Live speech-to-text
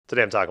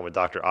Today I'm talking with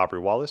Dr.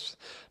 Aubrey Wallace.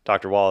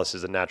 Dr. Wallace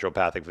is a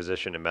naturopathic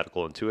physician and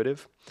medical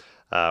intuitive.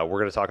 We're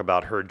going to talk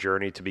about her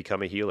journey to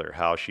become a healer,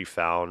 how she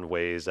found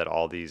ways that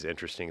all these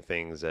interesting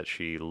things that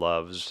she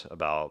loves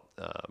about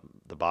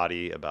the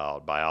body,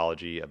 about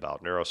biology,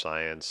 about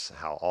neuroscience,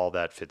 how all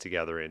that fit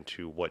together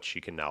into what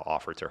she can now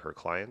offer to her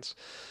clients.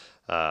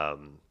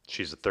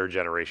 She's a third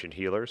generation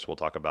healer, so we'll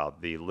talk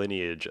about the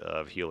lineage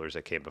of healers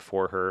that came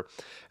before her,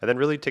 and then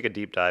really take a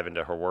deep dive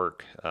into her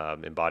work,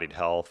 embodied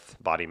health,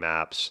 body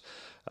maps,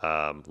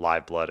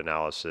 live blood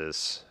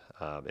analysis,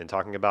 and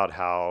talking about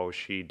how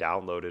she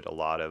downloaded a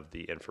lot of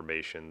the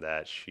information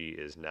that she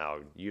is now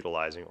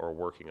utilizing or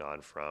working on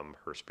from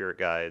her spirit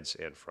guides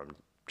and from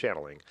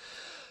channeling.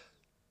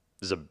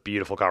 This is a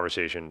beautiful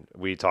conversation.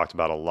 We talked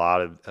about a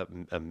lot of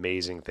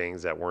amazing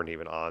things that weren't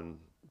even on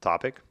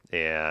topic,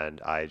 and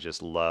I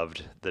just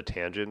loved the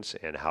tangents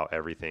and how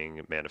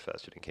everything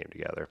manifested and came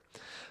together.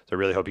 So I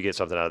really hope you get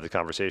something out of the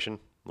conversation.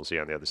 We'll see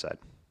you on the other side.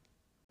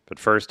 But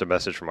first, a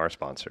message from our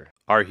sponsor.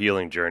 Our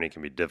healing journey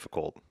can be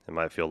difficult and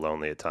might feel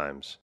lonely at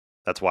times.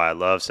 That's why I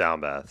love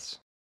sound baths.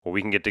 Where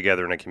we can get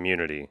together in a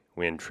community,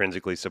 we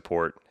intrinsically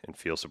support and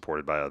feel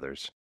supported by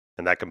others.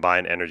 And that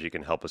combined energy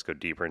can help us go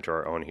deeper into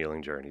our own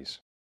healing journeys.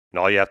 And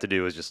all you have to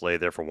do is just lay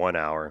there for 1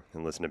 hour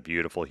and listen to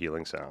beautiful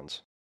healing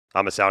sounds.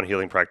 I'm a sound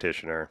healing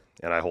practitioner,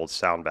 and I hold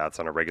sound baths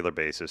on a regular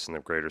basis in the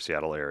greater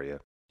Seattle area.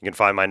 You can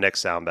find my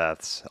next sound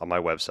baths on my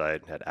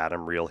website at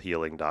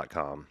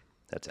adamrealhealing.com.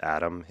 That's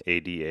Adam,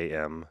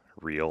 A-D-A-M,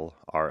 Real,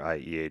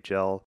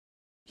 R-I-E-H-L,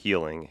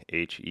 Healing,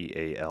 Healing.com.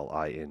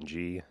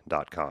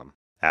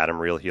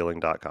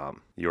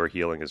 AdamRealHealing.com. Your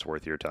healing is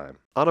worth your time.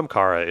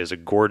 Anamkara is a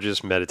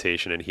gorgeous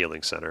meditation and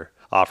healing center,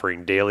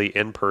 offering daily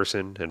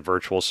in-person and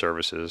virtual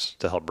services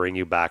to help bring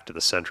you back to the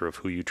center of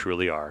who you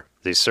truly are.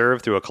 They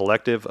serve through a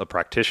collective of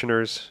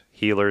practitioners,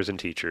 healers, and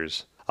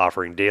teachers,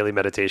 offering daily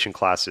meditation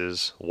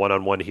classes,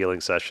 one-on-one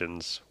healing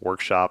sessions,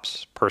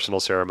 workshops, personal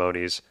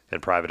ceremonies,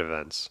 and private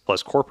events,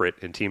 plus corporate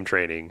and team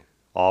training,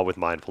 all with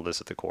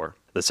mindfulness at the core.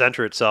 The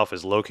center itself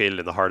is located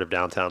in the heart of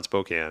downtown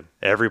Spokane.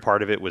 Every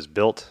part of it was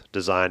built,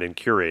 designed, and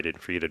curated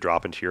for you to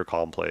drop into your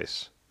calm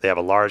place. They have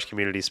a large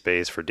community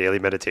space for daily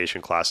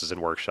meditation classes and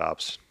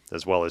workshops,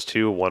 as well as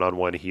 2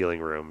 one-on-one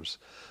healing rooms,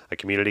 a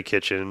community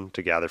kitchen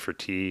to gather for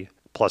tea,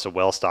 plus a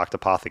well-stocked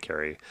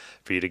apothecary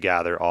for you to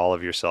gather all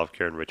of your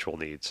self-care and ritual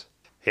needs.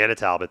 Hannah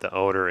Talbot, the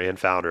owner and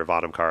founder of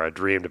Anamkara,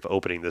 dreamed of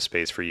opening this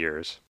space for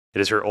years.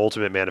 It is her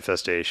ultimate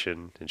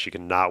manifestation, and she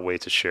cannot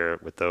wait to share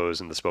it with those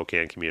in the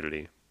Spokane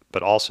community,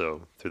 but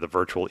also through the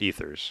virtual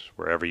ethers,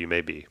 wherever you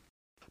may be.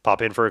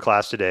 Pop in for a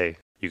class today.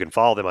 You can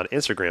follow them on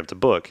Instagram to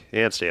book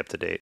and stay up to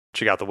date.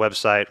 Check out the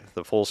website,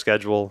 the full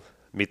schedule,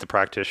 meet the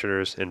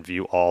practitioners, and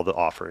view all the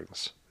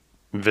offerings.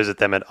 Visit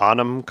them at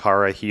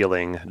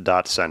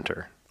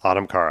anamkarahealing.center.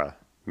 Anamkara.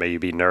 May you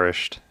be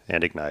nourished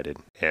and ignited.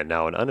 And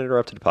now an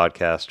uninterrupted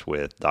podcast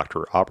with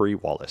Dr. Aubrey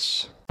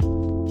Wallace.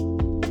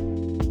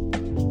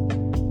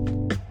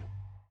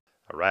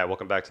 All right,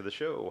 welcome back to the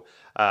show.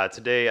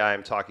 Today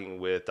I'm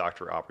talking with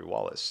Dr. Aubrey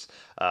Wallace.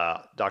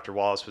 Dr.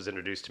 Wallace was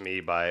introduced to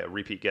me by a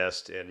repeat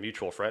guest and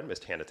mutual friend,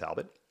 Miss Hannah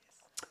Talbot.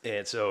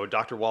 And so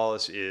Dr.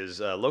 Wallace is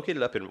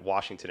located up in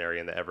Washington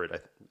area in the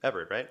Everett,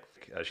 right?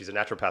 She's a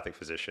naturopathic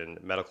physician,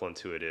 medical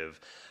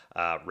intuitive,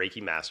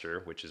 Reiki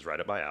master, which is right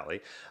up my alley.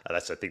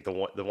 That's, I think,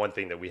 the one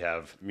thing that we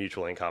have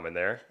mutual in common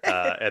there.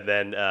 And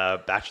then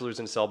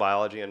bachelor's in cell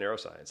biology and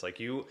neuroscience.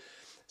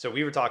 So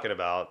we were talking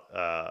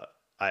about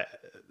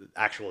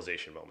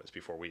actualization moments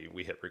before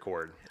we hit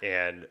record.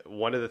 And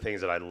one of the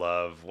things that I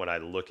love when I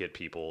look at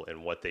people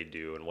and what they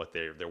do and what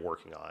they're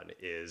working on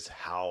is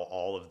how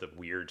all of the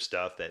weird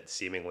stuff that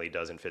seemingly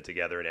doesn't fit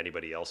together in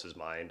anybody else's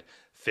mind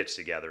fits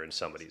together in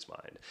somebody's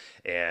mind.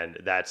 And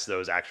that's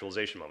those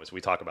actualization moments.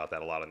 We talk about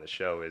that a lot on the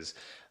show is,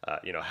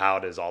 how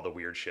does all the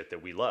weird shit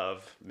that we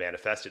love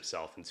manifest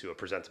itself into a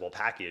presentable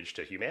package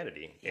to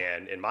humanity?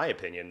 And in my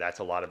opinion, that's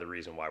a lot of the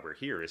reason why we're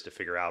here, is to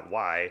figure out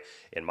why,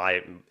 in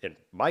my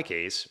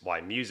case,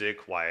 why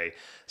music, why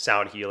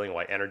sound healing,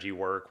 why energy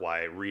work,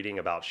 why reading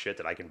about shit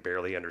that I can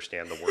barely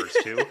understand the words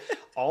to,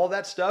 all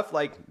that stuff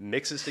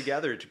mixes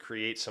together to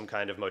create some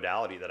kind of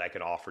modality that I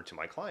can offer to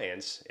my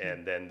clients,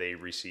 and then they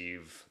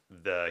receive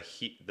the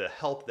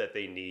help that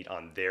they need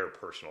on their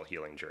personal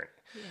healing journey.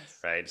 Yes.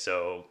 Right.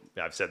 So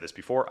I've said this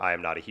before, I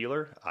am not a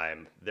healer.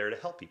 I'm there to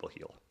help people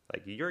heal.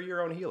 You're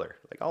your own healer.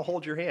 I'll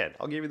hold your hand.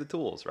 I'll give you the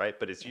tools. Right.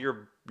 But it's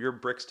your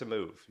bricks to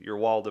move, your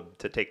wall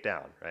to take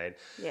down. Right.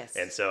 Yes.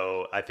 And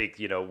so I think,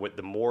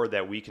 the more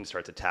that we can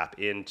start to tap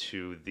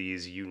into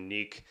these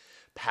unique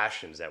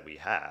passions that we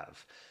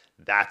have,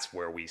 that's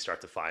where we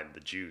start to find the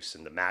juice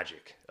and the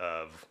magic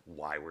of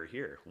why we're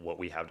here, what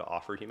we have to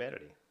offer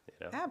humanity.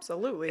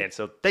 Absolutely. And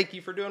so thank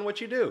you for doing what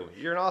you do.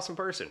 You're an awesome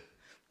person.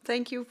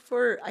 Thank you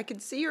I can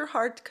see your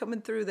heart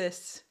coming through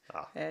this.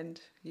 And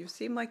you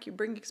seem like you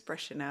bring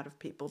expression out of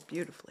people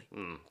beautifully.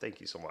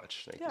 Thank you so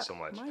much. Thank you so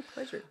much. My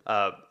pleasure.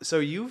 So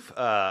you've,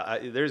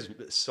 there's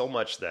so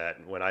much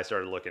that when I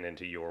started looking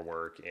into your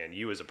work and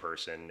you as a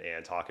person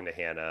and talking to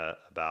Hannah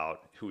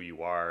about who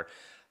you are,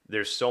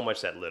 there's so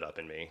much that lit up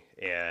in me,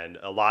 and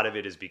a lot of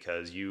it is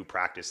because you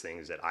practice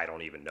things that I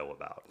don't even know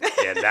about,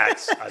 and I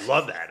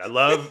love that. I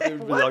love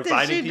What is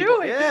finding she people.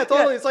 doing? Yeah,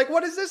 totally. It's like,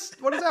 what is this?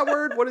 What is that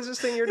word? What is this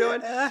thing you're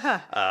doing?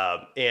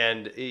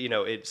 And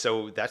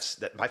so that's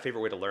my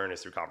favorite way to learn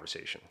is through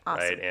conversation,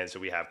 Awesome. right? And so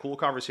we have cool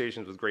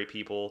conversations with great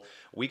people.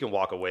 We can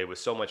walk away with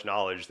so much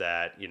knowledge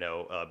that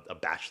a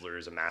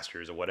bachelor's, a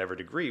master's, or whatever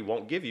degree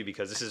won't give you,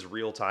 because this is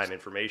real time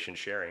information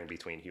sharing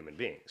between human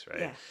beings, right?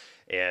 Yeah.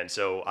 And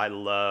so I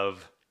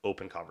love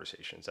open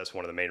conversations. That's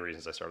one of the main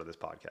reasons I started this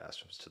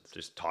podcast, was to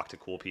just talk to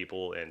cool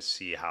people and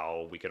see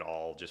how we can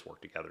all just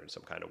work together in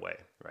some kind of way,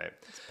 right?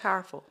 It's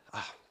powerful.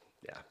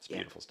 Yeah, it's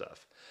beautiful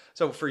stuff.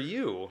 So for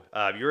you,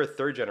 you're a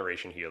third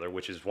generation healer,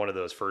 which is one of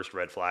those first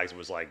red flags. It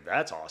was like,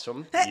 that's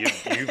awesome.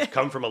 You've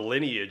come from a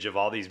lineage of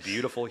all these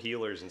beautiful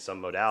healers in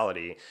some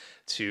modality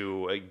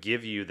to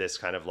give you this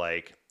kind of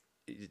like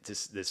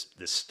this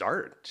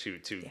start to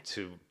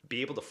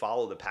be able to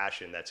follow the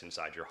passion that's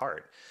inside your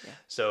heart. Yeah.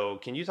 So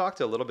can you talk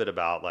to a little bit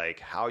about like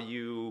how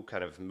you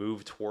kind of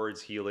move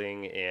towards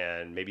healing,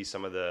 and maybe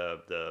some of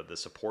the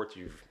support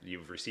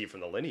you've received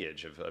from the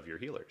lineage of your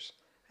healers?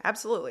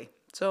 Absolutely.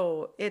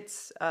 So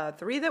it's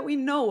 3 that we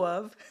know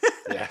of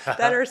Yeah.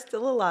 that are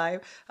still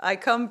alive. I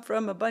come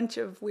from a bunch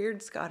of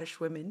weird Scottish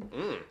women.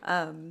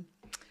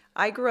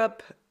 I grew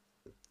up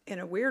in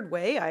a weird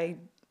way. I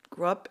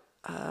grew up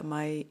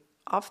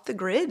off the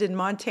grid in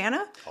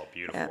Montana. Oh,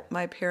 beautiful.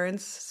 My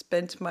parents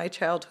spent my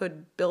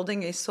childhood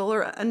building a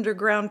solar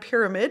underground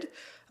pyramid.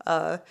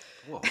 Whoa,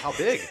 how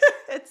big?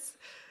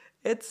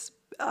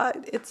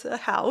 It's a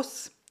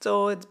house,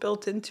 so it's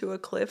built into a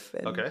cliff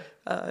and Okay.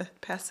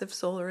 Passive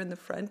solar in the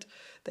front.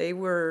 They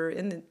were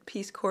in the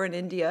Peace Corps in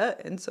India,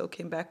 and so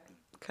came back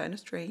kind of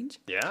strange.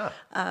 Yeah.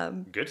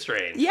 Good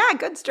strange. Yeah,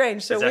 good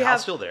strange. So Is that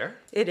house still there?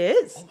 It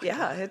is. Oh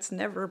Yeah, it's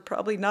never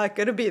probably not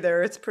going to be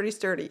there. It's pretty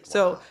sturdy. Wow.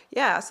 So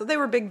yeah, so they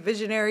were big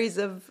visionaries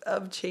of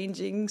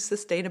changing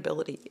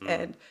sustainability.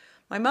 And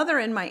my mother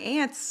and my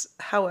aunts,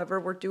 however,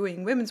 were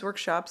doing women's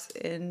workshops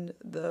in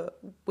the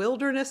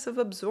wilderness of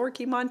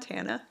Absaroka,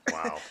 Montana.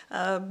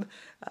 Wow.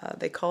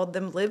 They called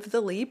them Live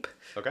the Leap,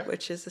 Okay.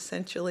 which is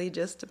essentially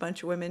just a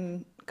bunch of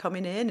women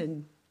coming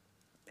in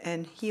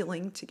and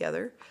healing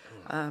together.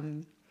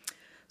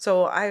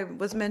 So I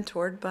was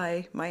mentored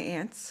by my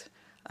aunts.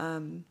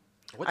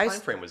 What time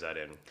frame was that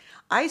in?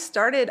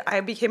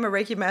 I became a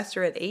Reiki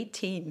master at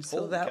 18. So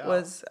Holy that cow.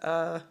 was,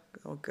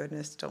 oh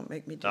goodness, don't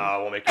make me do No, I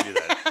won't make you do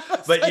that.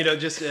 But,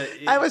 just...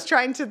 I was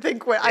trying to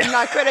think I'm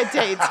not good at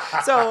dates.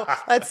 So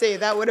let's see,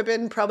 that would have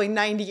been probably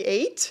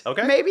 98,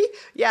 Okay. maybe.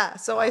 Yeah.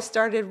 So I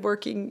started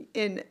working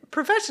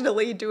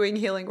professionally doing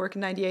healing work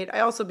in 98.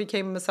 I also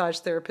became a massage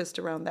therapist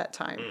around that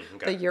time,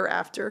 okay. the year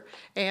after.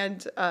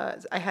 And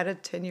I had a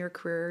 10-year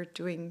career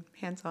doing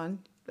hands-on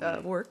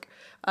work.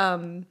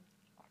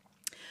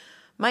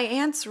 My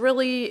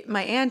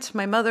aunt,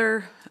 my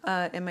mother,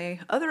 and my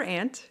other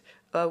aunt,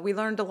 we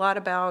learned a lot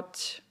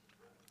about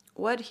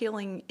what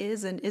healing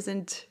is and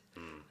isn't.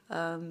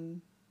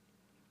 One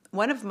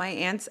of my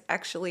aunts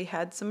actually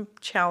had some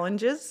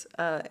challenges,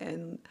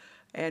 and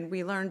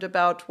we learned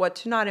about what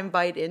to not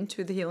invite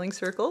into the healing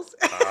circles.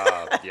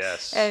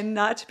 Yes. And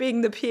not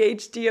being the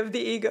PhD of the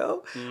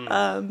ego,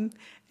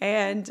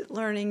 and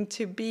learning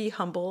to be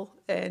humble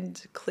and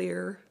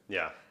clear.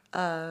 Yeah.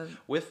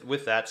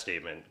 With that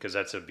statement, because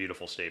that's a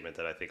beautiful statement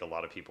that I think a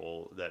lot of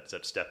people that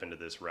step into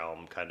this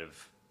realm kind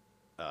of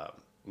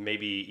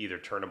maybe either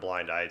turn a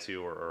blind eye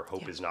to, or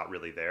hope is not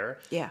really there.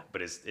 Yeah.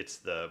 But it's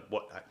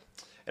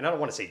and I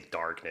don't want to say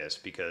darkness,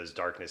 because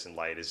darkness and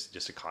light is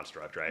just a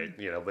construct, right?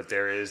 But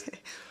there is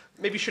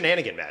maybe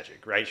shenanigan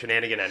magic, right?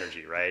 Shenanigan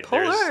energy, right?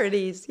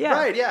 Polarities, yeah.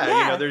 Right, yeah.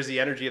 Yeah. There's the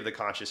energy of the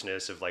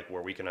consciousness of like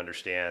where we can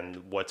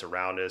understand what's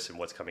around us and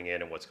what's coming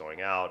in and what's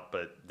going out.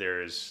 But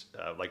there's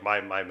like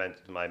my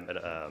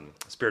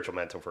spiritual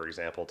mentor, for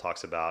example,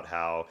 talks about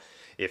how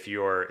if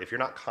you're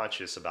not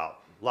conscious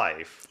about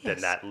life, Yes.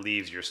 then that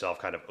leaves yourself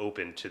kind of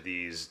open to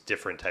these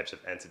different types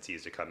of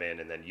entities to come in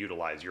and then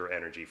utilize your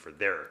energy for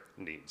their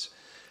needs.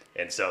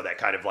 And so that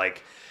kind of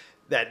like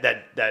that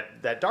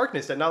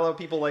darkness that not a lot of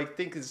people like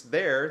think is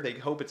there. They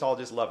hope it's all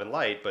just love and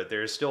light, but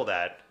there's still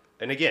that.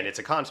 And again, it's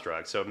a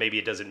construct, so maybe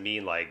it doesn't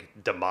mean like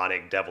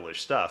demonic,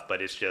 devilish stuff,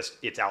 but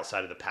it's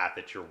outside of the path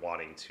that you're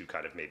wanting to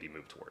kind of maybe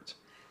move towards.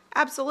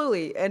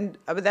 Absolutely. And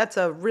that's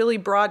a really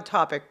broad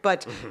topic,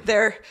 but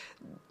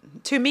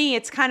to me,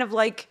 it's kind of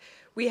like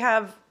we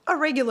have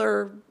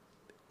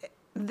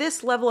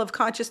this level of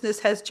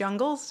consciousness has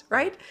jungles,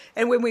 right?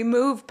 And when we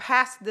move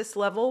past this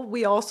level,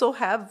 we also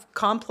have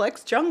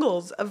complex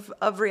jungles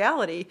of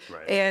reality.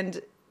 Right.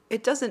 And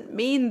it doesn't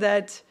mean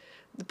that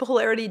the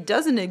polarity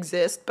doesn't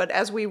exist, but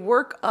as we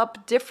work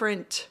up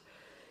different,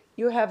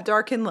 you have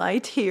dark and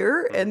light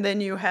here, and then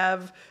you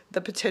have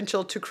the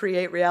potential to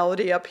create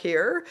reality up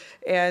here,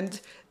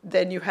 and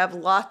then you have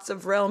lots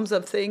of realms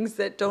of things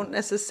that don't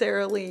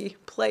necessarily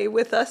play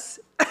with us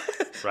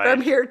Right.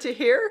 from here to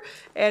here,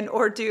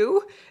 or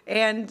do.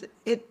 And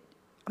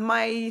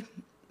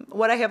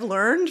what I have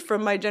learned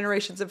from my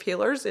generations of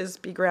healers is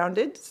be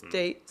grounded,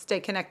 stay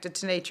connected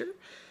to nature,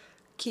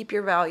 keep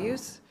your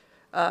values.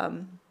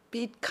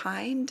 Be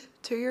kind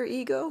to your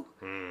ego.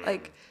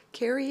 Like,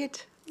 carry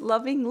it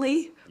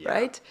lovingly,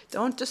 right?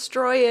 Don't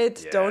destroy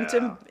it. Don't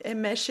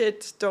enmesh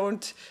it.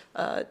 Don't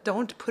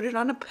put it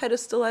on a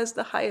pedestal as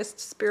the highest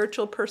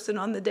spiritual person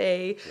on the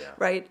day,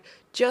 right?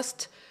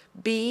 Just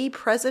be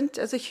present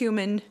as a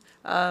human,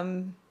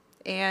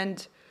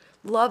 and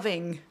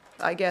loving,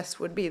 I guess,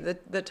 would be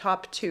the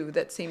top two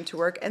that seem to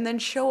work. And then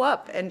show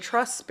up and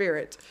trust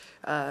spirit.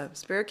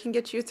 Spirit can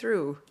get you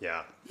through.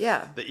 Yeah.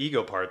 The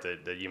ego part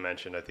that you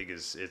mentioned, I think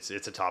it's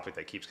a topic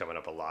that keeps coming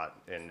up a lot.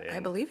 And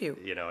I believe you.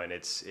 You know, and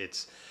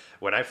it's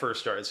when I first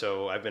started,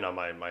 so I've been on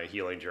my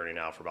healing journey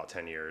now for about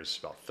 10 years,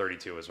 about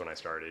 32 is when I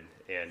started.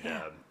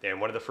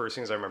 And one of the first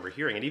things I remember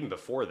hearing, and even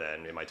before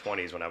then, in my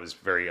 20s, when I was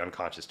very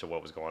unconscious to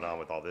what was going on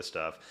with all this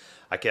stuff,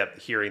 I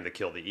kept hearing the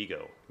kill the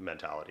ego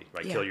mentality,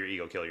 right? Kill your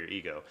ego, kill your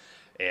ego.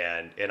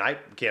 And I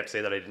can't say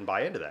that I didn't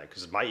buy into that,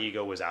 because my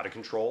ego was out of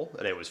control,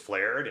 and it was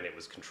flared, and it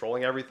was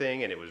controlling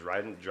everything, and it was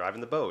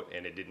driving the boat,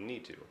 and it didn't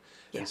need to.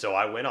 And so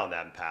I went on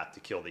that path to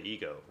kill the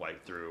ego,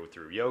 like through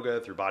yoga,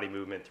 through body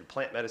movement, through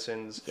plant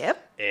medicines.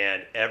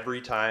 And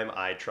every time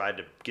I tried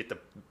to get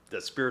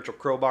the spiritual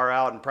crowbar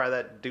out and pry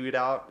that dude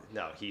out,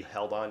 no, he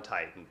held on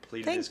tight and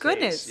pleaded his case. Thank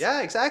goodness.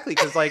 Yeah, exactly.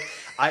 Because like,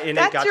 it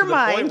got to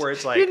the point where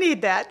it's like, you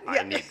need that.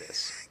 I need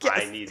this.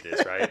 I need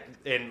this, right?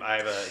 And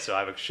I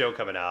have a show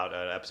coming out,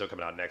 an episode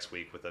coming out next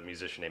week with a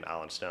musician named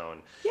Alan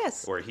Stone.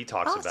 Yes. Where he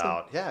talks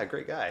about,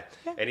 great guy.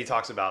 Yeah. And he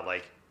talks about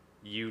like,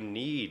 you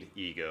need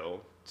ego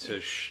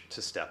to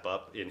step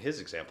up, in his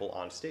example,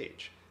 on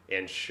stage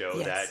and show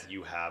that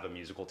you have a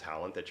musical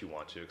talent that you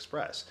want to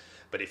express.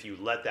 But if you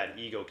let that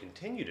ego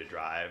continue to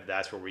drive,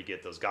 that's where we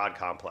get those God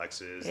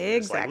complexes. Exactly.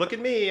 It's like, look at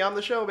me, I'm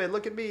the showman,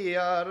 look at me,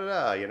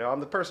 I'm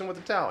the person with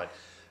the talent.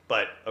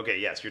 But okay,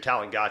 yes, your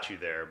talent got you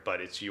there, but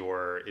it's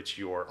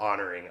your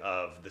honoring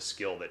of the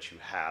skill that you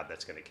have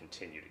that's going to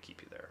continue to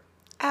keep you there.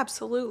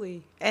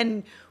 Absolutely.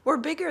 And we're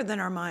bigger than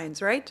our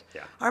minds, right?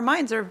 Yeah. Our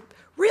minds are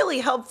really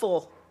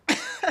helpful.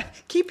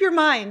 Keep your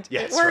mind.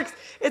 Yes, it works. right.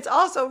 It's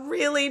also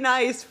really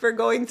nice for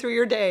going through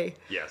your day.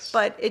 Yes.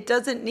 But it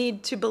doesn't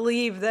need to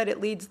believe that it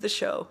leads the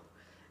show.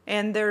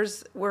 And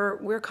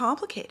we're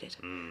complicated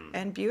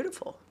and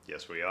beautiful.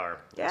 Yes, we are.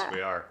 Yeah. Yes, we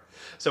are.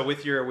 So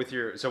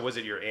so was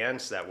it your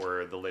aunts that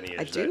were the lineage?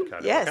 I do. That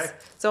kind yes. of, okay.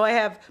 So I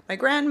have my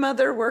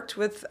grandmother worked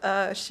with.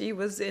 She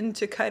was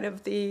into kind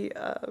of the.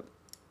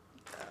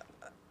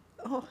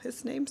 Oh,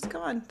 his name's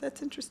gone.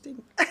 That's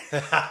interesting.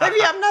 Maybe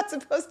I'm not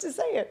supposed to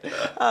say it.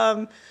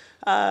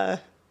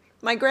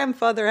 My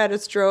grandfather had a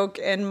stroke,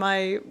 and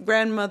my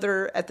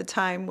grandmother at the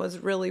time was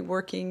really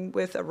working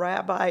with a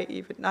rabbi,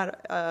 even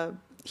not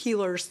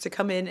healers, to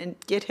come in and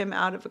get him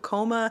out of a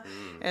coma.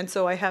 And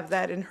so I have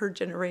that in her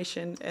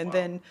generation. And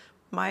then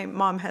my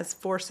mom has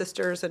 4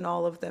 sisters, and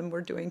all of them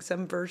were doing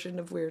some version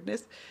of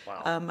weirdness.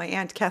 Wow. My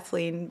Aunt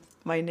Kathleen,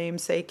 my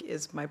namesake,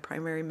 is my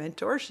primary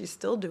mentor. She's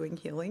still doing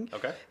healing.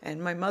 Okay.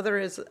 And my mother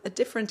is a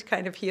different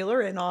kind of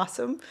healer and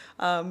awesome.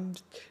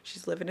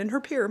 She's living in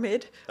her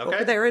pyramid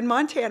over there in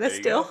Montana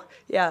still. Go.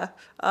 Yeah.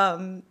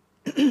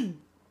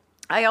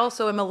 I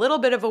also am a little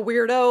bit of a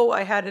weirdo.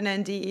 I had an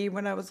NDE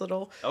when I was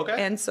little. Okay.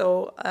 And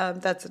so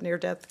that's a near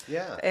death.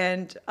 Yeah.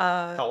 And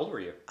how old were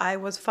you? I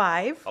was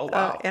 5. Oh,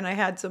 wow. And I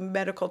had some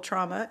medical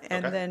trauma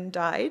and then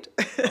died.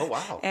 Oh,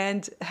 wow.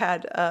 And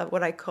had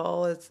what I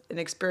call is an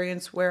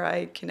experience where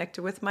I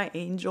connected with my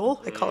angel.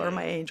 I call her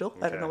my angel.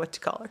 I don't know what to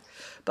call her.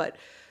 But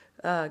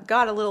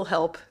got a little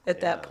help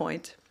at that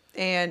point.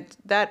 And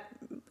that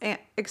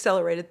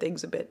accelerated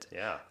things a bit.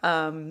 Yeah.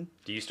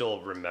 Do you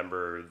still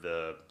remember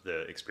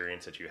the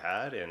experience that you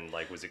had? And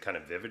like, was it kind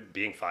of vivid?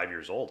 Being 5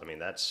 years old, I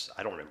mean,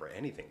 I don't remember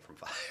anything from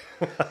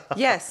 5.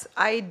 Yes,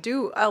 I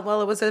do.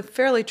 Well, it was a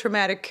fairly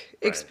traumatic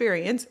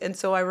experience. And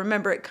so I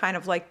remember it kind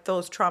of like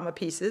those trauma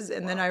pieces.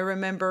 And then I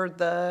remember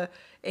the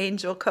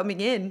angel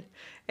coming in.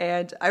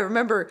 And I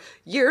remember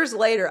years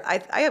later,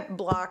 I have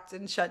blocked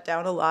and shut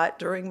down a lot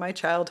during my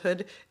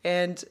childhood.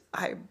 And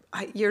I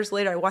years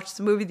later, I watched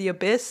the movie The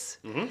Abyss.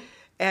 Mm-hmm.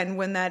 And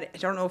when I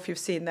don't know if you've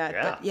seen that,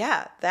 but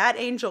that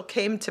angel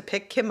came to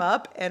pick him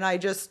up, and I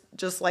just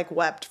like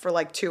wept for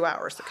like 2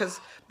 hours because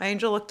my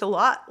angel looked a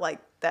lot like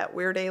that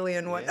weird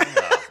alien one. Yeah.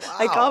 Wow.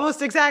 Like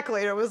almost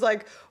exactly. And it was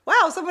like,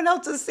 wow, someone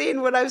else has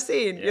seen what I've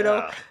seen, you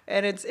know?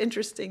 And it's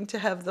interesting to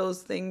have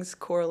those things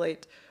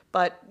correlate.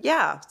 But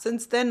yeah,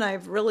 since then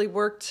I've really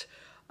worked,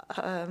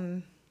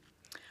 I'm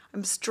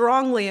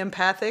strongly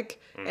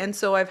empathic. And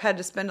so I've had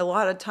to spend a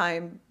lot of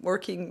time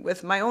working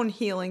with my own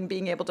healing,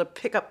 being able to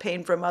pick up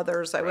pain from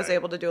others. I was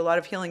able to do a lot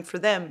of healing for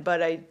them,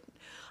 but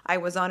I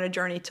was on a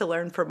journey to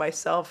learn for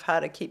myself how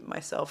to keep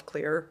myself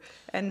clear.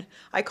 And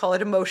I call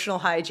it emotional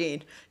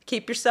hygiene.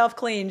 Keep yourself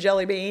clean,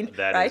 jelly bean.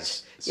 That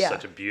is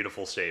such a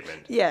beautiful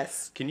statement.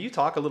 Yes. Can you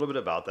talk a little bit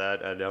about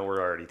that? I know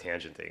we're already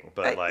tangenting,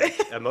 but like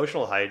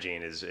emotional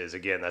hygiene is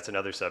again, that's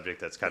another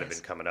subject that's kind of been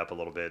coming up a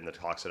little bit in the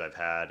talks that I've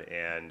had.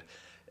 And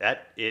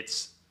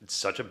it's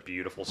such a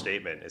beautiful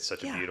statement. It's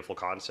such a beautiful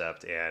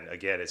concept. And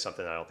again, it's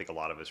something I don't think a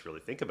lot of us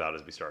really think about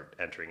as we start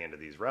entering into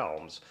these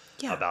realms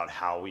about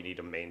how we need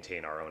to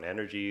maintain our own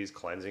energies,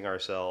 cleansing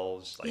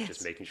ourselves, like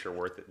just making sure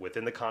we're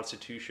within the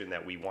constitution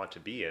that we want to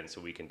be in so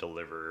we can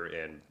deliver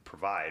and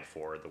provide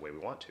for the way we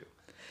want to.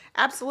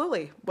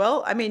 Absolutely.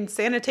 Well, I mean,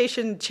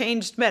 sanitation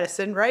changed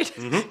medicine, right?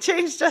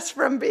 Changed us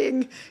from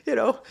being,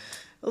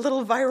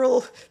 little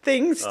viral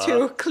things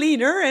to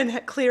cleaner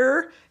and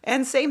clearer.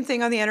 And same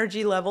thing on the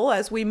energy level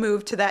as we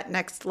move to that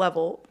next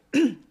level.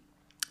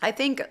 I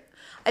think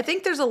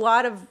there's a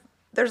lot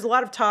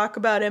of talk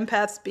about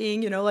empaths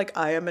being, like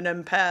I am an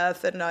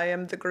empath and I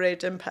am the great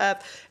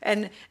empath.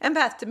 And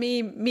empath to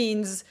me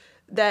means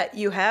that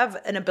you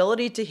have an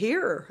ability to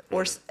hear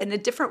or in a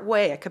different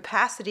way, a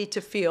capacity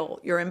to feel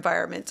your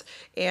environment.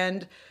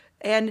 And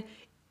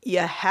you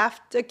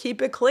have to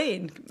keep it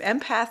clean.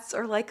 Empaths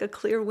are like a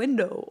clear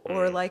window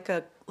or like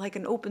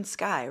an open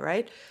sky,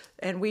 right?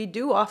 And we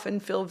do often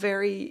feel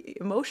very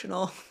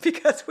emotional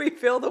because we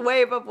feel the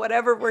wave of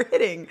whatever we're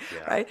hitting,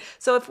 right?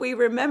 So if we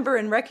remember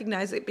and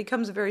recognize, it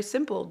becomes very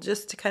simple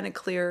just to kind of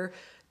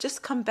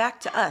just come back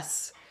to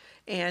us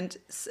and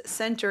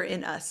center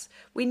in us.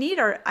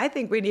 I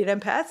think we need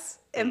empaths.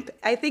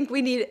 I think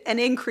we need an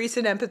increase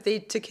in empathy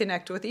to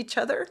connect with each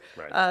other,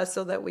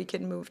 so that we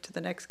can move to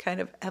the next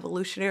kind of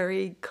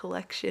evolutionary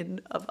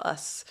collection of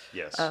us.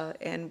 Yes.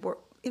 And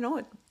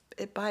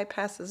it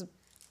bypasses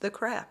the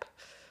crap.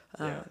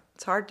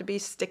 It's hard to be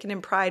sticking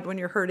in pride when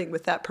you're hurting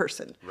with that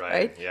person,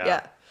 right?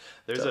 Yeah.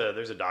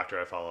 There's a doctor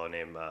I follow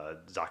named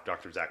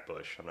Dr. Zach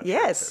Bush. I'm not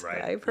yes, sure,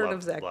 right? I've heard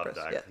of Zach Bush.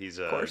 Zach. Yeah, he's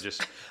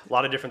just a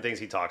lot of different things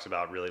he talks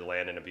about really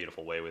land in a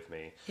beautiful way with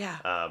me. Yeah.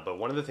 But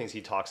one of the things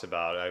he talks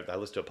about, I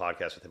listened to a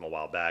podcast with him a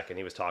while back, and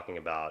he was talking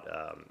about,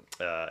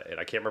 and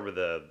I can't remember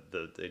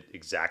the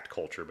exact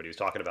culture, but he was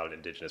talking about an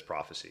indigenous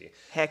prophecy.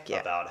 Heck yeah.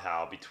 About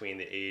how between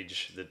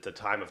the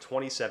time of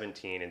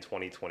 2017 and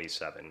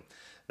 2027,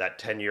 that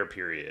 10-year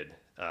period,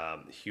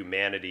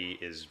 humanity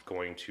is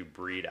going to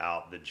breed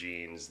out the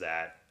genes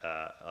that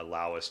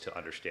allow us to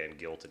understand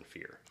guilt and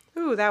fear.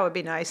 Ooh, that would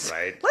be nice.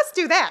 Right? Let's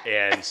do that.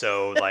 And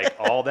so, like,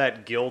 all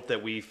that guilt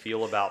that we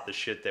feel about the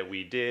shit that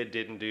we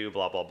didn't do,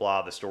 blah, blah,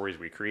 blah, the stories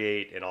we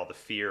create, and all the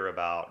fear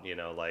about,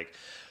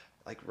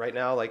 like right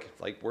now, like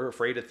we're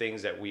afraid of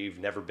things that we've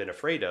never been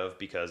afraid of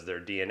because their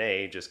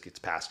DNA just gets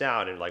passed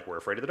down. And, like, we're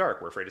afraid of the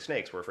dark. We're afraid of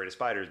snakes. We're afraid of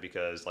spiders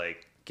because,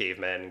 like,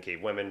 cavemen and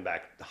cavewomen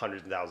back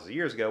hundreds of thousands of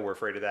years ago were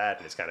afraid of that.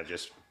 And it's kind of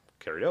just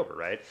carried over,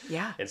 right?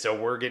 Yeah. And so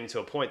we're getting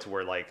to a point to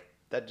where, like,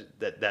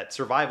 that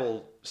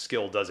survival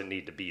skill doesn't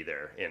need to be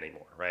there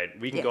anymore, right?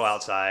 We can go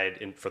outside,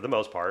 and for the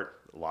most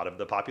part, a lot of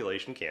the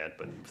population can't,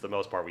 but for the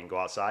most part, we can go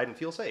outside and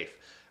feel safe.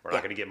 We're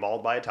not going to get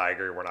mauled by a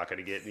tiger. We're not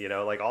going to get,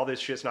 like, all this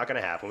shit's not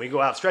going to happen. We can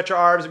go out, stretch our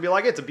arms, and be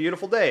like, it's a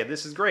beautiful day.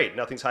 This is great.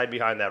 Nothing's hiding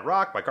behind that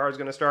rock. My car's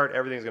going to start.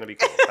 Everything's going to be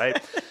cool,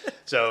 right?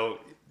 So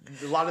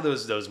a lot of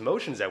those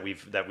motions that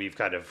we've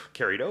kind of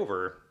carried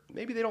over,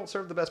 maybe they don't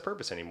serve the best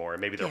purpose anymore,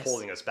 and maybe they're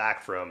holding us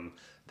back from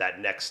that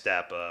next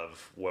step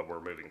of what we're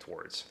moving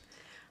towards.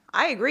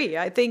 I agree.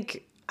 I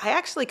think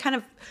I'm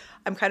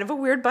kind of a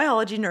weird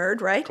biology nerd,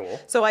 right? Cool.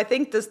 So I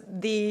think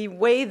the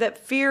way that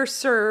fear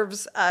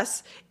serves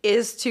us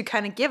is to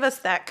kind of give us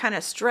that kind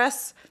of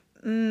stress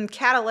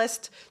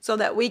catalyst so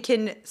that we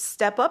can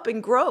step up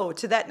and grow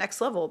to that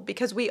next level,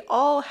 because we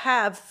all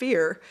have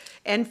fear,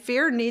 and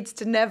fear needs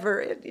to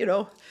never,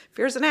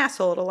 fear's an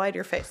asshole, it'll lie to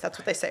your face. That's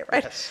what they say,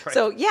 right? Yes, right.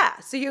 So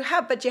you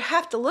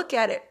have to look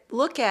at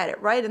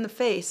it right in the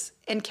face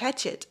and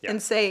catch it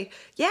and say,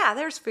 yeah,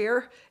 there's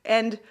fear,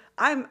 and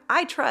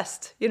I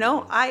trust,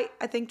 I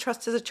think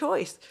trust is a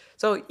choice.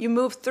 So you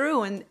move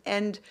through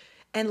and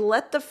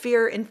let the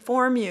fear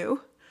inform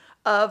you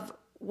of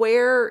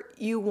where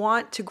you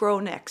want to grow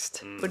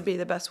next would be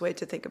the best way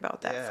to think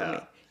about that for me.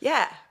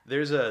 Yeah.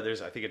 There's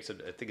I think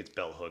it's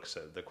bell hooks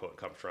the quote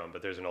comes from,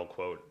 but there's an old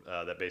quote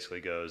that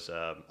basically goes,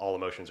 all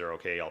emotions are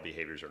okay, all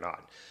behaviors are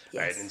not.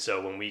 Yes. Right. And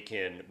so when we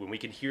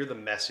can hear the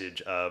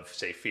message of,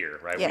 say, fear,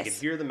 right? Yes. We can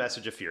hear the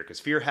message of fear, because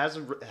fear has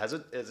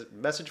a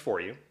message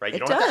for you, right? You It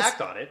don't have does. to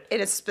act on it. It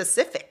is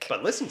specific.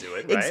 But listen to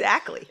it, right?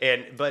 Exactly.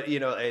 But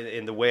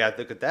and the way I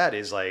look at that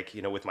is, like,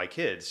 with my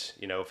kids,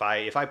 if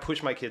I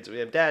push my kids,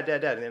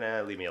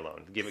 dad, leave me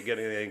alone. Give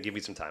me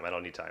some time. I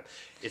don't need time.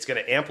 It's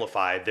going to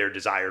amplify their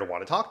desire to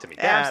want to talk to me.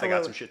 Dad, I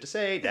got some shit to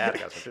say. Dad, I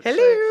got some shit to say.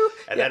 Hello.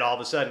 And then all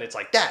of a sudden it's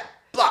like, Dad,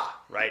 blah,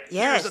 right?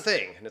 Yes. Here's the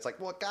thing. And it's like,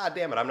 well, God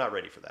damn it, I'm not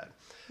ready for that.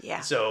 Yeah.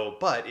 So,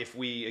 but if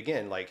we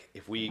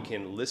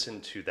can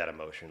listen to that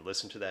emotion,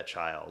 listen to that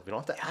child, we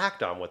don't have to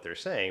act on what they're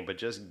saying, but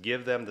just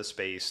give them the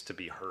space to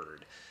be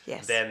heard.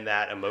 Yes. Then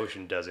that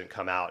emotion doesn't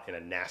come out in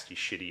a nasty,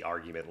 shitty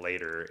argument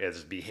later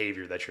as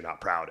behavior that you're not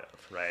proud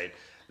of, right?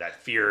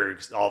 That fear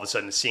all of a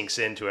sudden sinks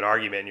into an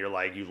argument, and you're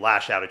like, you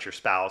lash out at your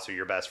spouse or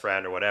your best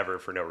friend or whatever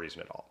for no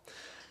reason at all.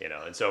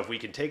 And so if we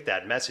can take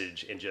that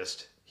message and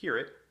just hear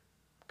it,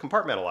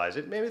 compartmentalize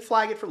it, maybe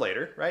flag it for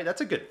later, right?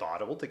 That's a good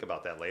thought. We'll think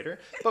about that later.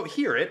 But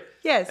hear it.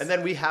 Yes. And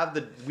then we have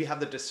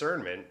the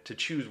discernment to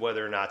choose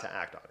whether or not to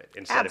act on it,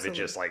 instead of it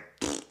just like.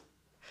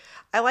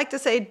 I like to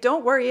say,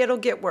 don't worry, it'll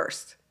get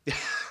worse.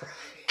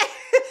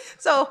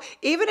 So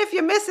even if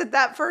you miss it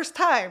that first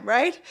time,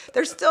 right,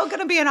 there's still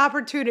going to be an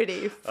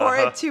opportunity for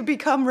it to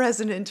become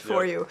resonant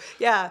for you.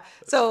 Yeah.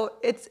 So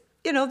it's,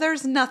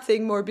 there's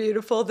nothing more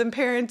beautiful than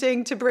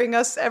parenting to bring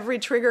us every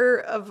trigger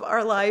of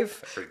our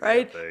life, Every damn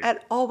right? thing.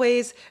 At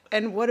always.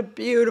 And what a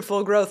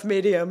beautiful growth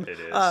medium. It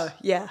is.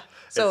 Yeah.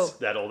 So It's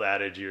that old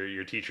adage,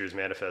 your teachers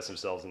manifest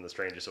themselves in the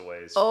strangest of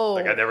ways. Oh.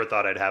 Like, I never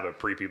thought I'd have a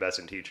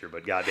prepubescent teacher,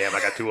 but goddamn, I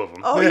got 2 of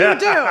them. Oh, you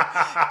do.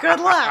 Good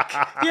luck.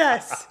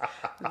 Yes.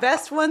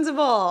 Best ones of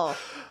all.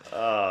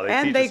 Oh,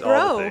 And they teach us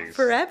all the grow things.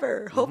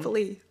 forever,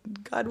 hopefully,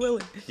 God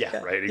willing. Yeah,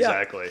 right,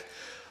 exactly.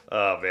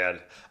 Oh,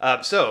 man.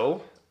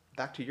 So,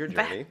 back to your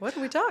journey. What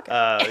are we talking?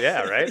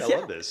 Yeah, right. I Yeah.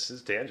 love this. This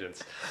is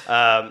tangents.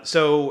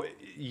 So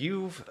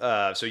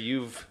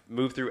you've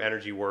moved through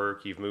energy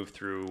work. You've moved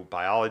through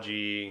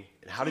biology.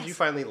 How did you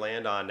finally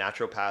land on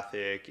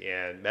naturopathic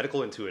and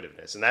medical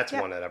intuitiveness? And that's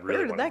Yeah. one that I Where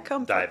really did want that to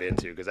come dive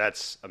into because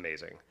that's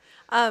amazing.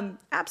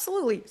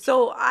 Absolutely.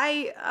 So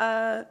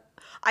I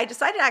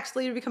decided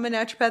actually to become a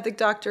naturopathic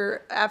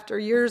doctor after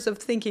years of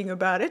thinking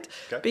about it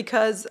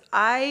because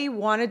I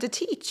wanted to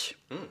teach.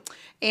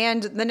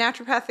 And the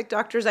naturopathic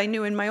doctors I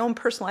knew in my own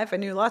personal life, I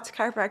knew lots of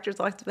chiropractors,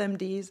 lots of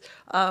MDs.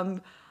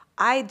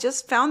 I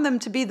just found them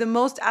to be the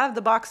most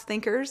out-of-the-box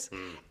thinkers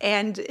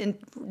and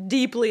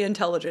deeply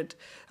intelligent.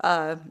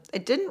 I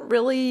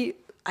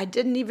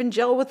didn't even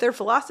gel with their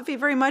philosophy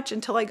very much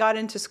until I got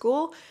into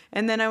school.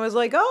 And then I was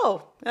like,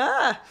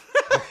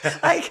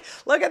 like,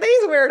 look at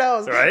these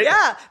weirdos. Right?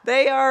 Yeah,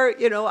 they are,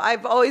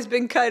 I've always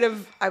been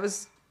I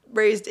was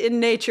raised in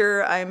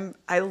nature.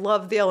 I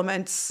love the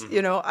elements.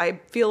 I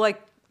feel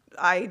like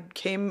I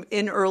came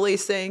in early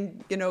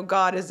saying,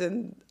 God is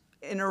in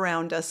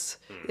around us,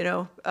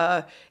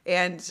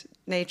 and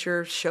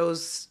nature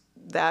shows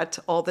that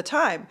all the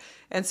time.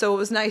 And so it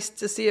was nice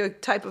to see a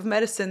type of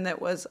medicine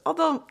that was,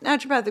 although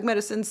naturopathic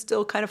medicine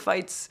still kind of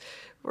fights,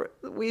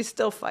 we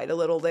still fight a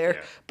little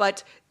there,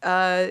 but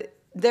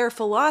their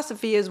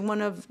philosophy is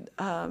one of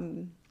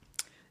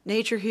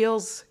nature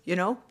heals,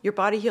 your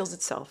body heals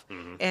itself.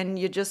 And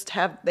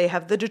they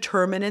have the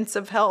determinants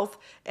of health,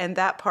 and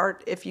that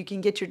part, if you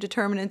can get your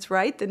determinants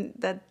right, then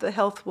that the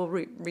health will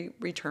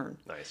return.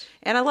 Nice.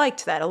 And I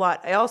liked that a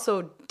lot. I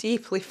also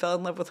deeply fell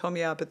in love with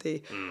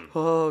homeopathy.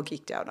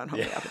 Geeked out on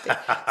homeopathy.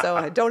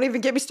 So don't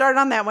even get me started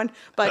on that one.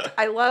 But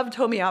I loved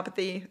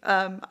homeopathy.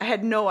 I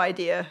had no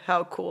idea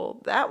how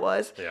cool that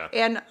was. Yeah.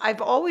 And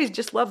I've always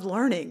just loved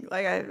learning.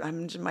 Like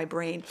I'm just my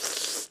brain.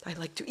 I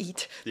like to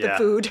eat the Yeah.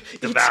 food,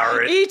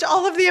 Devour it. eat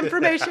all of the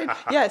information.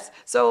 Yes.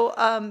 So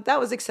that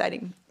was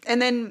exciting. And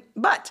then,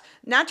 but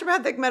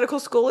naturopathic medical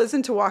school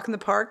isn't a walk in the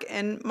park.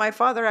 And my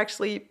father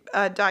actually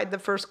died the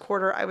first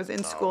quarter I was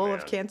in school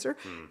of cancer.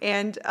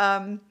 And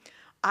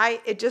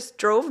it just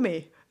drove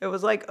me. It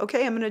was like,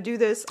 okay, I'm going to do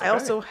this. I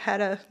also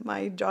had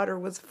my daughter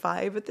was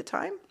 5 at the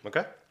time.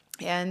 Okay.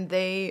 And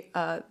they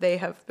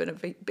have been a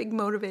big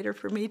motivator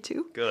for me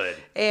too. Good.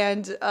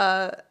 And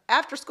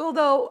after school,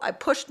 though, I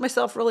pushed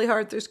myself really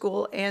hard through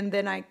school, and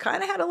then I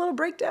kind of had a little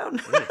breakdown.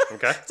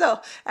 Okay. So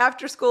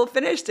after school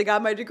finished, I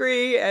got my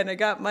degree, and I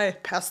got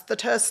passed the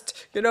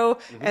test,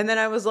 and then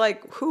I was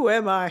like, who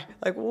am I?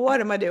 Like,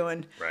 what am I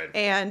doing? Right.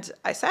 And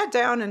I sat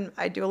down, and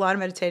I do a lot of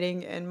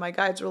meditating, and my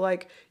guides were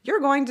like, you're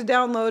going to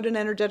download an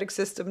energetic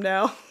system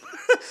now.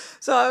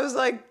 So I was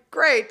like,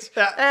 great.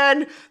 Yeah.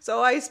 And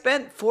so I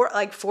spent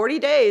 40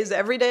 days,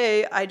 every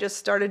day, I just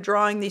started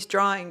drawing these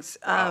drawings.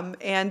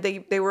 And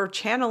they were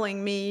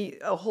channeling me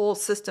a whole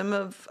system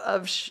of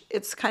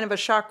it's kind of a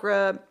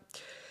chakra.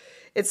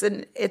 It's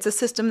a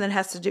system that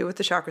has to do with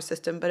the chakra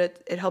system,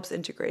 but it helps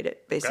integrate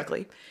it,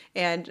 basically. Okay.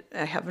 And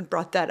I haven't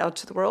brought that out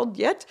to the world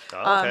yet,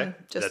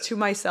 just to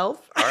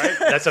myself. All right.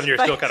 That's something you're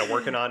still kind of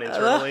working on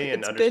internally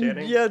and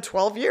understanding? It's been,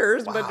 12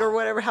 years, or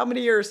whatever. How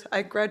many years?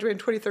 I graduated in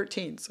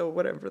 2013, so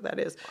whatever that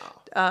is.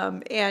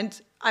 Wow.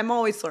 And I'm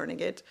always learning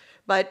it.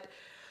 But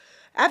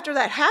after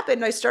that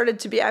happened,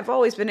 I've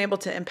always been able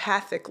to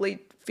empathically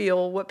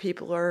feel what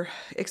people are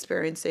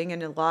experiencing,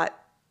 and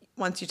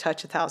once you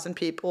touch 1,000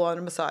 people on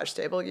a massage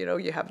table,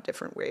 you have a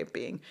different way of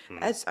being,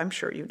 as I'm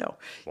sure you know.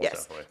 Most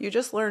yes, definitely. You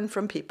just learn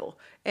from people.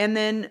 And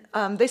then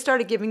they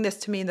started giving this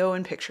to me, though,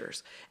 in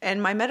pictures.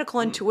 And my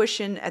medical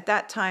intuition at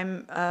that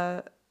time,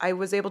 I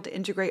was able to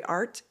integrate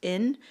art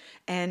in,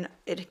 and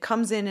it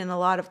comes in a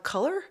lot of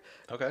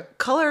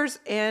colors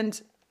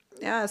and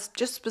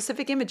just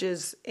specific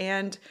images.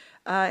 And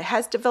it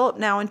has developed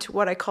now into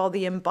what I call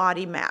the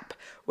Embody map,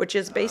 which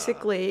is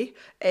basically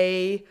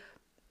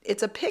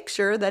it's a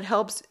picture that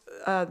helps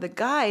the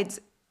guides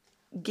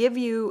give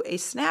you a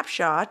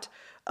snapshot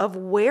of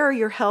where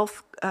your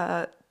health,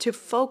 to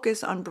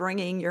focus on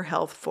bringing your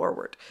health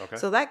forward. Okay.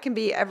 So that can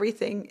be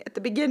everything. At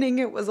the beginning,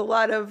 it was a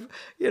lot of,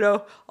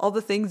 all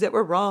the things that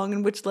were wrong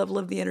and which level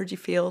of the energy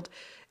field.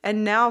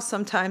 And now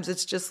sometimes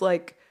it's just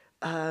like,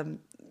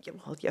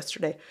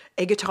 yesterday,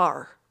 a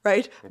guitar.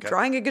 Right? Okay.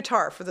 Drawing a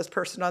guitar for this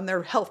person on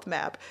their health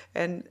map,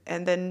 and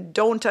then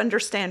don't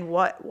understand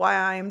why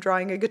I am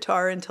drawing a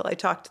guitar until I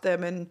talk to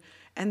them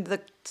and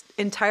the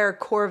entire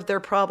core of their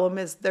problem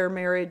is their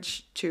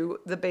marriage to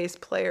the bass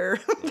player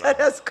that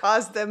has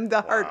caused them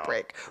the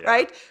heartbreak, Yeah.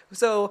 right?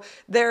 So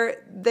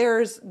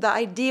there's the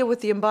idea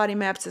with the Embody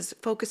maps is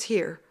focus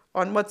here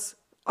on what's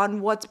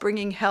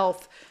bringing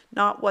health,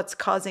 not what's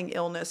causing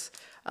illness.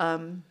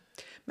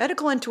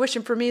 Medical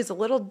intuition for me is a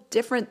little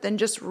different than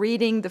just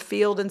reading the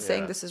field and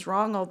saying this is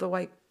wrong, although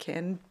I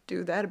can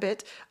do that a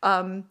bit.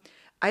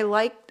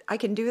 I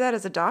can do that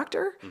as a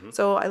doctor.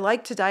 So I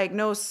like to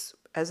diagnose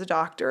as a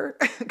doctor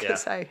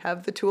because I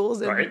have the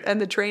tools and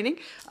the training.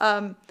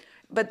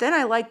 But then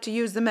I like to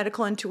use the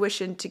medical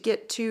intuition to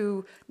get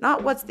to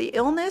not what's the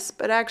illness,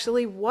 but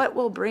actually what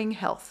will bring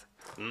health.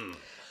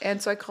 And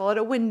so I call it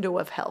a window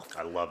of health.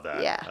 I love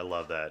that. Yeah. I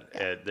love that.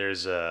 Yeah.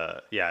 There's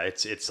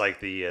it's like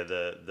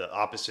the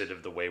opposite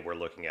of the way we're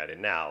looking at it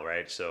now,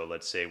 right? So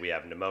let's say we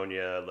have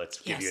pneumonia. Let's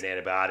give you an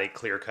antibiotic,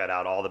 clear cut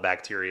out all the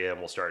bacteria, and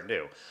we'll start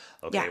new.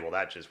 Okay,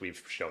 well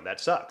we've shown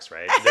that sucks,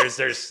 right? There's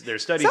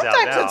studies out now.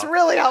 Sometimes it's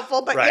really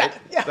helpful, but right?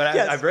 yeah. But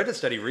I've read a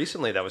study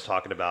recently that was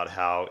talking about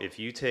how if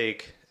you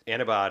take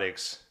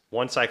antibiotics,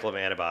 one cycle of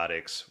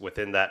antibiotics,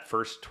 within that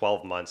first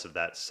 12 months of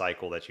that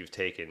cycle that you've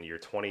taken, you're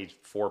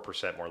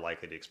 24% more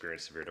likely to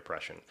experience severe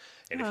depression.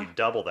 And if you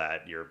double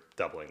that, you're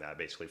doubling that,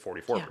 basically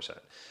 44%.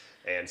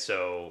 And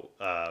so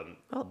our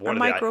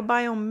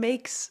microbiome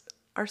makes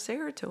our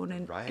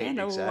serotonin and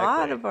a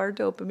lot of our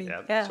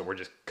dopamine. Yeah. So we're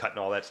just cutting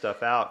all that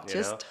stuff out.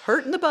 Just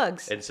hurting the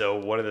bugs. And so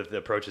one of the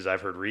approaches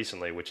I've heard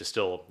recently, which is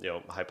still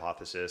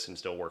hypothesis and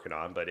still working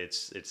on, but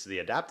it's the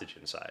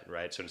adaptogen side,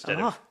 right? So instead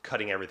of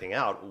cutting everything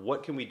out,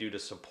 what can we do to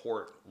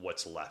support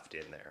what's left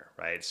in there,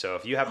 right? So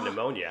if you have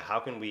pneumonia, how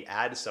can we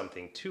add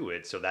something to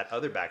it so that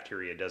other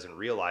bacteria doesn't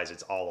realize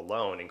it's all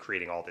alone and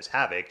creating all this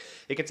havoc?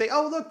 It can say,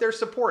 oh, look, there's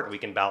support. We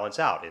can balance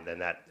out. And then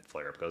that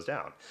flare-up goes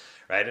down,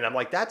 right? And I'm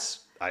like,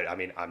 I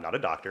mean, I'm not a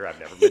doctor. I've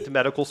never been to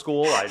medical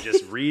school. I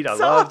just read. I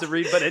love to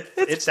read, but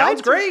it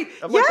sounds great.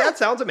 I'm like, that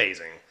sounds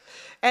amazing.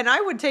 And I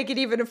would take it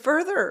even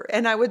further.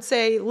 And I would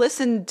say,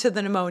 listen to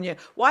the pneumonia.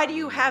 Why do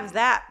you have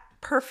that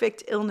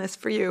perfect illness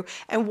for you?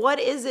 And what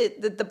is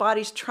it that the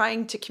body's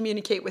trying to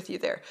communicate with you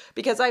there?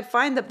 Because I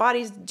find that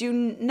bodies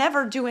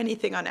never do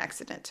anything on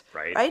accident.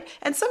 Right?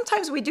 And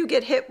sometimes we do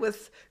get hit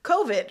with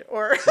COVID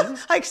or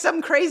like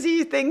some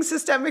crazy thing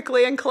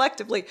systemically and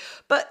collectively.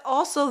 But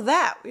also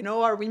that,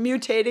 are we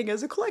mutating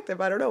as a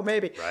collective? I don't know,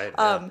 maybe.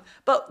 Right.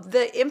 But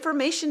the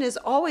information is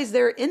always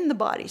there in the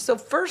body. So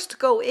first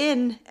go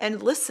in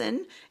and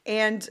listen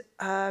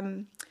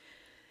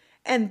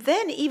and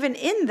then even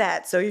in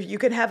that, so you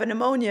can have a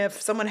pneumonia, if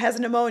someone has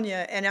a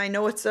pneumonia, and I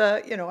know it's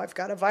I've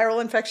got a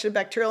viral infection,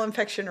 bacterial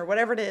infection, or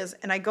whatever it is,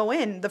 and I go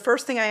in, the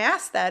first thing I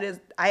ask I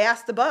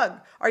ask the bug,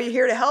 are you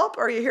here to help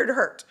or are you here to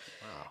hurt?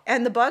 Wow.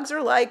 And the bugs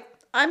are like,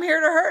 I'm here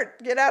to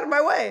hurt. Get out of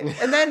my way.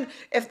 And then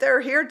if they're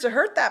here to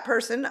hurt that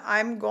person,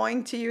 I'm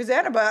going to use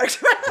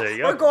antibiotics. There you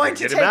go. We're going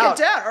to take it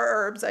down. Or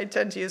herbs. I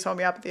tend to use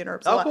homeopathy and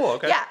herbs a lot. Cool.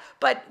 Okay. Yeah,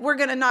 but we're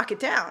going to knock it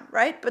down,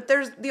 right? But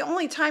the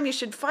only time you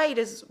should fight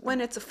is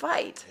when it's a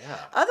fight. Yeah.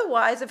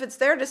 Otherwise, if it's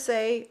there to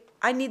say,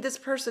 I need this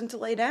person to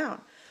lay down.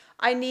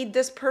 I need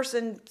this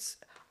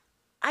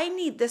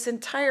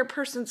entire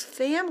person's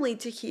family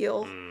to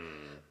heal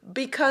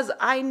because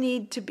I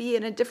need to be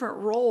in a different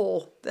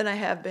role than I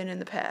have been in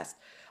the past.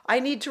 I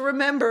need to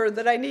remember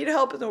that I need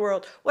help in the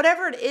world.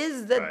 Whatever it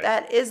is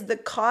that is the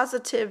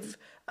causative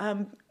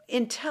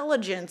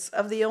intelligence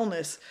of the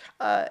illness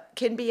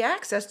can be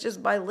accessed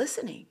just by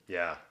listening.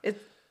 Yeah.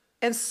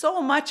 And so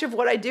much of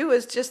what I do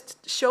is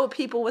just show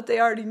people what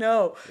they already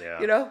know.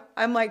 Yeah.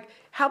 I'm like,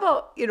 how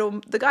about,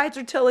 the guides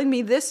are telling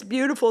me this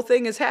beautiful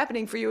thing is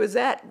happening for you. Is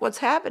that what's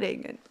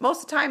happening? And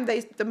most of the time,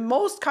 the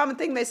most common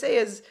thing they say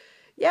is,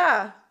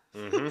 yeah.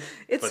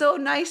 It's so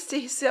nice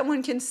to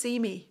someone can see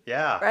me.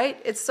 Yeah.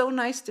 Right? It's so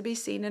nice to be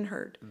seen and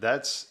heard.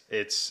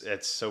 It's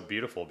so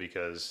beautiful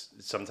because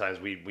sometimes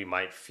we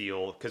might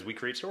feel, because we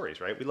create stories,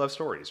 right? We love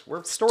stories.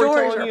 We're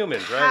storytelling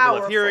humans, right? We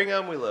love hearing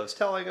them. We love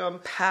telling them.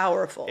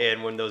 Powerful.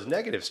 And when those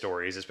negative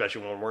stories,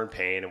 especially when we're in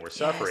pain and we're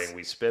suffering,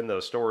 we spin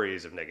those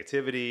stories of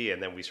negativity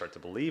and then we start to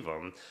believe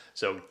them.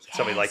 So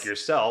somebody like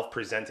yourself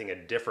presenting a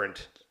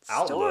different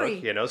outlook,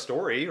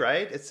 story,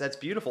 right? That's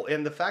beautiful.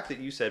 And the fact that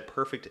you said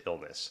perfect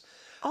illness.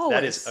 Always.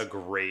 That is a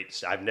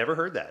great. I've never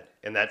heard that,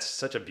 and that's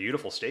such a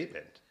beautiful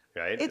statement,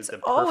 right? It's the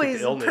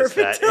always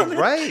perfect illness.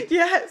 Right?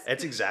 Yes,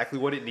 that's exactly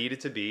what it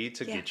needed to be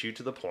to get you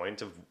to the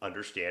point of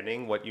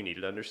understanding what you needed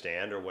to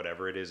understand, or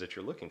whatever it is that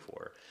you're looking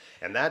for,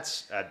 and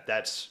that's.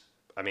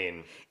 I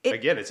mean,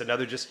 again, it's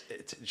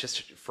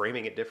just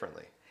framing it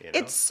differently.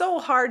 It's so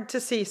hard to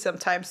see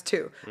sometimes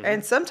too.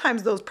 And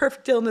sometimes those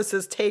perfect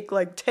illnesses take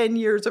like 10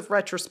 years of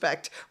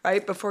retrospect,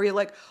 right? Before you're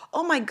like,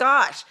 oh my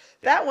gosh,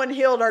 that one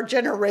healed our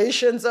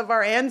generations of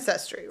our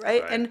ancestry,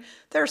 right? And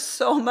there's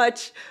so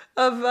much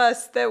of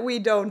us that we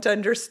don't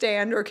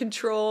understand or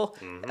control.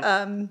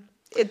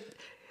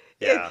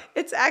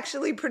 It's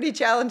actually pretty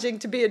challenging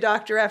to be a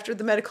doctor after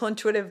the medical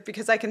intuitive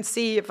because I can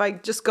see if I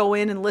just go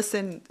in and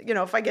listen,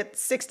 if I get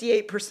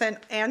 68%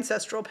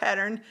 ancestral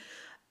pattern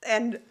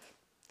and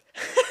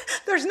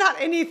there's not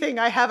anything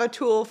I have a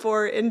tool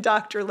for in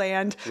doctor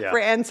land Yeah. for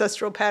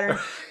ancestral pattern.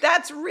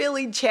 That's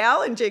really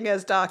challenging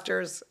as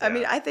doctors. I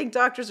mean, I think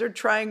doctors are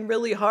trying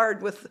really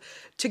hard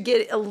to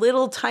get a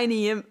little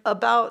tiny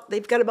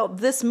they've got about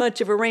this much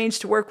of a range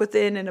to work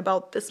within and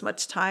about this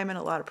much time and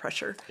a lot of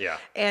pressure. Yeah.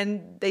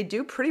 And they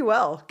do pretty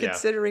well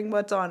considering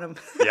what's on them.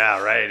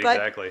 Yeah, right, But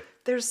exactly.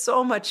 there's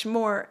so much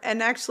more.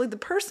 And actually the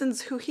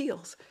person's who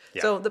heals.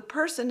 Yeah. So the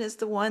person is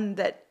the one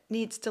that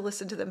needs to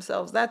listen to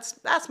themselves. That's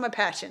my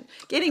passion.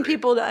 Getting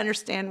people to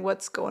understand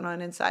what's going on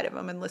inside of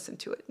them and listen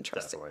to it and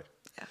trust Definitely. it.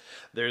 Yeah.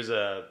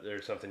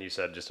 There's something you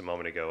said just a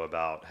moment ago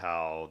about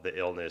how the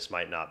illness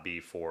might not be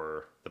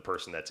for the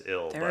person that's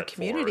ill. There are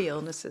community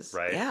illnesses.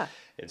 Right. Yeah.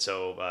 And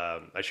so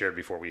I shared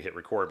before we hit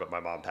record, but my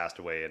mom passed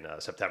away in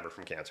September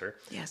from cancer.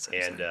 Yes.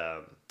 I'm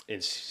sorry.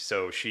 And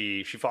so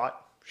she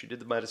fought. She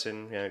did the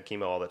medicine,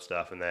 chemo, all that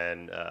stuff, and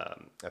then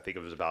I think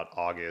it was about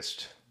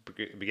August.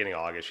 Beginning of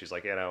August, she's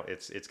like,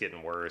 it's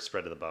getting worse,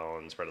 spread to the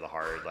bone, spread to the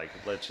heart. Like,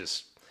 we're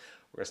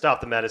gonna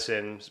stop the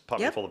medicine,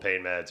 pump me full of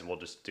pain meds, and we'll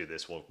just do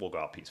this. We'll go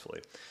out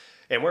peacefully,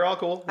 and we're all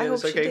cool. I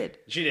hope she did.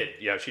 She did.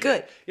 Yeah, she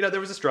Good. did. There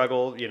was a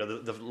struggle.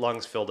 The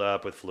lungs filled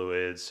up with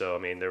fluids, so I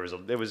mean,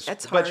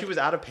 That's but hard. she was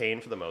out of pain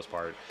for the most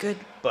part. Good.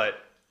 But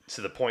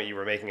to the point you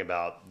were making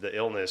about the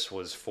illness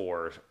was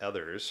for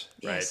others,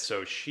 right? Yes.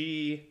 So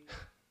she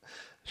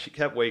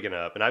kept waking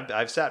up, and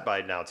I've sat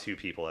by now 2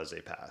 people as they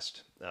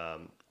passed.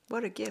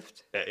 What a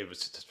gift. It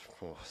was just,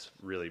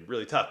 really,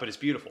 really tough, but it's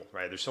beautiful,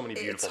 right? There's so many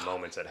beautiful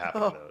moments that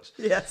happen in those.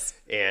 Yes.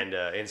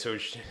 And so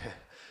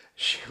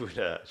she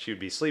would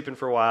be sleeping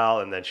for a while,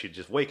 and then she'd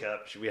just wake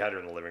up. We had her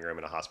in the living room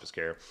in a hospice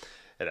care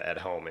at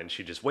home, and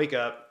she'd just wake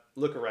up,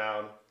 look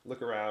around,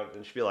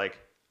 and she'd be like,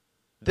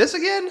 "This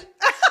again?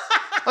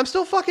 I'm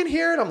still fucking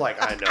here." And I'm like,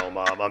 "I know,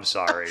 Mom. I'm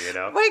sorry,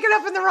 Waking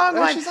up in the wrong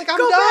one. She's like, "I'm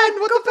go done. Back,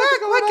 What go the fuck is back.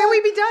 going What on?" can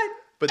we be done?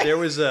 But there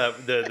was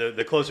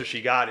the closer she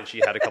got, and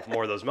she had a couple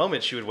more of those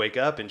moments. She would wake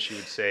up and she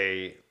would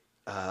say,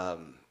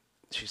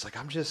 "She's like,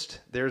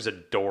 there's a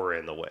door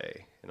in the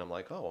way." And I'm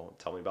like, "Oh,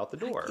 tell me about the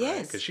door."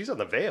 Yes. Because she's on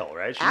the veil,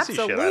 right? She sees shit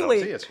I Absolutely.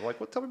 don't see. So I'm like,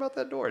 "Well, tell me about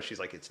that door." She's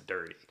like, "It's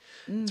dirty."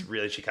 It's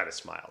really. She kind of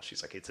smiles.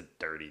 She's like, "It's a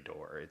dirty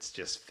door. It's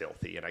just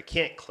filthy, and I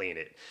can't clean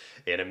it."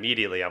 And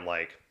immediately I'm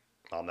like,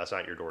 "Mom, that's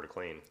not your door to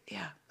clean.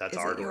 Yeah. That's Is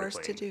our it door yours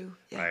to to clean. do?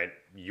 Yeah. Right?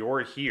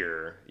 You're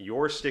here.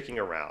 You're sticking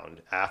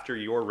around after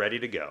you're ready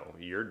to go.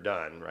 You're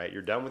done, right?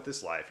 You're done with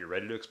this life. You're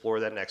ready to explore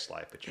that next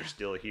life, but you're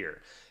still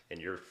here,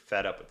 and you're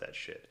fed up with that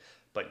shit.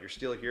 But you're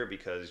still here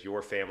because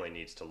your family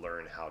needs to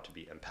learn how to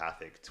be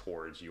empathic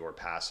towards your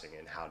passing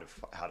and how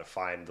to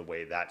find the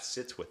way that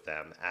sits with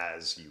them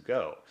as you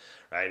go,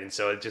 right?" And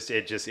so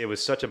it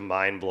was such a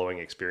mind-blowing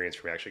experience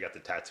for me. I actually got the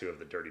tattoo of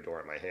the dirty door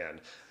on my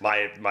hand,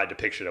 my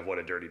depiction of what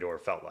a dirty door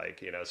felt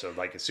like, So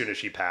like as soon as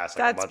she passed,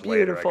 like That's a month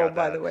later, beautiful, I got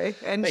by that. the way.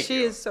 And Thank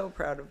she you. is so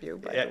proud of you,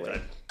 by Yeah, the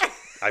way.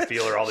 I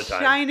feel her all the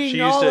time. Shining she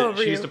all over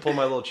She used you. to pull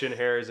my little chin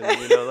hairs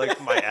and like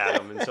my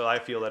Adam, and so I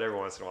feel that every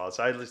once in a while.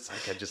 So I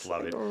just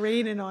love it.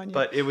 Raining on you.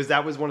 But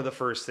that was one of the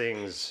first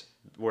things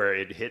where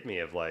it hit me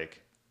of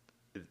like,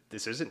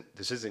 this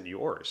isn't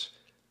yours.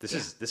 This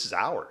is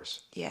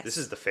ours. Yes. This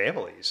is the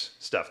family's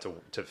stuff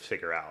to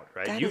figure out,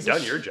 right? That You've is a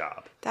done your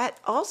job. That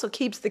also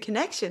keeps the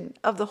connection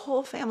of the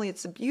whole family.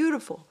 It's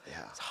beautiful.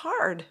 Yeah. It's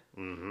hard.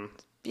 Mm-hmm.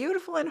 It's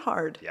beautiful and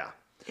hard. Yeah.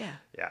 Yeah.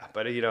 Yeah.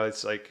 But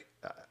it's like,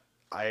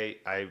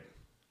 I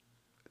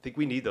think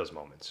we need those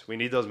moments. We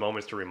need those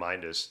moments to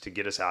remind us, to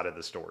get us out of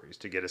the stories,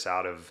 to get us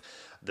out of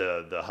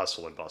the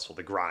hustle and bustle,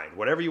 the grind,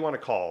 whatever you want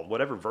to call,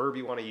 whatever verb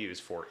you want to use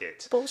for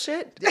it.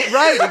 Bullshit.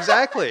 Right,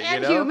 exactly.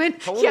 And human.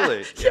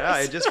 Totally. Yeah.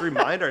 And just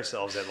remind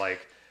ourselves that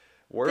like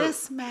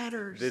This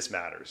matters. This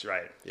matters,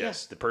 right?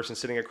 Yes. The person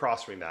sitting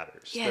across from me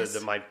matters.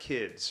 Yes. My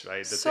kids,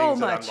 right? The So things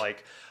that much. I'm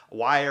like,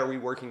 why are we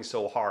working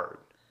so hard?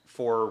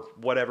 For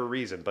whatever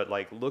reason, but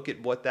like look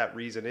at what that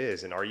reason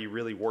is, and are you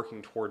really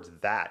working towards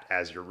that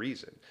as your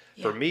reason?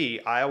 Yeah. For me,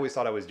 I always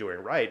thought I was doing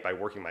right by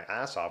working my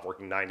ass off,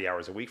 working 90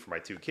 hours a week for my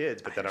 2 kids,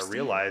 but then I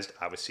realized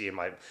I was seeing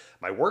my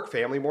work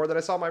family more than I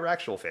saw my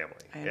actual family,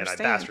 and I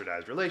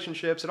bastardized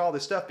relationships and all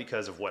this stuff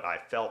because of what I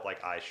felt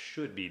like I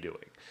should be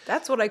doing.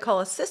 That's what I call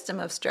a system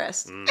of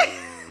stress.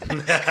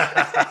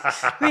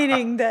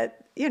 Meaning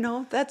that,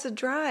 that's a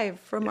drive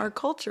from our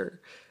culture.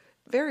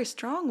 Very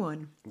strong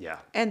one. Yeah.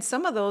 And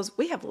some of those,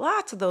 we have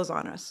lots of those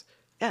on us.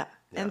 Yeah.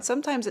 And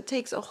sometimes it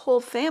takes a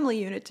whole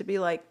family unit to be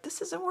like, this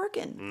isn't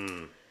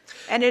working.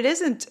 And it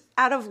isn't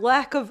out of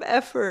lack of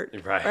effort,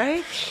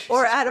 right?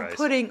 Or out of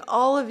putting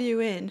all of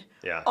you in,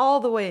 all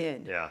the way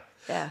in. Yeah.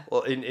 Yeah.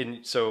 Well,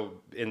 so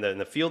in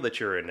the field that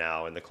you're in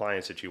now and the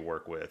clients that you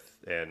work with,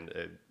 and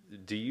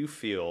do you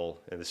feel,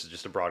 and this is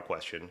just a broad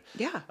question.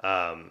 Yeah.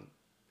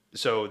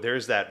 So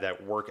there's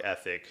that work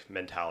ethic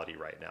mentality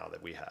right now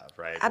that we have,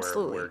 right?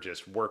 Absolutely. Where we're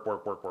just work.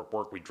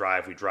 We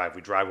drive. We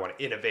want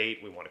to innovate.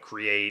 We want to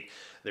create.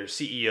 There's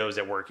CEOs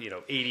that work,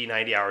 80,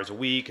 90 hours a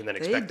week and then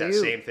expect that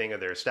same thing of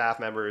their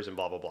staff members and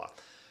blah, blah, blah.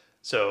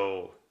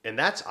 So, and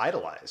that's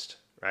idolized,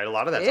 right? A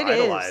lot of that's It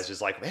idolized. is.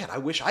 Is like, man, I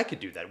wish I could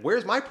do that.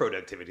 Where's my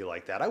productivity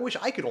like that? I wish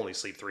I could only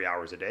sleep 3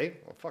 hours a day.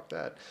 Well, fuck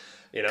that.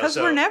 Because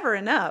So we're never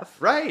enough.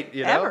 right,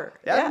 Ever.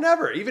 yeah, Yeah.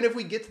 never. Even if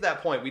we get to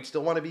that point, we'd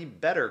still want to be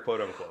better,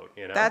 quote unquote.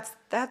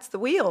 That's the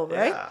wheel,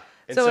 right? Yeah.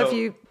 And So,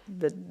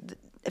 so-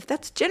 if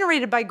that's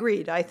generated by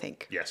greed, I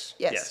think. Yes.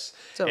 Yes.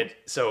 And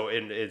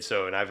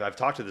I've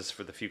talked to this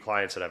for the few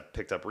clients that I've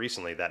picked up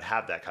recently that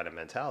have that kind of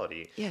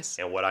mentality. Yes.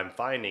 And what I'm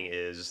finding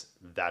is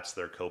that's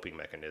their coping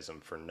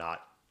mechanism for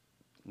not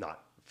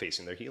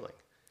facing their healing,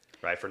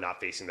 right? For not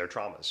facing their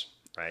traumas,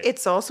 right?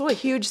 It's also a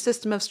huge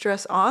system of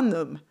stress on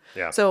them.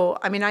 Yeah. So,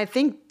 I mean, I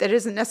think that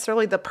isn't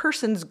necessarily the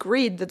person's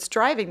greed that's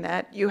driving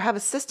that. You have a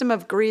system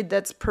of greed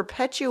that's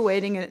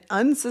perpetuating an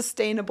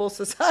unsustainable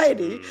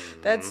society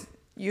that's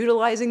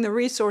utilizing the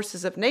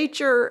resources of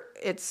nature.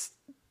 It's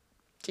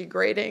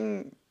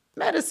degrading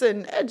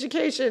medicine,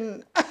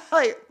 education.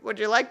 Would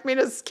you like me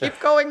to keep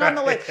going on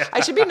the list?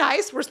 I should be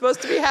nice. We're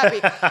supposed to be happy.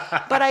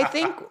 But I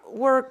think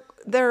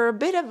there are a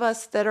bit of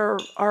us that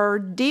are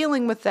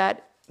dealing with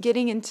that,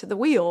 getting into the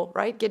wheel,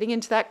 right? Getting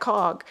into that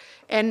cog.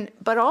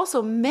 But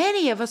also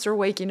many of us are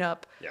waking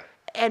up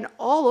and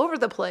all over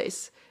the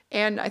place.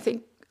 And I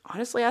think,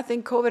 honestly,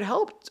 COVID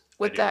helped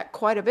with that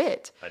quite a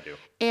bit. I do.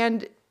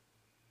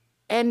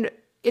 And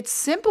it's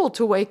simple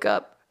to wake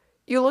up.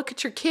 You look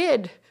at your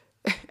kid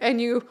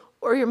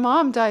or your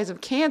mom dies of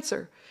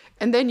cancer.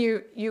 And then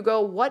you go,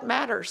 what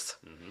matters?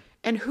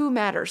 And who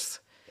matters?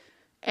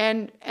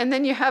 And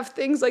then you have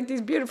things like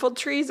these beautiful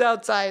trees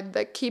outside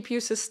that keep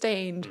you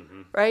sustained,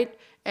 right?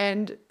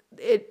 And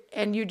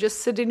you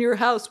just sit in your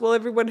house while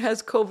everyone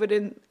has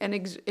COVID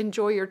and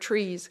enjoy your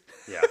trees,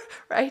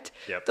 right?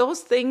 Yep. Those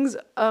things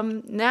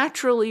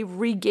naturally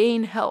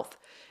regain health.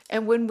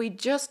 And when we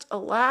just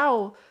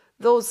allow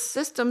those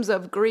systems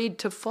of greed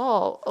to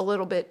fall a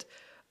little bit,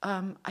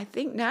 I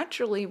think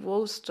naturally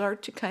we'll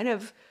start to kind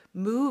of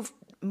move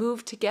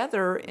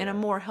together in a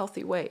more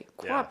healthy way,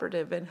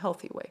 cooperative and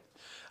healthy way.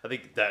 I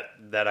think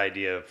that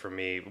idea for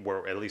me,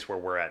 at least where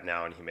we're at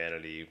now in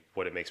humanity,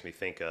 what it makes me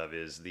think of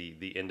is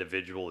the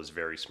individual is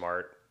very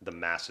smart, the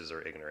masses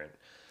are ignorant,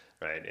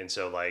 right? And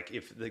so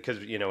because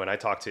when I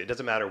talk to, it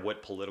doesn't matter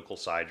what political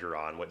side you're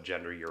on, what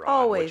gender you're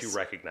on, what you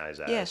recognize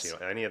as,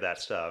 any of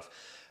that stuff.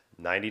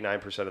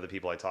 99% of the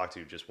people I talk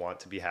to just want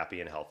to be happy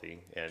and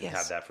healthy and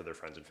have that for their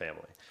friends and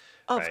family.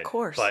 Of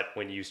course. But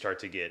when you start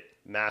to get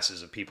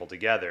masses of people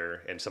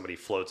together and somebody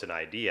floats an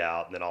idea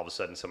out and then all of a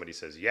sudden somebody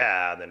says,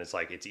 yeah, and then it's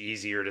like, it's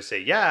easier to say,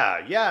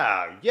 yeah,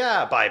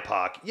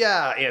 BIPOC,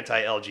 yeah,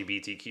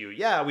 anti-LGBTQ,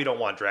 yeah, we don't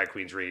want drag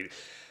queens read.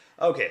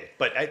 Okay.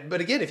 But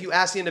again, if you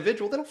ask the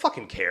individual, they don't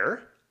fucking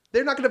care.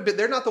 They're not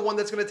the one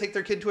that's going to take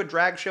their kid to a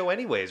drag show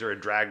anyways, or a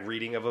drag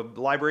reading of a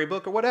library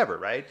book or whatever,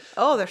 right?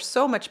 Oh, there's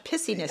so much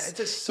pissiness. Yeah, it's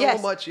just so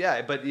much,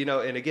 but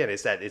and again,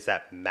 it's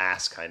that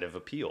mass kind of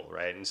appeal,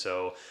 right? And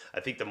so I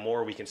think the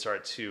more we can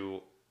start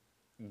to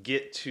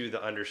get to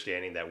the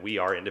understanding that we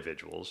are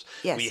individuals,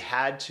 we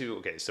had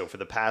to, so for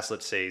the past,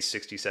 let's say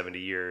 60, 70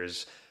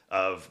 years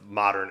of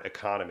modern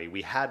economy,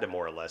 we had to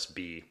more or less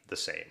be the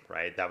same,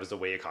 right? That was the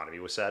way economy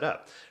was set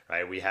up,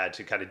 right? We had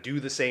to kind of do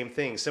the same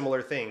things,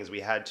 similar things. We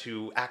had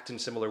to act in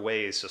similar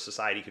ways so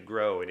society could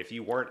grow. And if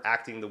you weren't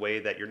acting the way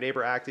that your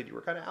neighbor acted, you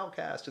were kind of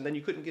outcast, and then you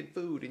couldn't get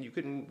food and you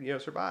couldn't,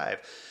 survive.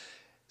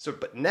 So,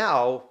 but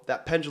now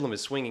that pendulum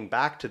is swinging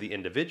back to the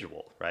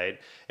individual, right?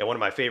 And one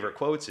of my favorite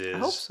quotes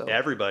is,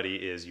 everybody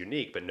is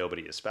unique, but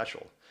nobody is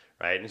special.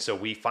 Right. And so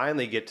we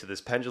finally get to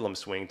this pendulum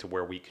swing to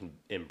where we can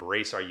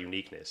embrace our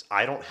uniqueness.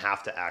 I don't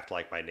have to act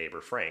like my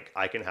neighbor Frank.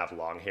 I can have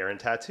long hair and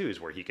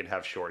tattoos where he can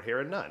have short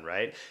hair and none.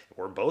 Right.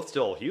 We're both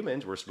still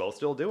humans. We're both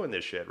still doing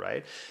this shit.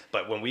 Right.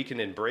 But when we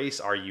can embrace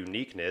our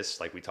uniqueness,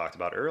 like we talked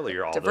about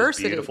earlier, all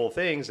diversity, those beautiful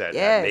things that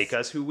make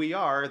us who we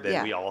are,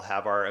 then we all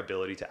have our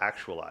ability to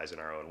actualize in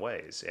our own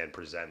ways and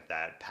present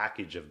that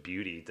package of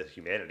beauty to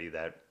humanity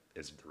that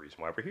is the reason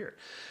why we're here.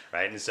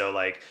 Right. And so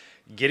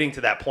getting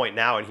to that point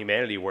now in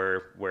humanity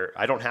where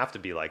I don't have to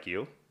be like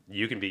you.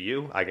 You can be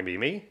you. I can be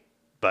me.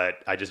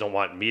 But I just don't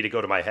want me to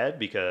go to my head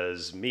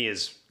because me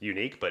is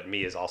unique, but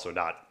me is also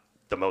not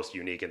the most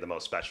unique and the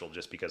most special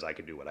just because I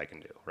can do what I can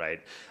do, right?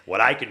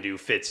 What I can do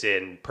fits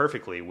in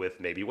perfectly with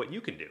maybe what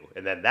you can do.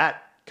 And then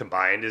that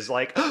combined is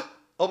like,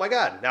 oh my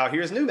God, now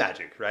here's new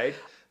magic, right?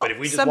 But if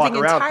we just walk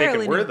around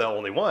thinking we're the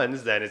only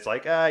ones, then it's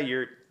like,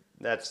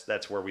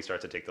 that's where we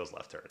start to take those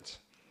left turns.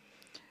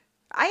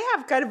 I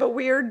have kind of a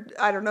weird,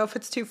 I don't know if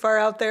it's too far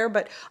out there,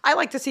 but I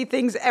like to see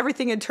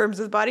everything in terms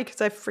of the body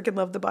because I freaking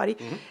love the body.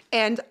 Mm-hmm.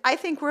 And I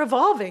think we're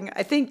evolving.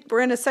 I think we're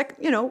in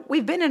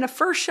we've been in a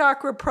first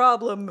chakra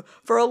problem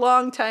for a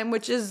long time,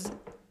 which is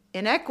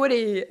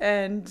inequity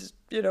and,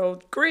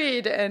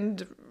 greed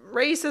and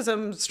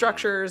racism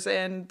structures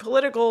and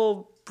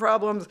political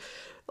problems.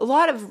 A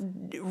lot of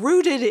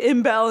rooted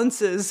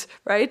imbalances,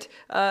 right?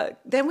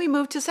 Then we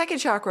move to second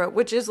chakra,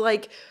 which is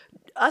like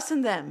us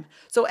and them.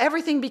 So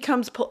everything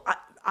becomes,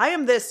 I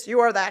am this, you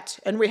are that,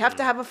 and we have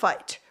to have a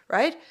fight,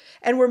 right?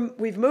 And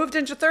we've moved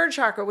into third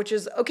chakra, which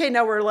is okay.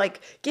 Now we're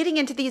like getting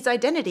into these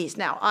identities.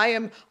 Now I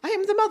am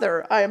the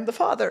mother, I am the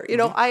father. You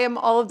know, I am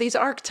all of these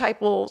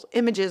archetypal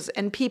images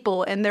and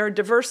people, and they're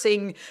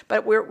diversing.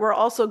 But we're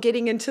also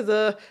getting into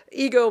the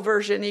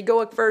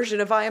egoic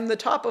version of I am the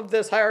top of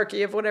this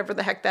hierarchy of whatever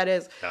the heck that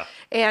is. Yeah.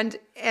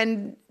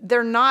 And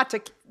they're not.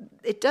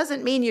 It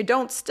doesn't mean you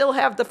don't still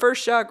have the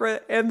first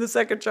chakra and the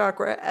second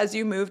chakra as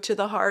you move to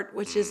the heart,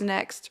 which is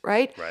next,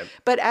 right? Right.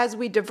 But as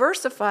we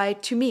diversify,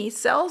 to me,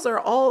 cells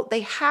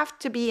they have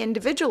to be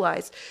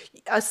individualized.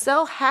 A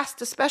cell has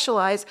to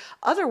specialize,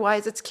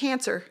 otherwise it's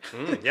cancer.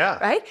 Yeah.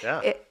 Right?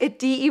 Yeah. It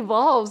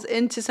de-evolves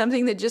into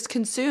something that just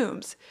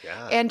consumes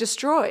and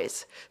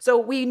destroys. So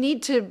we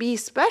need to be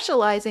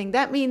specializing.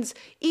 That means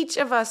each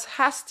of us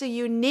has to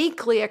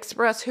uniquely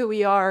express who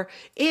we are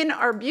in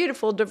our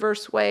beautiful,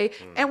 diverse way.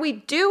 And we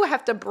do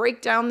have to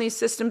break down these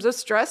systems of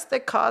stress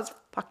that cause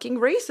fucking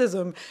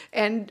racism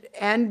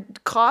and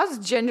cause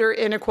gender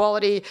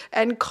inequality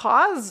and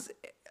cause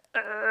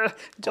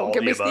don't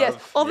give me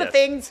all the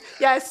things,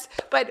 yes,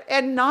 but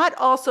and not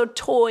also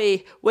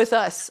toy with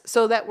us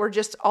so that we're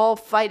just all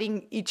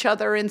fighting each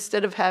other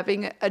instead of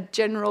having a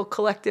general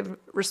collective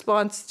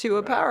response to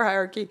a power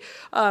hierarchy.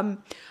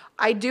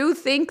 I do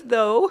think,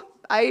 though,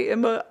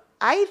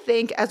 I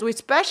think as we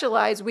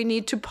specialize, we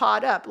need to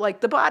pod up.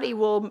 Like the body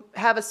will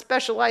have a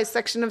specialized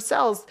section of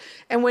cells.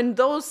 And when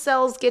those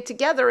cells get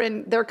together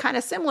and they're kind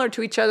of similar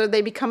to each other,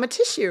 they become a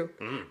tissue,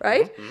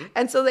 right?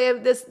 And so they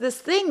have this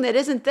thing that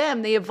isn't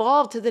them. They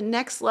evolve to the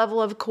next level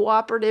of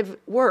cooperative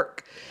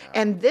work.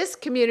 And this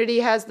community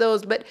has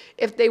those. But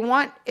if they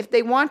want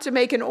to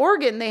make an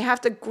organ, they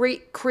have to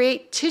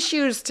create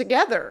tissues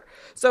together.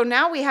 So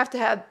now we have to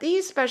have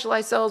these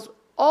specialized cells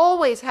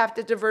always have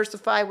to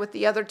diversify with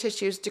the other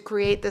tissues to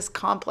create this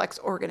complex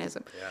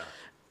organism. Yeah.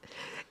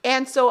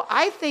 And so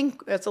I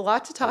think that's a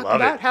lot to talk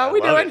about. How are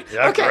we doing?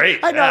 Yeah, okay. Great.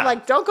 I know,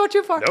 like, don't go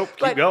too far. Nope,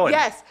 keep going.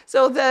 Yes.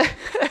 So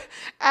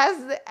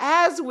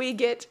as we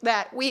get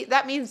that,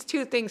 that means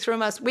two things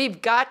from us.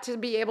 We've got to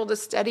be able to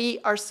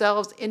study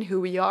ourselves in who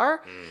we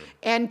are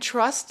and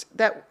trust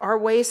that our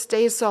way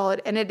stays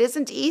solid. And it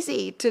isn't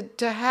easy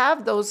to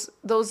have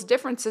those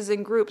differences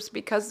in groups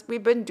because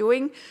we've been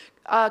doing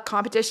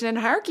competition and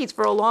hierarchies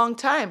for a long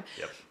time.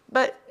 Yep.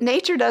 But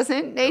nature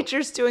doesn't.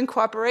 Nature's doing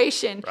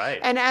cooperation.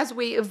 Right. And as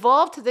we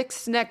evolve to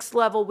this next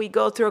level, we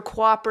go through a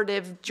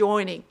cooperative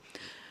joining.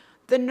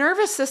 The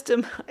nervous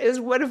system is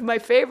one of my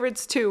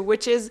favorites too,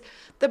 which is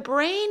the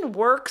brain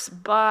works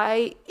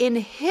by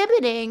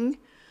inhibiting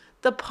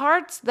the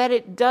parts that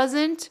it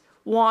doesn't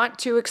want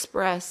to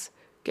express.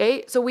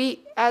 Okay? So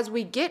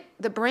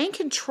the brain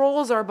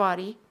controls our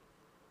body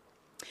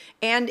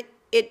and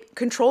it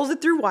controls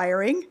it through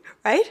wiring,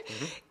 right?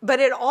 But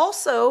it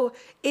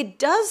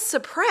does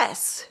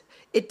suppress.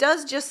 It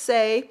does just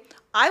say,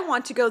 I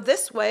want to go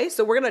this way,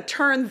 so we're going to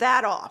turn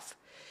that off.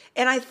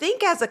 And I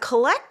think as a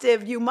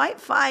collective, you might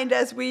find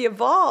as we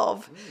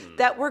evolve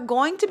that we're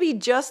going to be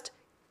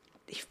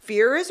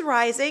fear is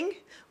rising,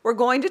 we're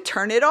going to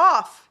turn it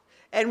off.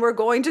 And we're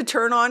going to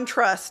turn on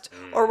trust,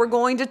 or we're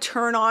going to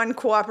turn on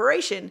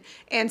cooperation.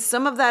 And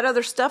some of that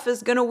other stuff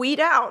is going to weed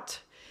out.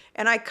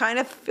 And I kind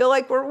of feel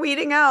like we're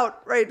weeding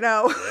out right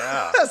now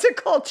as a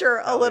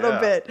culture a little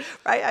bit,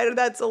 right?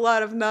 That's a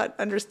lot of not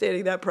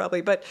understanding that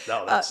probably, but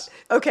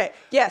okay,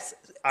 yes.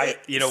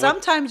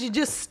 Sometimes you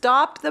just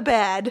stop the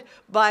bad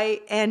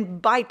by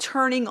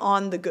turning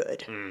on the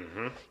good.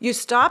 You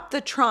stop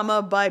the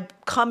trauma by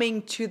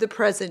coming to the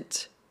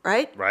present,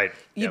 right? Right.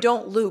 You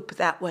don't loop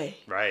that way.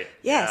 Right.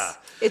 Yes.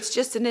 Yeah. It's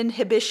just an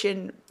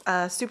inhibition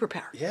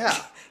superpower. Yeah.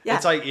 Yeah.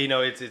 It's like,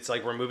 it's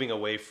like we're moving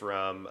away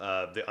from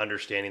the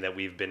understanding that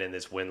we've been in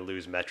this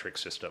win-lose metric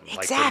system.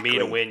 Exactly. Like for me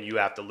to win, you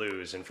have to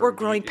lose. And we're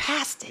growing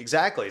past it.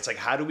 Exactly. It's like,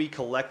 how do we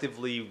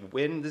collectively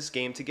win this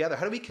game together?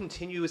 How do we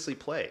continuously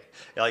play?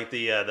 Like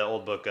the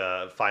old book,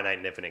 Finite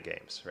and Infinite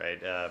Games, right?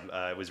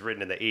 It was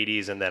written in the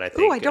 80s, and then I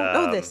think... Oh, I don't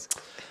know this.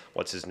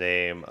 What's his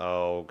name?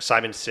 Oh,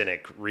 Simon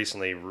Sinek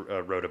recently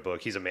wrote a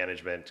book. He's a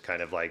management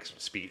kind of like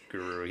speak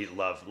guru. He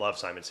loved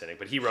Simon Sinek,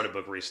 but he wrote a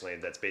book recently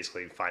that's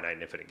basically finite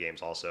and infinite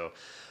games also.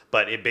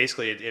 But it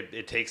basically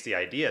it takes the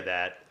idea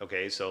that,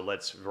 okay, so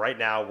right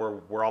now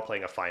we're all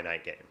playing a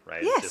finite game,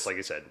 right? Yes. Just like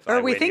you said. Or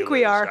we think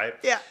we are. Right?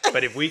 Yeah.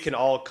 But if we can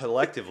all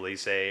collectively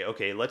say,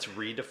 okay, let's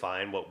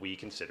redefine what we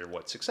consider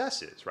what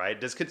success is,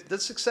 right? Does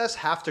success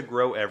have to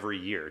grow every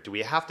year? Do we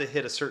have to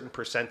hit a certain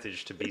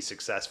percentage to be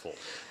successful?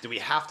 Do we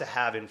have to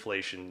have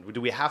inflation? Do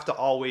we have to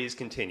always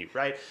continue,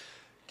 right?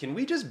 Can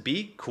we just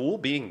be cool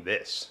being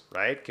this,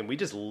 right? Can we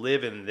just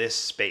live in this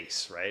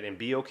space, right? And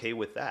be okay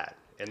with that?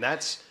 And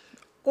that's...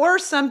 Or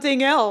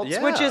something else,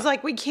 which is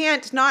like we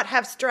can't not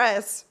have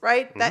stress,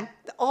 right? Mm-hmm. That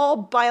all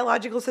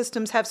biological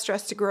systems have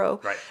stress to grow.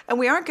 Right. And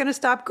we aren't going to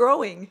stop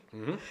growing.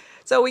 Mm-hmm.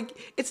 So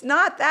it's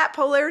not that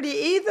polarity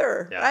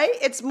either, right?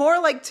 It's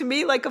more like, to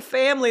me, like a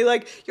family.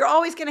 Like, you're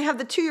always going to have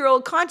the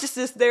 2-year-old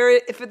consciousness there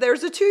if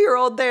there's a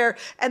 2-year-old there.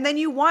 And then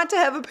you want to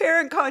have a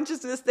parent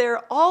consciousness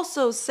there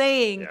also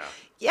saying,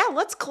 yeah,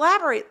 let's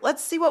collaborate.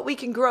 Let's see what we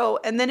can grow.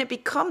 And then it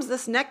becomes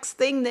this next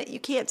thing that you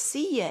can't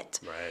see yet.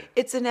 Right.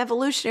 It's an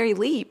evolutionary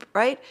leap,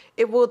 right?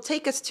 It will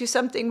take us to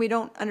something we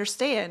don't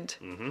understand.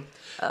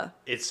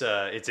 It's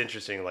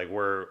interesting. Like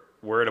we're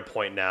at a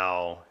point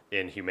now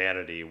in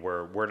humanity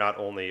where we're not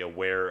only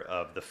aware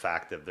of the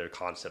fact of the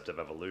concept of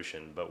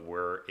evolution, but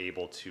we're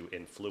able to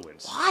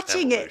influence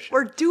Watching evolution, it,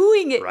 we're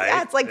doing it. right?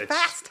 Yeah, it's like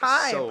fast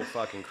time. So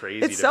fucking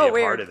crazy It's to so be a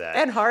weird part of that.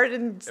 and hard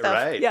and stuff.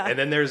 Right. Yeah. And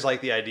then there's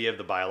like the idea of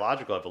the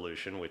biological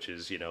evolution, which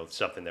is,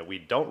 something that we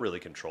don't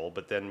really control.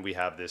 But then we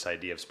have this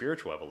idea of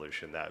spiritual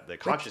evolution, that the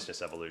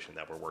consciousness evolution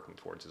that we're working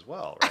towards as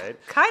well, right?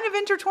 Kind of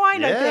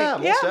intertwined, I Yeah, think.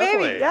 most Yeah,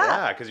 definitely. maybe.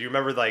 Yeah. Because you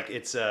remember, like,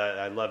 it's,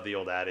 I love the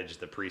old adage,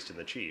 the priest and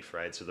the chief,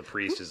 right? So the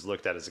priest is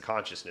looked at as a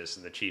consciousness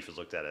and the chief is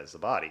looked at as the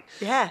body.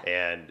 Yeah.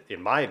 And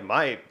in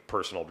my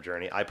personal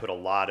journey, I put a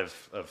lot of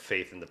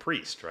faith in the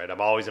priest, right?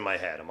 I'm always in my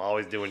head. I'm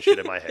always doing shit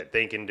in my head,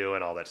 thinking,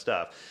 doing all that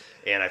stuff.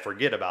 And I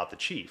forget about the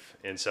chief.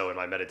 And so in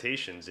my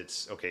meditations,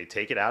 it's, okay,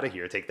 take it out of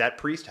here. Take that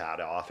priest hat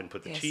off and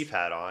put the chief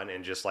hat on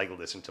and just like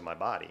listen to my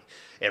body.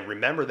 And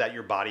remember that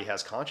your body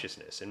has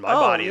consciousness. And my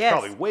body is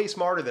probably way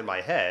smarter than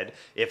my head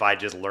if I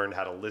just learned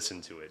how to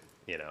listen to it,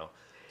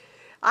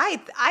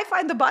 I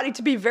find the body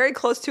to be very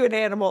close to an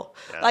animal.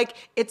 Yeah.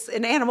 Like it's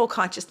an animal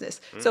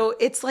consciousness. So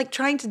it's like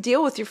trying to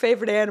deal with your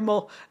favorite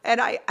animal.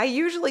 And I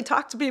usually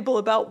talk to people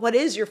about what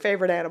is your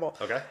favorite animal.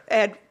 Okay.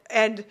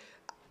 And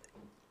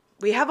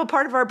we have a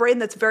part of our brain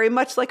that's very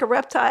much like a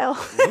reptile,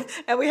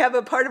 and we have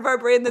a part of our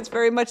brain that's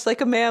very much like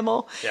a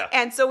mammal. Yeah.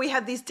 And so we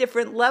have these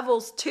different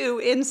levels too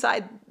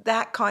inside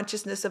that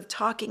consciousness of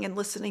talking and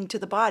listening to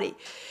the body.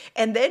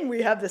 And then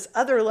we have this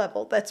other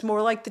level that's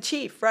more like the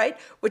chief, right?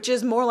 Which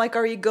is more like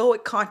our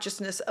egoic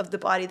consciousness of the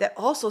body that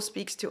also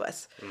speaks to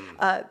us.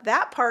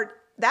 That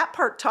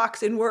part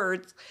talks in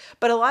words,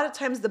 but a lot of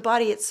times the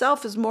body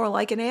itself is more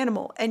like an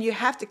animal, and you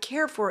have to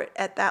care for it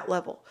at that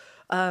level.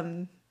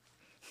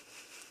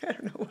 I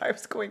don't know why I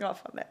was going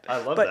off on that. I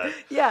love that.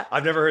 Yeah.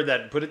 I've never heard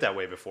that put it that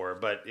way before,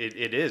 but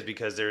it is,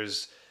 because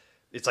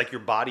it's like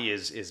your body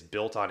is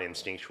built on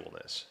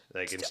instinctualness,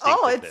 like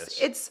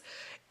instinctiveness.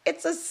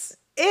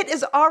 It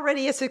is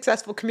already a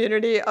successful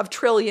community of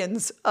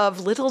trillions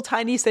of little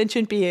tiny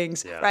sentient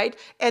beings, right?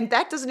 And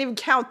that doesn't even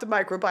count the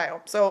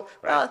microbiome. So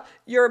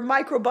your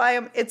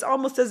microbiome, it's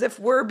almost as if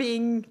we're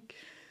being,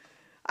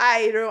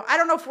 I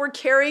don't know if we're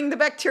carrying the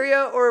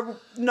bacteria or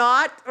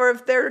not, or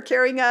if they're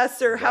carrying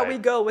us, or how we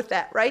go with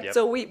that, right? Yep.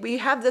 So we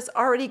have this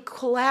already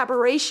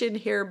collaboration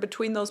here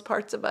between those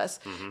parts of us.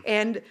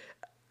 And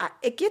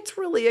it gets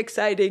really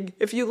exciting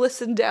if you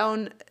listen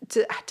down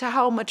to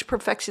how much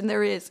perfection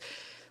there is.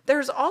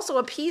 There's also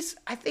a piece,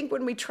 I think,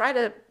 when we try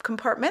to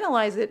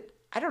compartmentalize it,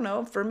 I don't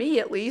know, for me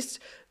at least,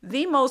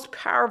 the most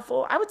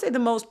powerful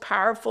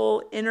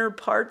inner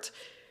part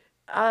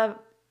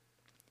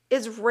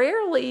is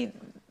rarely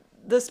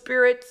the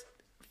spirit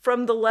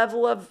from the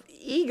level of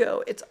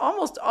ego. It's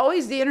almost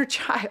always the inner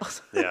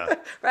child,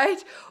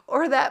 right?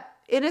 Or that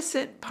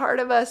innocent part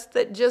of us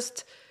that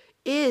just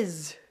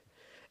is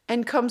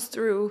and comes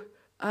through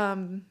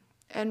and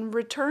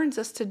returns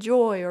us to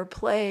joy or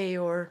play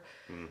or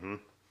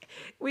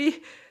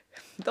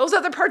those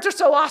other parts are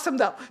so awesome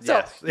though.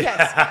 So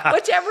yes,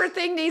 whichever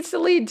thing needs to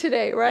lead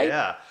today, right?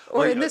 Yeah.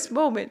 Or in this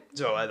moment.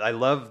 So I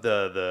love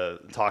the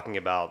talking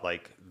about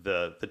like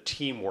the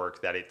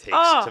teamwork that it takes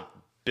to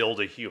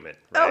build a human,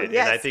 right? Oh,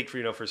 yes. And I think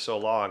for so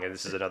long, and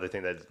this is another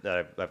thing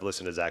that I've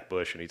listened to Zach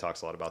Bush, and he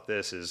talks a lot about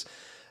this, is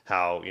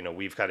how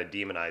we've kind of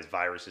demonized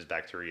viruses,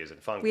 bacteria,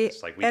 and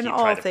fungus. We keep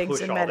trying to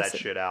push all that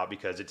shit out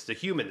because it's the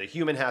human. The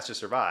human has to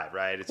survive,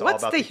 right? It's all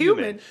about the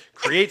human.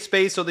 Create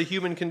space so the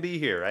human can be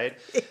here, right?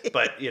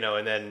 But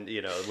and then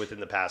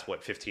within the past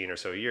 15 or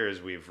so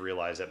years, we've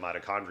realized that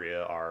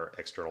mitochondria are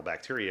external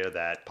bacteria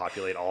that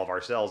populate all of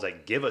our cells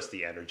that give us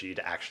the energy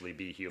to actually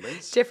be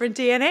humans. Different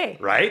DNA,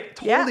 right?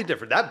 Totally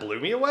different. That blew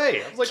me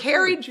away. I was like,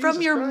 carried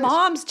from your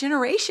mom's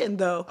generation,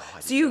 though.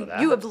 So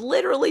you have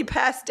literally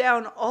passed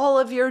down all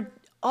of your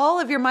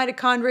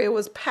mitochondria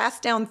was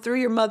passed down through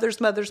your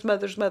mother's mother's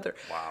mother's mother.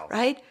 Wow.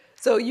 Right?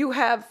 So you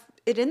have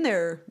it in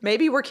there.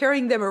 Maybe we're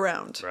carrying them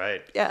around.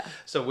 Right. Yeah.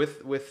 So we've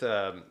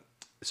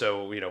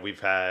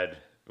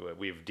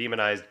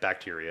demonized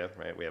bacteria,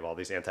 right? We have all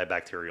these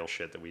antibacterial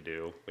shit that we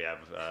do. We have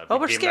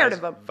we're scared of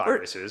them.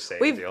 Viruses,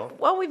 same deal.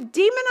 Well, we've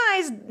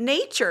demonized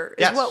nature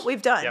is what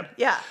we've done. Yep.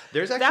 Yeah.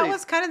 That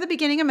was kind of the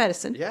beginning of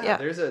medicine. Yeah.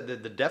 There's the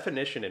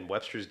definition in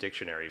Webster's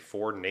dictionary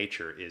for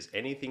nature is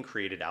anything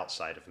created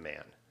outside of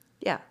man.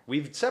 Yeah.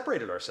 We've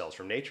separated ourselves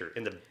from nature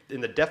in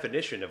the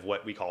definition of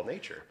what we call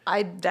nature.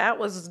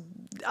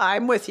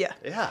 I'm with you.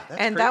 Yeah,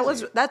 that's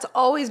crazy. That's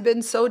always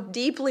been so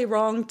deeply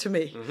wrong to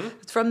me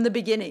from the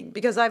beginning,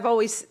 because I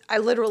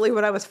literally,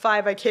 when I was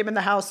 5, I came in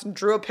the house and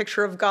drew a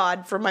picture of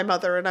God for my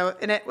mother,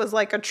 and it was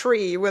like a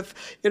tree with,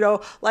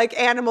 like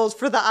animals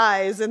for the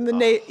eyes and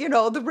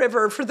the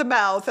river for the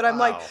mouth, and I'm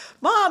like,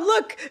 Mom,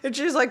 look, and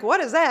she's like, what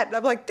is that? And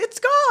I'm like,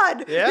 it's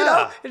God.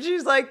 Yeah. And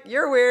she's like,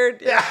 you're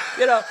weird. Yeah.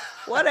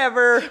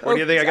 Whatever. Where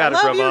do you think I got it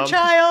from, Mom? I love you,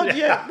 child.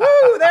 Yeah.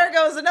 Woo, there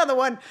goes another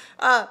one.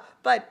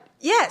 But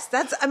Yes,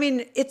 I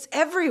mean, it's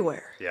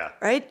everywhere. Yeah.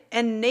 Right?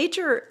 And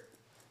nature's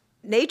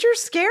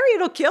scary.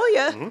 It'll kill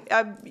you,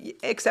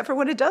 except for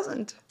when it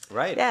doesn't.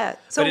 Right. Yeah.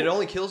 So, but it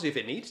only kills you if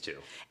it needs to.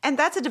 and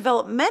that's a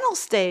developmental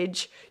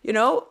stage,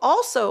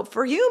 also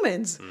for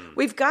humans.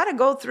 We've got to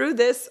go through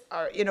this,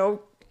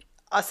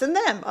 us and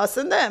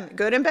them,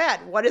 good and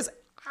bad.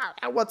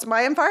 What's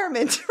my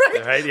environment,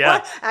 right? Right,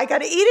 yeah. I got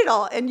to eat it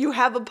all. And you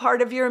have a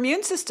part of your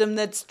immune system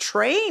that's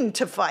trained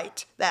to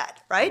fight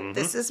that, right?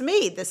 This is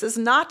me. This is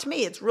not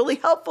me. It's really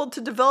helpful to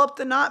develop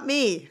the not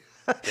me.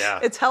 Yeah.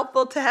 It's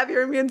helpful to have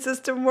your immune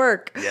system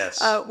work.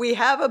 Yes. We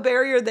have a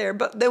barrier there,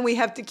 but then we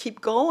have to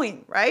keep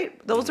going,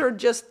 right? Those are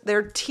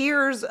they're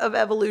tiers of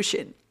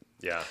evolution.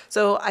 Yeah.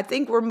 So I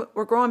think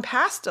we're growing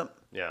past them.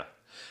 Yeah.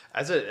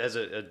 As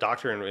a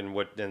doctor in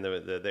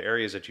the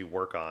areas that you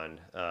work on,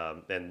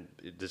 and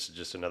this is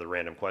just another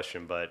random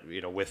question, but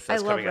with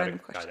us coming out of,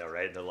 I know,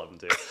 right? I love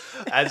them too.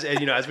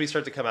 As we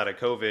start to come out of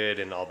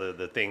COVID and all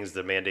the things,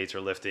 the mandates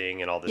are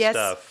lifting and all this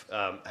stuff,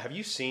 have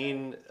you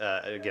seen,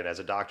 again, as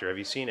a doctor, have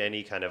you seen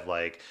any kind of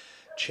like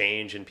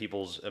change in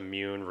people's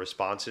immune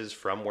responses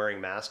from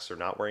wearing masks or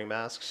not wearing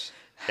masks?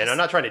 And I'm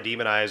not trying to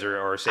demonize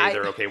or say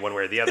they're okay one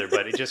way or the other,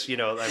 but it just,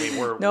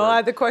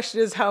 the question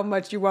is how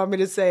much you want me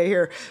to say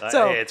here.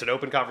 So hey, it's an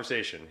open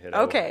conversation.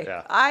 Okay.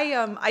 Yeah.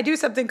 I do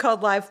something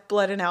called live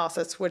blood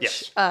analysis,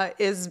 which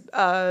is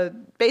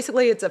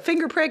basically it's a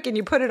finger prick and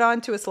you put it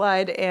onto a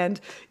slide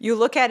and you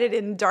look at it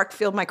in dark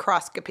field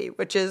microscopy,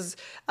 which is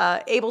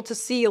able to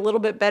see a little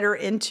bit better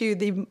into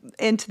the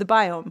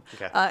biome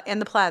and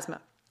the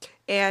plasma.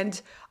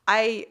 And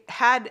I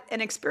had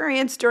an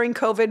experience during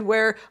COVID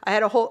where I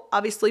had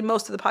obviously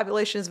most of the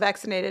population is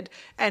vaccinated,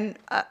 and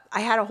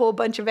I had a whole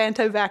bunch of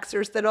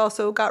anti-vaxxers that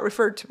also got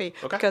referred to me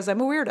because I'm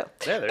a weirdo.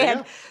 Yeah, there you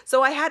go.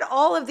 So I had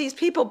all of these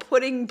people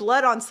putting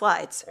blood on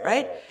slides,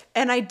 right?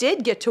 And I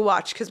did get to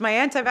watch because my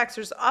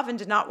anti-vaxxers often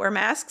did not wear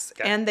masks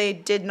and they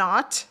did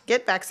not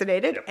get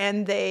vaccinated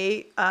and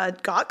they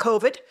got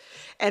COVID.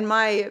 And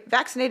my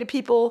vaccinated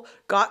people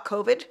got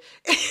COVID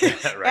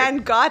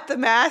and got the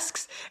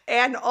masks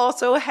and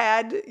also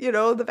had,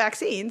 the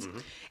vaccines.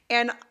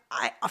 And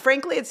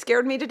frankly, it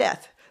scared me to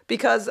death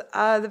because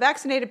the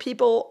vaccinated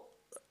people,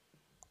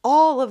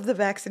 all of the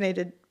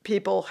vaccinated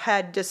people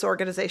had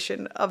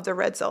disorganization of the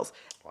red cells.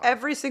 Wow.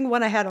 Every single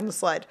one I had on the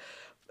slide.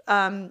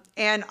 And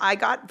I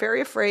got very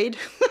afraid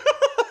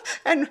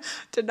and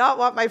did not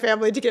want my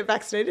family to get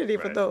vaccinated,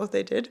 even though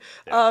they did.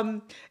 Yeah.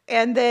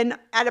 And then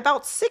at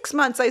about 6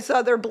 months, I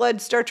saw their blood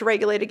start to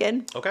regulate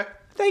again. Okay.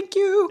 Thank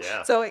you.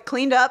 Yeah. So it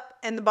cleaned up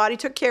and the body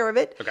took care of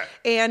it. Okay.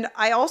 And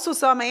I also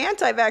saw my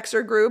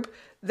anti-vaxxer group,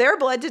 their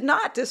blood did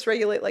not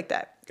dysregulate like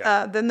that.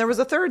 Okay. Then there was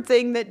a third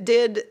thing that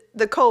did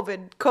the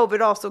COVID.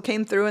 COVID also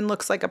came through and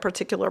looks like a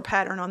particular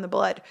pattern on the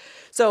blood.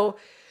 So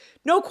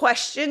no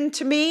question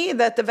to me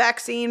that the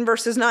vaccine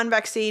versus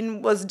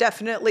non-vaccine was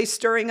definitely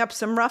stirring up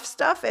some rough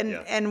stuff,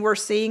 and we're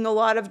seeing a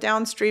lot of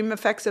downstream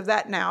effects of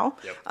that now.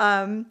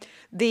 Yep.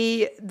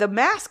 The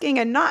masking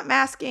and not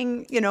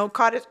masking,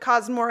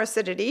 caused more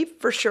acidity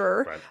for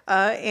sure.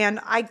 Right. And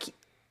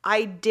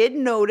I did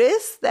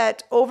notice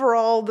that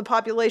overall the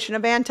population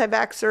of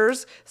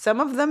anti-vaxxers,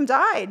 some of them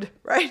died,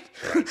 right?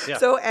 Yeah.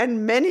 So,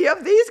 and many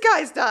of these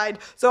guys died.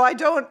 So I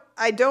don't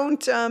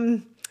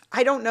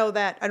know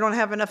that. I don't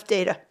have enough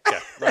data. Yeah,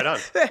 right on.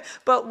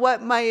 But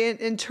what my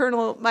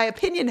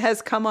opinion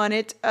has come on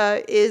it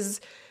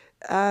is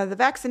the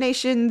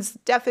vaccinations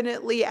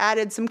definitely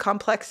added some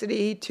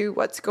complexity to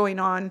what's going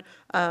on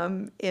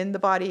in the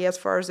body as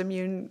far as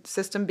immune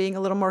system being a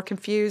little more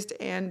confused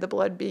and the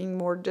blood being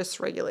more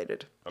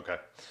dysregulated. Okay.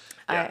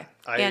 Yeah.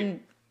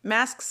 And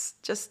masks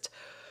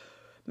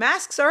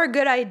are a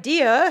good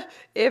idea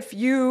if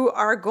you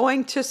are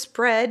going to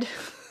spread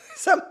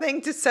something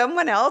to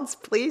someone else.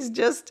 Please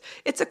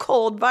it's a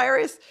cold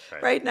virus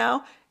right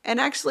now. And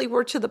actually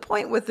we're to the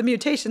point with the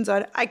mutations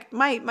on it.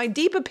 My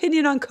deep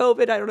opinion on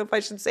COVID, I don't know if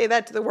I should say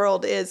that to the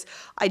world, is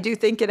I do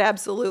think it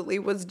absolutely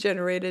was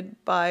generated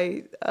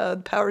by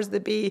powers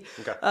that be.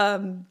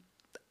 Okay.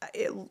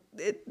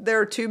 There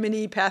are too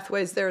many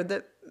pathways there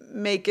that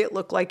make it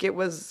look like it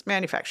was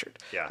manufactured.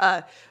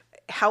 Yeah.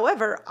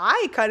 However,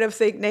 I kind of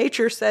think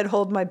nature said,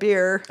 hold my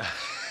beer.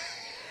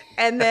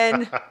 And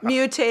then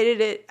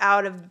mutated it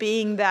out of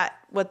being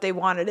what they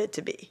wanted it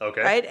to be.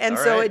 Okay. Right. And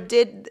it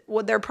did.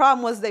 What their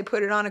problem was, they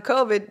put it on a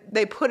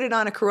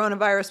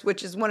coronavirus,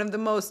 which is one of the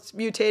most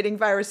mutating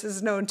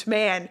viruses known to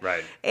man.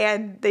 Right.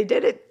 And they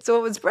did it so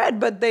it would spread,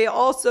 but the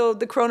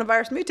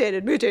coronavirus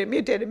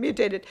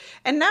mutated.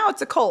 And now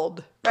it's a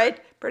cold,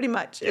 right? Pretty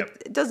much. Yep.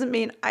 It doesn't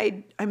mean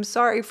I'm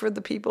sorry for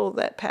the people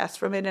that passed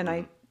from it. And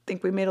I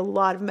think we made a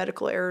lot of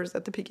medical errors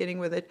at the beginning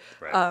with it.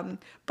 Right.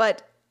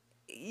 But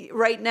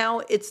right now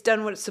it's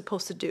done what it's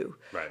supposed to do.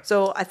 Right.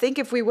 So I think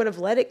if we would have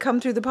let it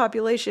come through the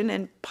population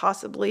and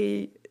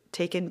possibly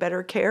taken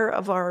better care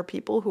of our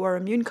people who are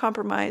immune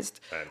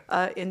compromised,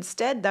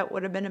 instead, that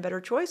would have been a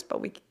better choice.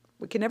 But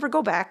we can never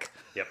go back.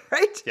 Yep.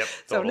 Right? Yep.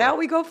 So Totally. now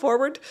we go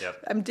forward.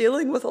 Yep. I'm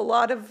dealing with a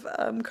lot of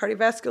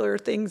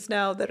cardiovascular things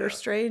now that are Yeah.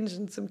 strange,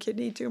 and some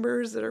kidney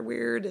tumors that are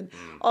weird, and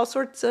all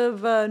sorts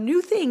of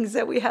new things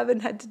that we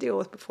haven't had to deal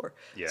with before.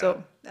 Yeah.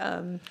 So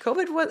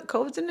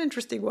COVID's an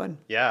interesting one.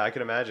 Yeah, I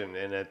can imagine,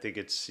 and I think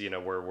it's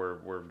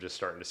we're just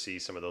starting to see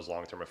some of those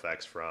long-term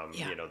effects from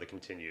the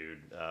continued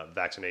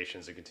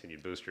vaccinations and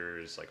continued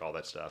boosters, like all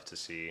that stuff, to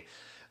see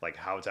like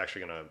how it's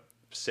actually going to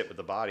sit with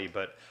the body.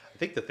 But I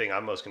think the thing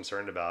I'm most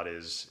concerned about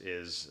is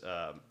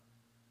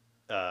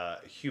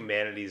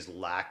humanity's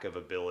lack of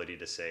ability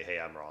to say, "Hey,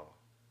 I'm wrong.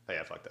 Hey,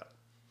 I fucked up."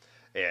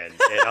 And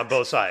on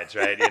both sides,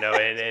 right?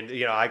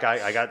 I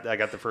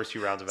got the first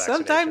 2 rounds of vaccinations.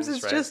 Sometimes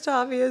it's right? just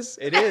obvious.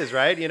 It is,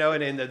 right?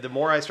 And the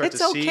more I start It's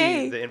to see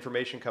okay. the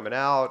information coming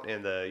out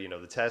and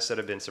the tests that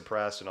have been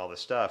suppressed and all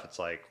this stuff, it's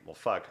like, well,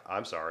 fuck,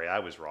 I'm sorry, I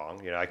was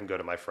wrong. I can go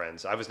to my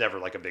friends. I was never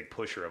like a big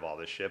pusher of all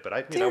this shit, but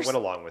I went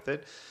along with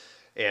it.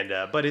 And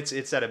but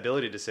it's that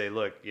ability to say,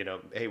 look,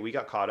 hey, we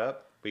got caught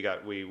up. We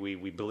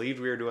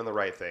believed we were doing the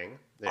right thing.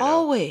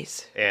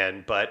 Always.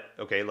 But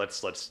okay,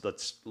 let's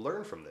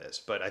learn from this.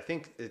 But I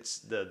think it's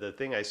the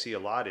thing I see a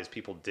lot is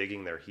people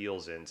digging their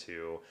heels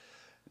into,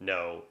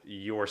 no,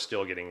 you're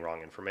still getting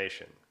wrong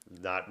information.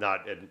 Not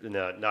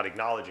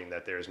acknowledging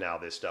that there's now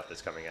this stuff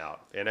that's coming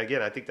out. And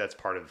again, I think that's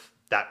part of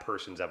that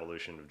person's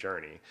evolution of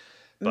journey.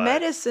 But,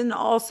 medicine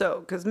also,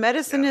 because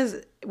medicine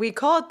is, we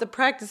call it the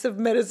practice of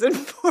medicine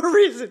for a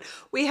reason.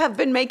 We have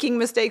been making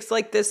mistakes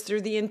like this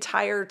through the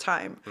entire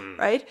time,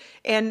 right?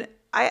 And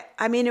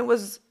I mean,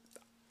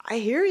 I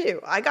hear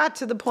you. I got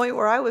to the point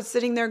where I was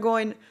sitting there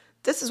going,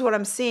 this is what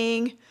I'm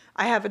seeing.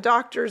 I have a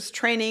doctor's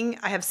training.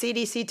 I have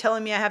CDC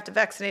telling me I have to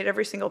vaccinate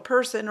every single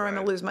person or I'm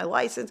going to lose my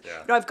license.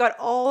 Yeah. I've got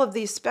all of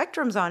these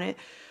spectrums on it.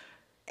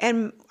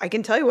 And I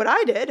can tell you what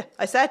I did.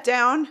 I sat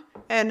down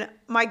and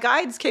my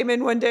guides came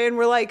in one day and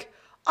were like,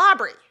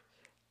 Aubrey,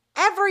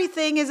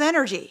 everything is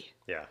energy.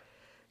 Yeah.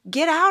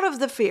 Get out of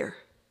the fear.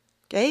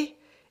 Okay?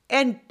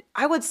 And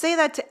I would say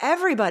that to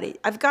everybody.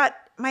 I've got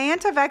my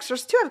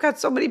anti-vaxxers too. I've got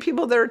so many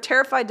people that are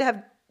terrified to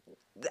have,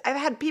 I've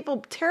had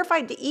people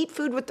terrified to eat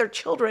food with their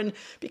children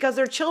because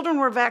their children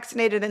were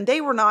vaccinated and they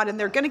were not, and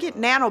they're going to get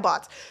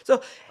nanobots.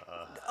 So,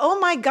 oh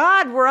my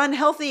God, we're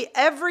unhealthy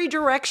every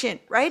direction,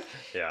 right?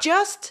 Yeah.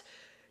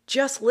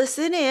 Just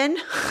listen in.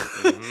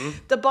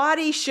 The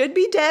body should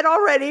be dead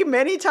already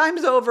many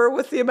times over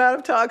with the amount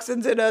of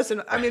toxins in us.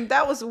 And I mean,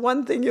 that was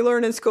one thing you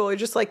learn in school. You're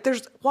just like,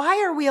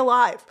 why are we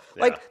alive?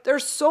 Yeah. Like,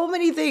 there's so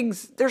many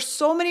things. There's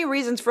so many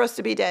reasons for us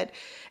to be dead.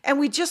 And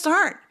we just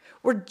aren't.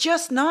 We're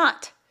just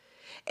not.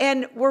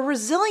 And we're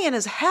resilient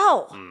as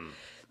hell.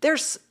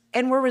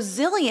 And we're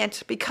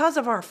resilient because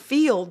of our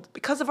field,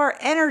 because of our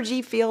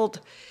energy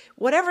field.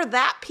 Whatever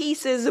that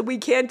piece is that we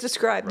can't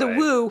describe, the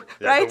woo,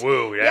 right? The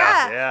woo,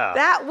 yeah.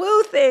 That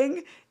woo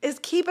thing is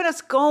keeping us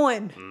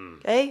going,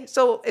 okay?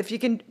 So if you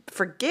can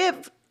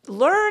forgive,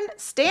 learn,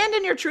 stand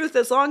in your truth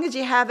as long as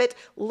you have it,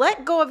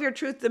 let go of your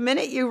truth the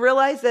minute you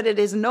realize that it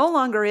is no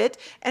longer it,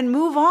 and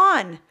move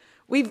on.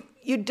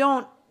 You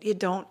don't.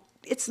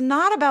 It's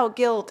not about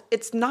guilt.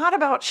 It's not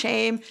about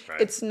shame. Right.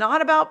 It's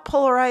not about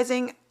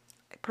polarizing.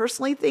 I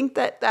personally think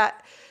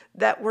that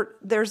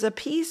there's a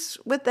piece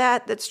with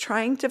that's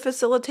trying to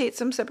facilitate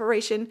some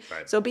separation.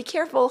 Right. So be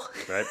careful.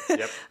 Right.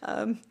 Yep.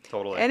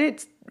 Totally. And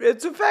it's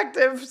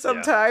effective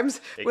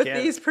sometimes It with can.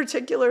 these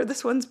particular.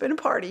 This one's been a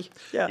party.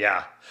 Yeah.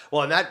 Yeah.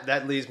 Well, and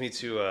that leads me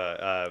to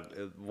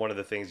one of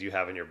the things you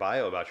have in your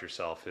bio about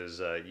yourself is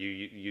you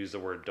use the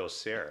word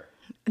docere.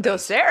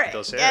 Docere.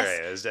 Docere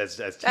Yes. as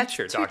That's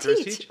teacher, to doctor as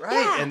teach. teacher. Right.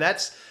 Yeah. And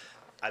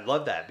I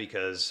love that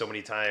because so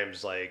many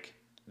times like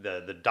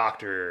the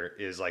doctor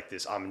is like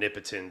this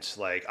omnipotent,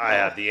 like I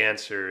have the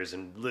answers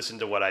and listen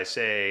to what I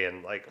say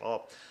and like,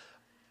 well,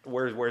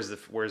 where's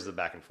the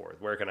back and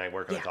forth? Where can I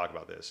talk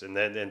about this? And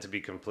then to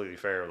be completely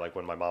fair, like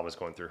when my mom was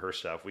going through her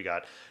stuff, we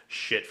got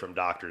shit from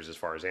doctors as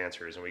far as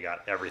answers, and we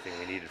got everything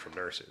we needed from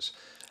nurses.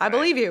 I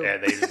believe you.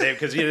 And they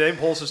because they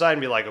pull us aside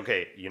and be like,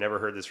 okay, you never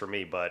heard this from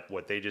me, but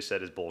what they just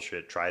said is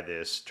bullshit. Try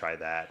this, try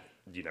that.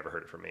 You never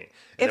heard it from me.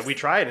 And then we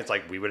try it, and it's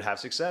like we would have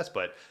success,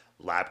 but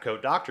lab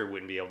coat doctor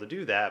wouldn't be able to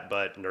do that,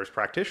 but nurse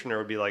practitioner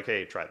would be like,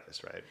 hey, try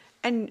this, right?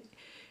 And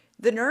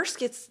the nurse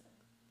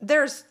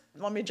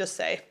let me just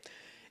say,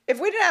 if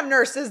we didn't have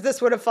nurses,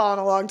 this would have fallen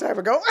a long time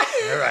ago.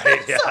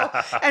 Right,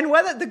 yeah. And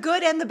whether the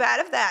good and the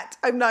bad of that,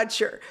 I'm not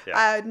sure.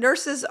 Yeah.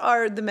 Nurses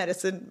are the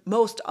medicine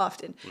most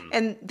often.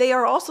 And they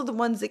are also the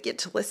ones that get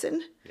to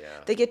listen. Yeah.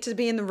 They get to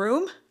be in the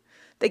room.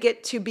 They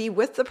get to be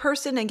with the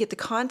person and get the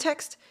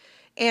context.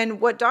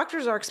 And what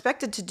doctors are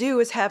expected to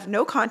do is have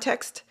no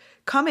context,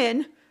 come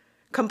in,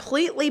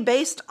 completely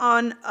based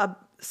on a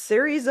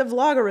series of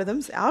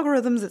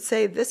algorithms that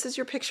say, this is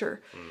your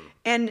picture.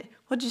 And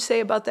what'd you say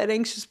about that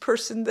anxious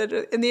person that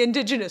in the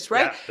indigenous,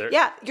 right?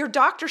 Yeah, your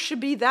doctor should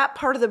be that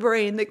part of the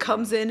brain that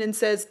comes in and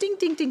says, ding,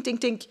 ding, ding, ding,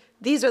 ding.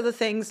 these are the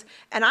things.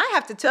 And I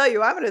have to tell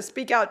you, I'm going to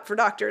speak out for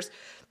doctors.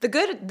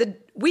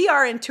 We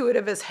are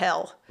intuitive as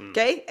hell,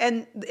 okay?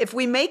 And if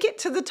we make it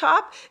to the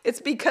top,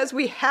 it's because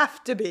we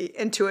have to be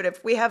intuitive.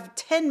 We have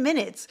 10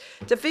 minutes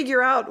to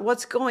figure out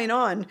what's going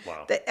on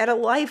at a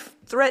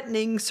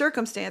life-threatening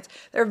circumstance.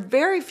 There are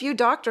very few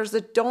doctors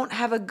that don't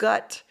have a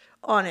gut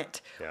on it,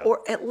 or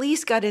at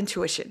least gut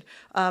intuition.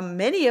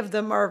 Many of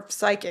them are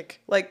psychic,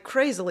 like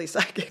crazily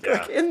psychic,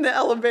 like in the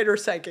elevator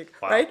psychic,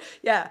 right?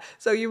 Yeah.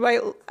 So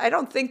I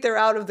don't think they're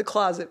out of the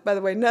closet. By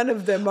the way, none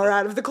of them are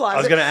out of the closet. I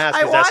was going to ask,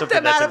 I want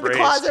them out of the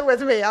closet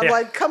with me. I'm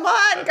like, come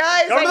on,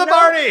 guys. Come to the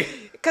party.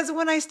 Because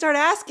when I start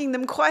asking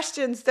them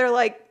questions, they're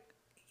like,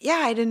 yeah,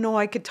 I didn't know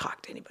I could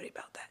talk to anybody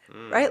about that,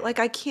 right? Like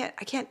I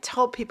can't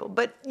tell people,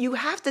 but you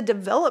have to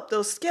develop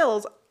those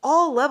skills,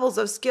 all levels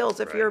of skills,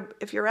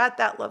 if you're at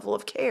that level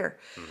of care.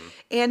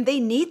 And they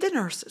need the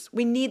nurses.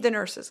 We need the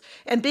nurses.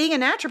 And being a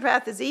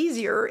naturopath is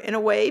easier in a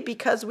way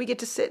because we get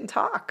to sit and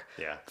talk.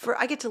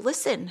 I get to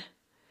listen.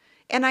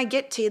 And I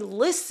get to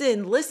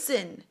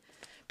listen.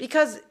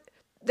 Because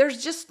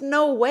there's just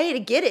no way to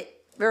get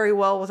it very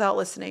well without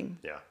listening.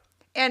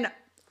 And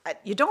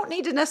you don't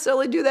need to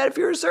necessarily do that if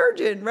you're a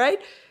surgeon,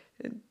 right?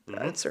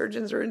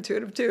 Surgeons are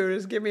intuitive too.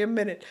 Just give me a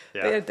minute.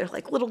 They're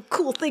like little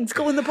cool things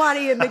go in the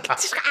body, and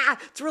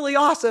it's really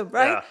awesome,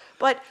 right?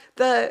 But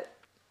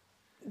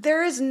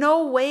there is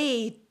no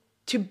way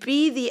to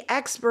be the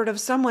expert of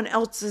someone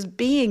else's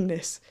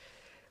beingness.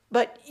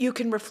 But you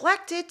can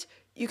reflect it,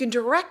 you can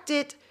direct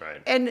it,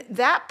 and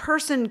that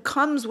person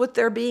comes with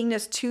their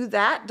beingness to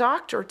that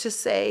doctor to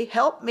say,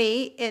 help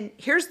me, and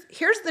here's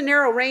the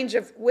narrow range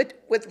of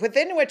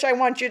within which I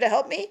want you to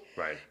help me.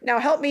 Now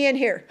help me in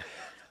here.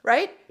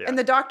 Right? And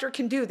the doctor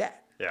can do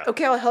that.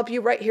 Okay, I'll help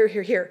you right here,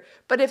 here, here.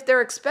 But if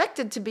they're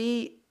expected to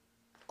be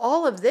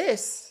all of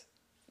this,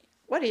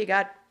 what do you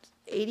got?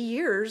 80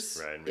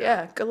 years.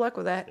 Good luck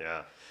with that.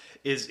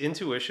 Is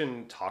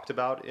intuition talked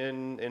about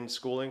in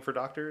schooling for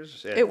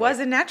doctors? And it was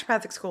in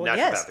naturopathic school.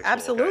 Yes,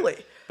 absolutely.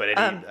 Okay. But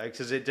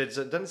because it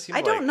doesn't seem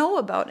I don't know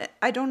about it.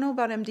 I don't know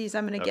about MDs.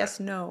 I'm going to guess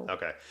no.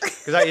 Okay.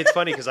 Because it's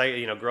funny because I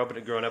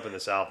growing up in the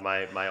South,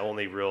 my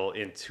only real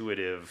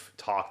intuitive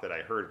talk that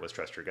I heard was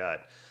trust your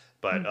gut.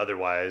 But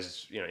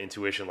otherwise,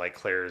 intuition, like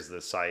clairs the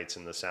sights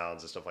and the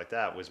sounds and stuff like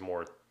that, was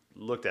more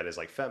looked at as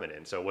like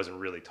feminine. So it wasn't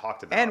really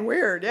talked about. And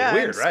weird, and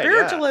weird, right?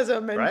 Spiritualism.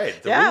 And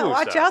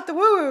watch stuff. Out the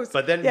woo-woos.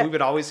 But then we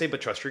would always say,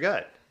 but trust your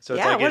gut. So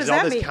it's like, it's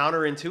all this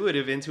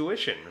counterintuitive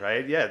intuition,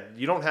 right? Yeah,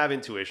 you don't have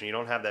intuition. You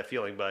don't have that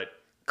feeling, but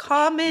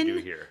common you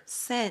do here.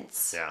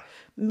 Sense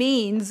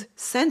means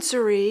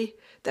sensory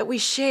that we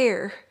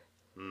share.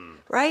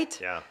 Right?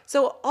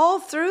 So all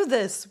through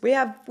this,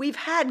 we've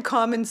had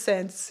common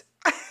sense.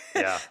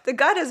 The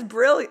gut is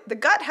brilliant. The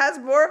gut has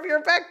more of your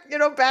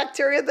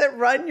bacteria that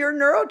run your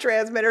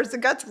neurotransmitters. The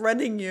gut's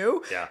running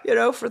you,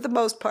 for the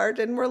most part.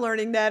 And we're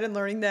learning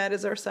that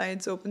as our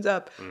science opens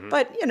up.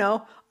 But,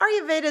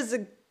 Ayurveda is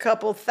a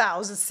couple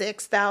thousand,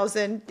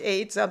 6,000,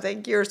 8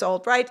 something years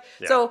old, right?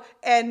 So,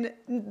 and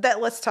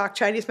let's talk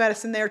Chinese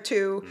medicine there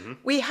too.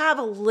 We have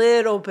a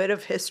little bit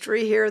of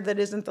history here that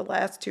isn't the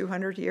last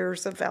 200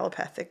 years of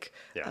allopathic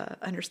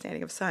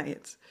understanding of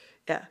science.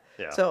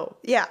 So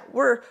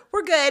we're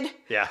good.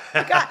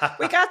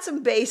 We got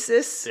some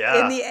basis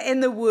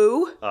in the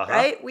woo,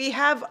 right? We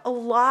have a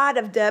lot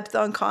of depth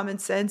on common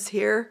sense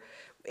here,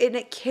 and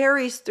it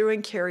carries through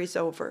and carries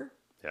over.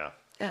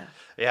 I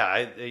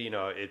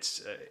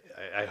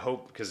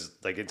hope, because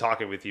like in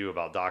talking with you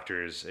about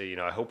doctors,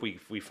 I hope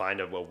we find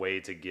a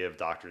way to give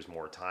doctors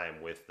more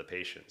time with the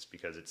patients,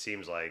 because it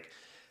seems like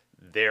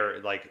they're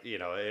like,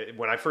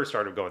 when I first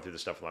started going through this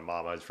stuff with my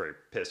mom, I was very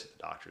pissed at the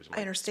doctors. I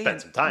understand.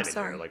 Spend some time in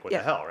here, like what the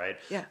hell, right?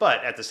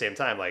 But at the same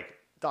time, like,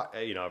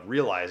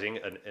 realizing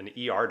an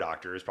ER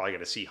doctor is probably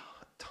going to see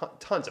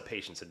tons of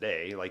patients a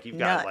day. Like you've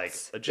got a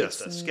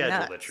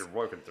schedule that you're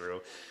working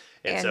through.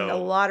 And so, a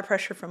lot of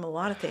pressure from a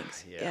lot of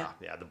things.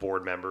 The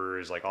board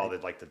members, like all the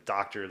the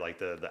doctor, like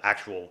the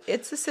actual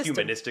it's a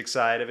humanistic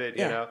side of it,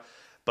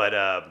 But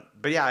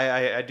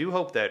I do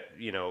hope that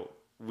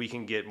we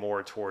can get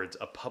more towards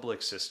a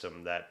public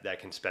system that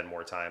can spend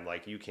more time,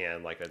 like you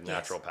can, like a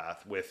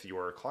naturopath, with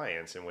your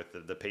clients and with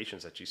the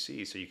patients that you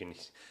see, so you can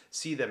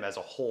see them as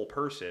a whole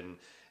person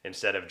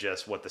instead of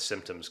just what the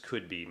symptoms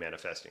could be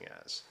manifesting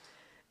as.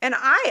 And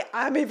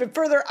I'm even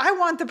further. I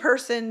want the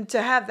person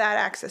to have that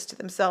access to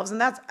themselves. And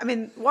that's,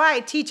 why I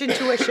teach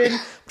intuition,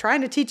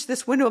 trying to teach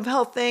this window of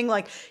health thing.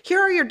 Like,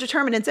 here are your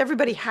determinants.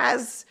 Everybody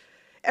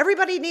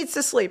needs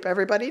to sleep.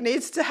 Everybody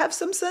needs to have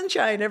some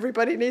sunshine.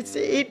 Everybody needs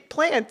to eat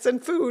plants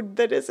and food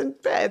that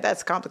isn't bad.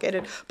 That's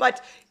complicated.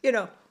 But,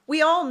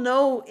 we all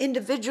know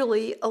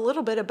individually a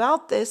little bit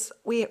about this.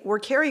 We're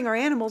carrying our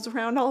animals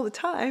around all the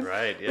time.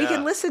 Right, yeah. We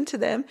can listen to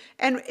them.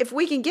 And if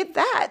we can get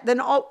that, then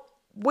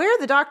where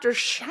the doctors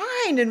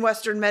shine in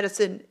Western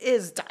medicine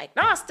is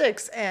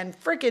diagnostics and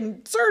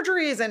freaking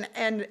surgeries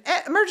and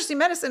emergency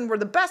medicine. We're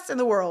the best in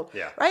the world,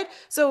 right?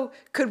 So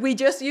could we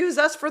just use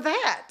us for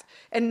that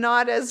and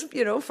not as,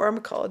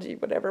 pharmacology,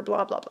 whatever,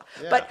 blah, blah, blah.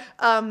 But,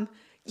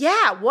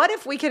 yeah, what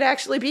if we could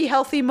actually be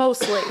healthy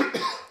mostly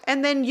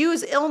and then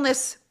use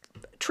illness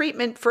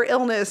treatment for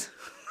illness?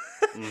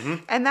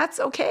 And that's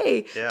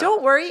okay. Yeah.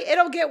 Don't worry,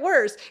 it'll get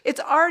worse.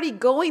 It's already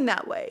going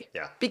that way.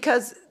 Yeah.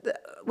 Because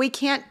we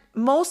can't,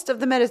 most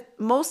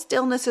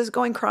illness is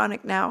going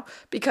chronic now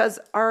because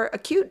our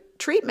acute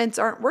treatments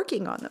aren't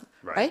working on them,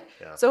 right?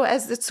 Yeah. So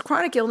as this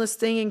chronic illness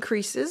thing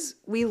increases,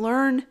 we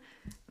learn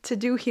to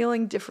do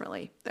healing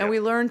differently and we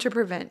learn to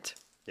prevent.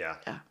 Yeah.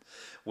 Yeah.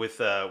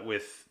 With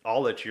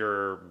all that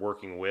you're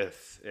working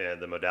with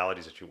and the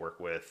modalities that you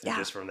work with, Yeah.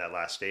 just from that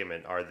last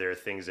statement, are there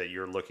things that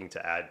you're looking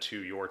to add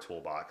to your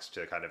toolbox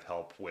to kind of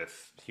help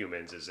with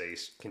humans as they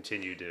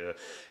continue to,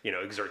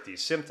 exert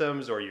these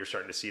symptoms, or you're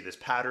starting to see this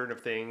pattern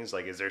of things?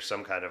 Like, is there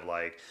some kind of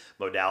like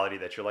modality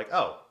that you're like,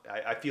 oh,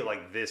 I feel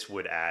like this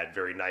would add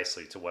very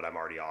nicely to what I'm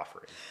already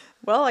offering?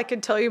 Well, I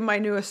can tell you my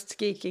newest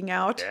geeking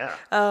out.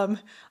 Yeah.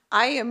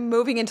 I am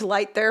moving into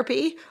light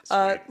therapy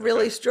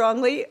really Okay.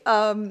 strongly.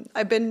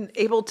 I've been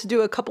able to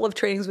do a couple of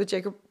trainings with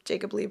Jacob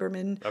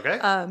Lieberman,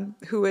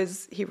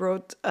 Okay. he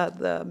wrote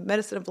The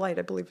Medicine of Light,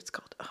 I believe it's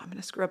called. Oh, I'm going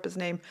to screw up his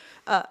name.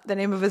 The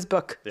name of his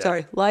book. Yeah.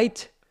 Sorry,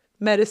 Light,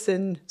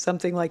 Medicine,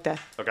 something like that.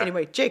 Okay.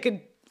 Anyway,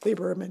 Jacob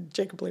Lieberman.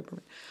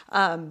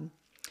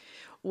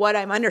 What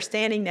I'm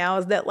understanding now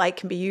is that light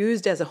can be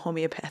used as a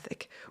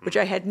homeopathic, which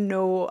I had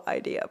no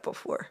idea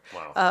before.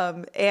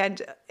 Wow.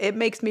 And it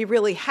makes me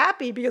really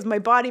happy because my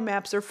body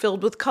maps are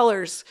filled with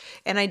colors,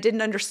 and I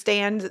didn't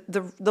understand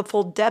the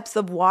full depths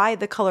of why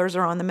the colors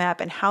are on the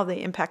map and how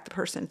they impact the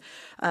person.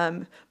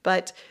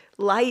 But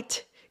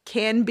light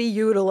can be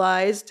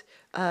utilized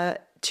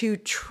to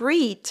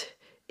treat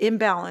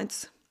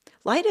imbalance.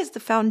 Light is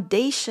the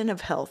foundation of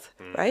health,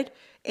 right?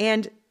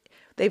 And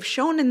they've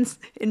shown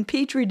in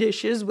petri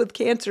dishes with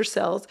cancer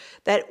cells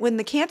that when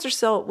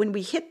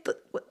we hit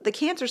the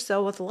cancer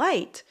cell with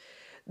light,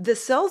 the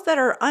cells that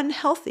are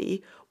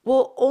unhealthy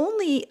will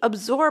only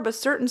absorb a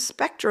certain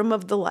spectrum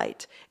of the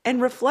light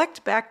and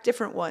reflect back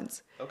different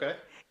ones. Okay.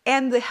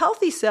 And the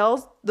healthy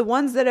cells, the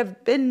ones that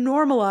have been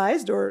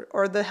normalized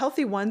or the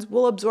healthy ones,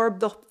 will absorb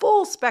the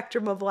full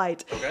spectrum of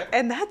light. Okay.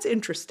 And that's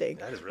interesting.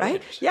 That is really right?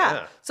 interesting, Yeah.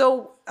 yeah.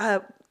 So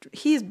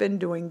he's been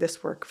doing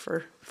this work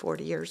for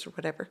 40 years or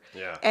whatever.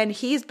 Yeah. And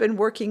he's been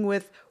working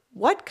with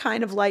what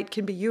kind of light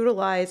can be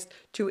utilized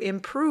to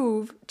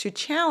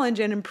challenge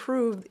and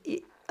improve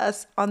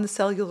us on the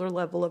cellular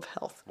level of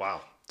health.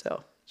 Wow.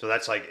 So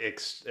that's like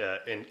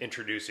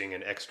introducing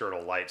an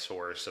external light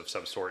source of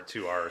some sort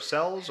to our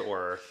cells,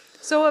 or?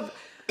 So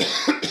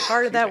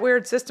part of that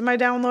weird system I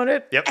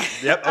downloaded. Yep.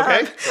 Okay.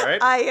 All right.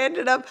 I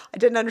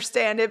didn't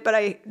understand it, but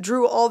I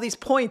drew all these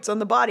points on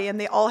the body and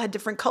they all had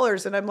different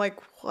colors. And I'm like,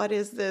 what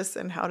is this?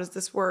 And how does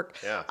this work?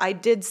 Yeah. I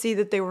did see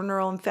that they were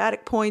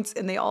neurolymphatic points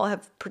and they all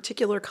have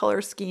particular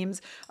color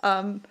schemes.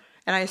 And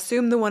I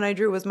assumed the one I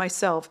drew was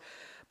myself,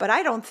 but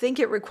I don't think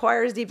it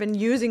requires even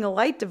using a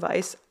light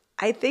device.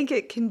 I think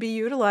it can be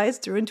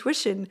utilized through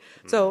intuition.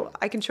 So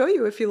I can show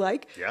you if you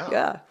like.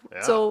 Yeah.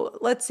 So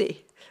let's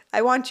see.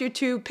 I want you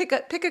to pick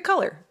a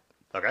color.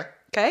 Okay.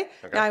 Okay?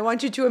 Now I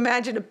want you to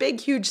imagine a big,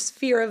 huge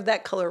sphere of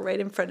that color right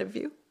in front of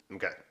you.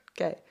 Okay.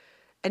 Okay.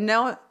 And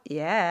now,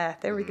 yeah,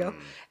 there we go.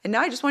 And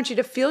now I just want you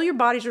to feel your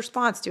body's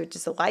response to it.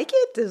 Does it like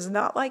it? Does it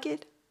not like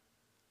it?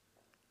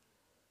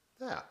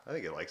 Yeah, I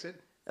think it likes it.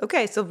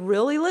 Okay, so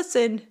really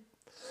listen.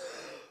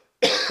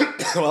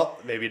 Well,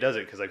 maybe it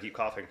doesn't because I keep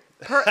coughing.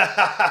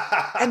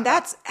 And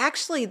that's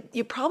actually,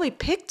 you probably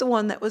picked the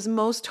one that was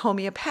most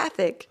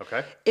homeopathic.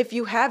 Okay. If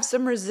you have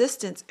some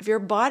resistance, if your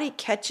body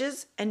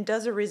catches and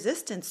does a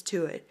resistance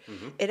to it,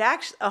 it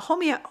actually,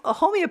 a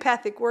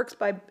homeopathic works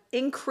by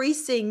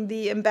increasing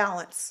the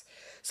imbalance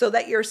so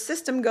that your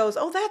system goes,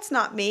 oh, that's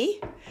not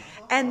me.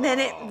 And then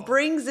it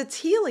brings its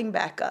healing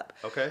back up.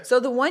 Okay. So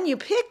the one you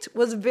picked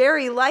was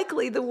very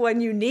likely the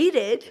one you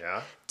needed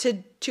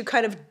to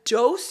kind of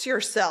dose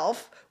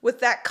yourself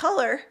with that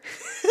color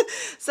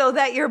so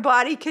that your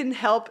body can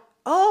help.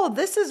 Oh,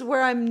 this is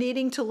where I'm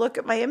needing to look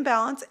at my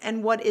imbalance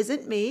and what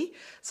isn't me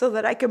so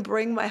that I can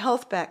bring my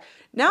health back.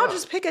 Now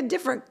just pick a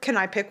different, can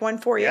I pick one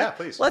for you? Yeah,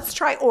 please. Let's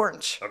try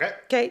orange. Okay.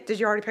 Okay, did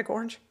you already pick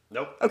orange?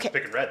 Nope. Okay. I'm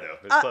picking red though.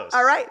 It's close.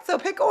 All right, so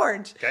pick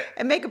orange. Okay.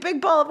 And make a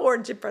big ball of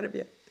orange in front of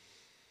you.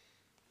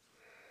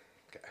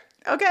 Okay.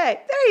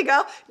 Okay, there you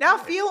go. Now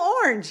feel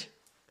orange.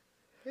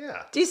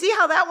 Yeah. Do you see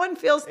how that one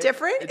feels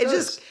different? it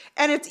does.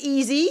 And it's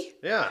easy.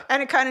 Yeah.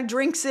 And it kind of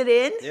drinks it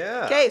in.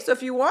 Yeah. Okay, so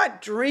if you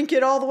want, drink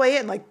it all the way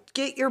in. Like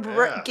get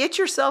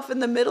yourself in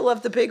the middle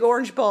of the big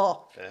orange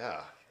ball.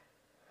 Yeah.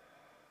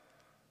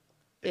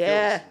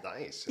 Yeah. Feels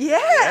nice.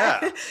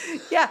 Yeah.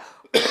 Yeah.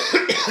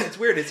 It's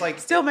weird. It's like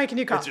Still making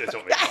you cough. It's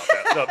only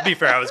no, to be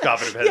fair, I was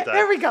coughing ahead of time.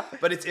 There we go.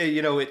 But it's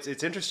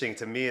it's interesting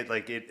to me.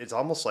 It's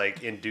almost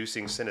like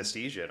inducing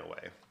synesthesia in a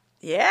way.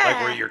 Yeah.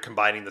 Like where you're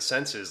combining the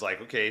senses.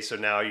 Like, okay, so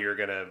now you're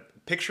gonna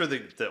picture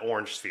the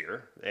orange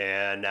sphere,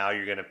 and now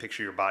you're gonna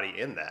picture your body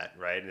in that,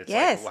 right? And it's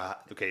like, wow,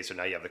 okay, so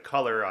now you have the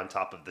color on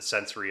top of the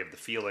sensory of the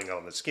feeling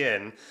on the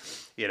skin,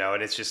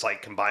 and it's just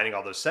like combining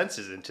all those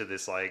senses into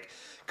this like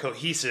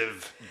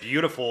cohesive,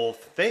 beautiful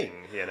thing,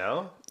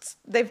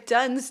 They've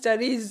done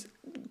studies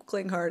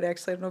Klinghard,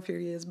 actually. I don't know if he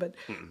is, but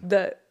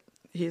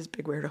he is a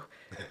big weirdo.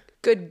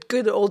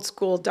 Good old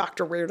school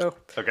Dr. Weirdo.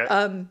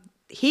 Okay.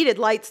 He did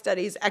light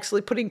studies,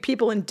 actually putting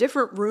people in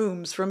different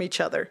rooms from each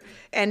other.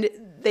 And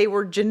they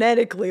were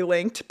genetically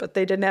linked, but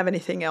they didn't have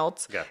anything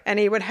else. Yeah. And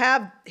he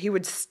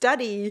would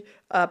study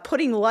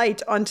putting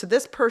light onto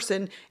this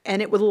person,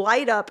 and it would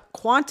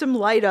quantum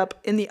light up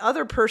in the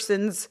other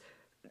person's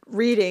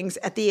readings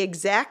at the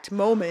exact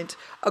moment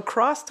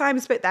across time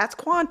and space. That's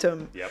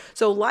quantum. Yep.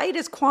 So light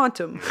is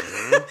quantum.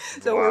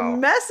 So Wow. we're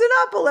messing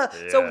up a little.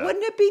 Yeah. So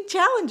wouldn't it be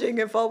challenging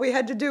if all we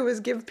had to do was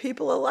give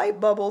people a light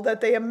bubble that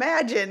they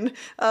imagine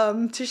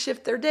to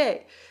shift their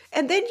day?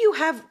 And then you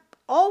have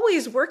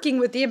always working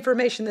with the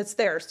information that's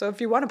there. So if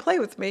you want to play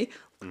with me,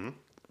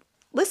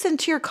 listen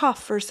to your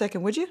cough for a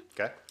second, would you?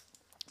 Okay.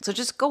 So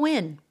just go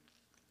in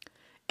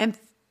and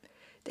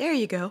there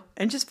you go.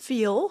 And just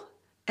feel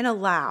and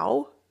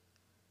allow.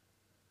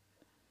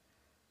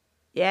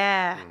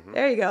 Yeah,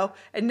 there you go.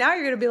 And now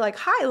you're going to be like,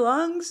 hi,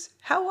 lungs.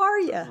 How are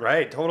you?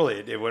 Right. Totally.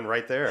 It went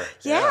right there.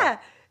 Yeah.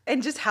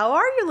 And just, how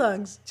are your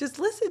lungs? Just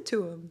listen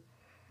to them.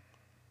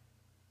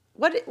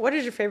 What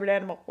is your favorite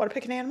animal? Want to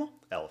pick an animal?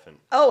 Elephant.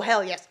 Oh,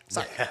 hell yes.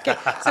 Sorry. Okay.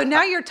 So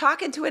now you're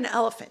talking to an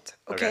elephant,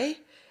 okay?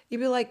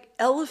 You'd be like,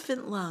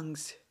 elephant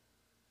lungs.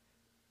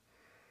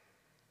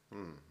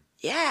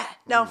 Yeah.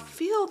 Now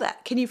feel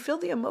that. Can you feel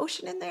the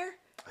emotion in there?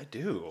 I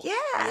do. Yeah.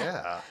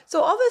 Yeah.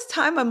 So all this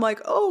time I'm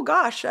like, oh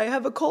gosh, I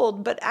have a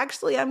cold, but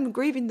actually I'm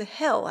grieving the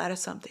hell out of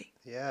something.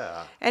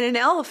 Yeah. And an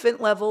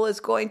elephant level is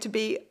going to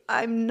be,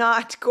 I'm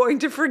not going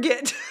to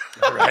forget.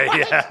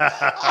 Right.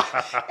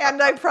 Yeah.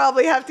 And I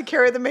probably have to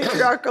carry the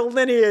matriarchal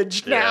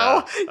lineage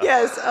now.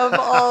 Yes, of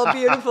all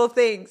beautiful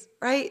things,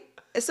 right?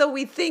 So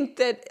we think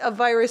that a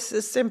virus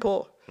is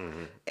simple,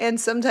 and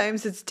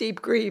sometimes it's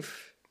deep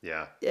grief.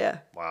 Yeah. Yeah.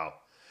 Wow.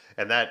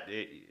 And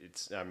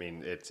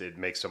it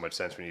makes so much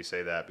sense when you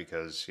say that,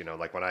 because,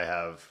 like when I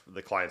have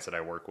the clients that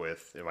I work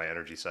with in my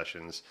energy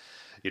sessions,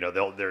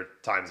 there are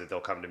times that they'll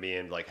come to me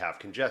and like have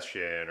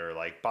congestion or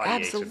like body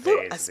aches and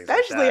Absolutely, pains and things like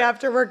especially that.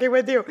 after working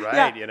with you.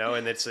 Right, Yeah.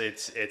 and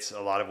it's a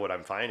lot of what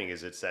I'm finding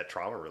is it's that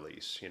trauma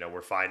release.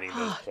 We're finding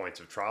those points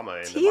of trauma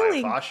in the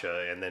healing.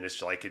 myofascia, and then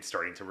it's like it's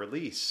starting to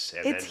release,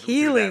 and It's then through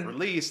healing. that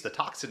release, the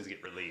toxins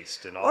get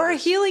released, and all Or a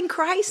this. healing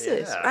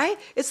crisis, Yeah. right?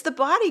 It's the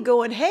body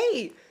going,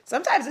 hey,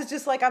 sometimes it's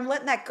just like, I'm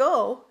letting that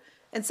go.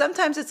 And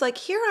sometimes it's like,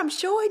 here, I'm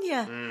showing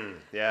you.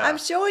 Yeah, I'm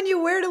showing you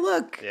where to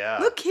look. Yeah.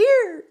 Look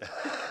here.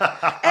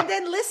 And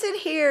then listen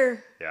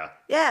here. yeah,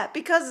 Yeah,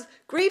 because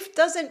grief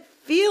doesn't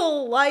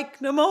feel like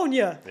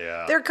pneumonia.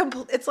 Yeah.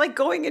 It's like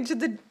going into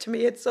to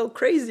me, it's so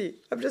crazy.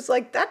 I'm just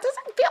like, that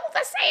doesn't feel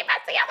the same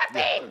as the other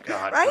thing.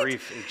 God, right?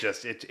 grief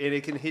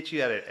it can hit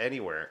you at it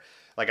anywhere.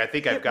 Like, I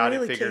think I've It got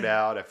really it figured can.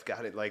 out. I've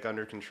got it like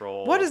under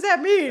control. What does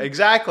that mean?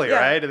 Exactly, Yeah.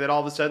 right? And then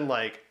all of a sudden,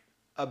 like,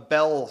 a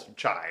bell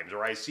chimes,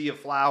 or I see a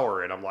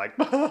flower, and I'm like,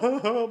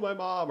 my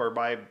mom, or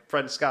my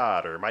friend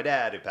Scott, or my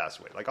dad who passed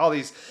away. Like all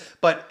these,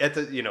 but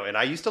and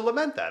I used to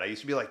lament that. I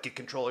used to be like, get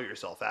control of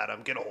yourself,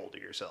 Adam. Get a hold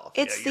of yourself.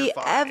 It's You're the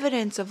fine.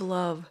 evidence of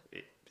love.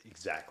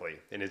 Exactly.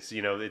 And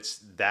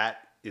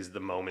that is the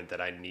moment that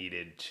I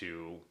needed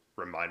to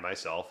remind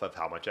myself of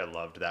how much I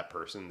loved that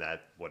person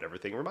that whatever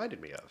thing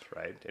reminded me of,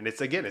 right? And it's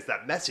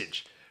that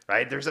message,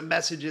 right? There's a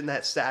message in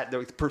that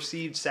the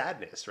perceived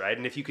sadness, right?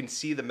 And if you can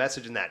see the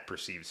message in that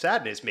perceived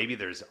sadness, maybe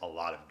there's a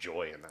lot of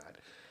joy in that,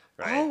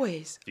 right?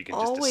 Always, If you can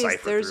just always,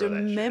 decipher there's through a all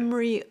that shit.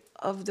 memory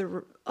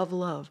of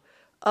love,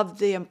 of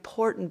the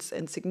importance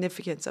and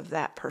significance of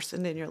that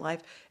person in your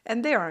life,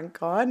 and they aren't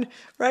gone,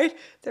 right?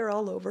 They're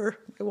all over.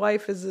 My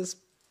wife is this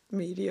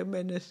medium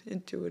and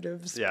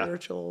intuitive,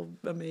 spiritual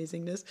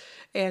amazingness,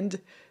 and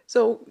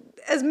so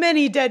as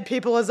many dead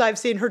people as I've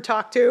seen her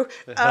talk to,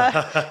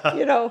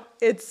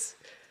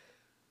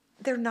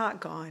 they're not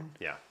gone.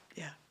 Yeah.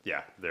 Yeah.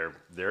 Yeah.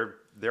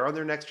 They're on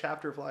their next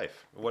chapter of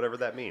life, whatever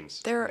that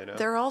means.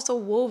 They're also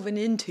woven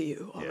into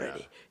you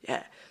already.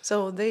 Yeah.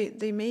 So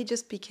they may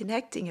just be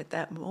connecting at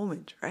that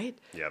moment, right?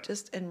 Yep.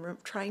 Just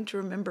trying to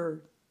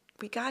remember,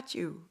 we got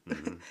you.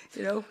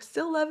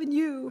 Still loving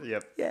you.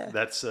 Yep. Yeah.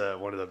 That's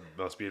one of the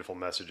most beautiful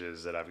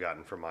messages that I've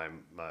gotten from my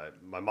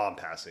mom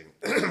passing,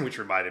 which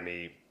reminded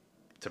me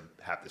to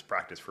have this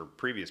practice for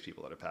previous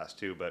people that have passed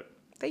too. But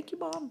Thank you,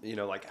 Mom.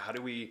 like, how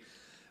do we?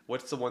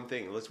 What's the one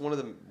thing? That's one of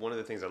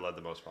the things I love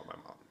the most about my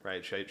mom.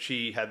 Right?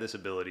 She had this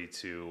ability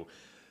to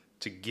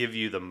give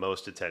you the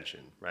most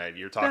attention. Right?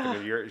 You're talking to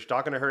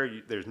her.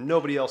 There's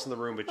nobody else in the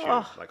room but you.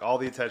 Like, all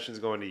the attention's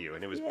going to you,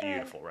 and it was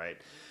beautiful. Right?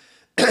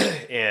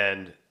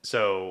 And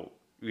so,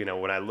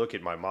 when I look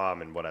at my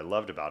mom and what I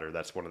loved about her,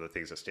 that's one of the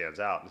things that stands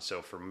out. And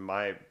so for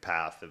my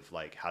path of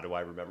like, how do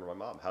I remember my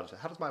mom? How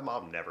does my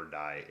mom never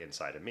die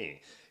inside of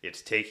me?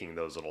 It's taking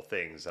those little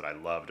things that I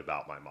loved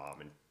about my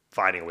mom and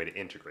finding a way to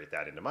integrate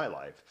that into my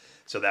life.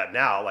 So that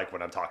now, like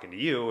when I'm talking to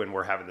you and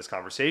we're having this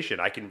conversation,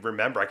 I can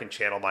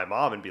channel my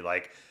mom and be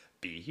like,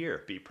 be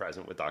here, be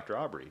present with Dr.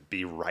 Aubrey,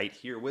 be right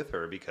here with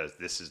her, because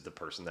this is the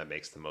person that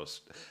makes the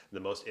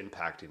most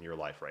impact in your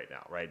life right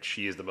now, right?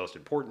 She is the most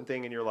important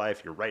thing in your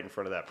life. You're right in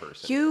front of that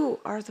person. You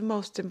are the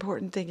most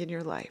important thing in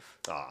your life.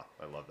 I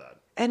love that.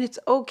 And it's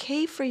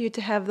okay for you to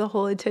have the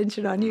whole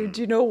attention on you.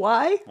 Do you know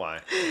why?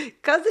 Why?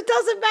 Because it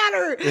doesn't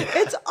matter.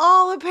 It's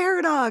all a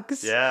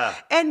paradox. Yeah.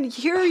 And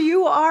here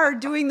you are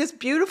doing this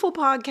beautiful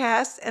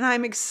podcast, and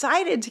I'm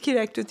excited to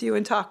connect with you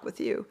and talk with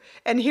you.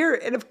 And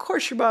of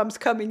course, your mom's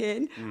coming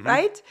in,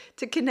 right?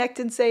 To connect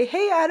and say,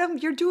 hey, Adam,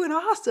 you're doing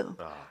awesome.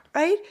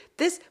 Right?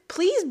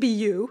 Please be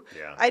you.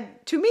 Yeah.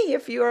 To me,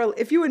 if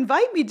you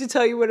invite me to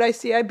tell you what I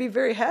see, I'd be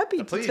very happy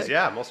to Please, tell you.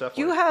 yeah, most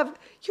definitely.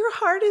 Your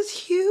heart is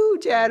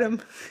huge, Adam,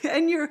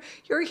 and you're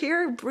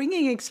here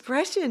bringing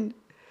expression,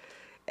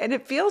 and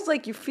it feels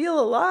like you feel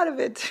a lot of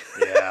it.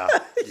 Yeah.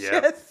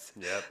 Yes.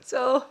 Yep.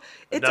 So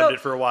I've numbed it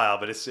for a while,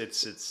 but it's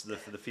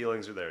the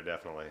feelings are there,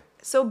 definitely.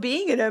 So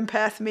being an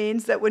empath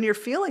means that when you're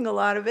feeling a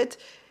lot of it,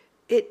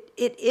 it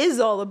is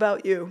all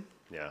about you.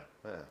 Yeah.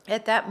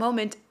 At that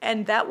moment,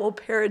 and that will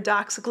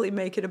paradoxically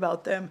make it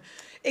about them.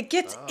 It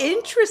gets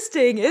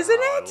interesting, isn't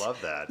it? I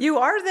love that. You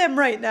are them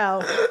right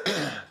now.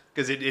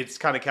 Because it's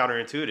kind of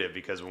counterintuitive,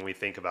 because when we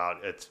think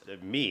about it's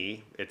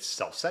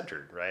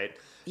self-centered, right?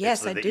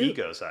 Yes, it's the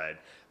ego side.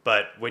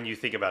 But when you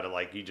think about it,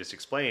 like you just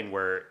explained,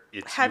 where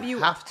have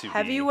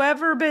you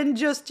ever been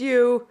just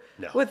you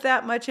with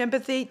that much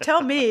empathy?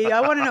 Tell me.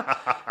 I want to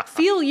know.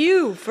 Feel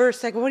you for a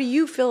second. What do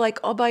you feel like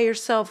all by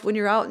yourself when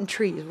you're out in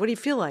trees? What do you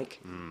feel like?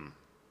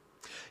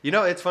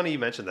 It's funny you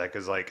mentioned that,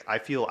 because like I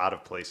feel out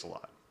of place a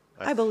lot.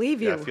 I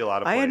believe you. I feel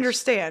out of place. I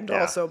understand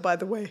also, by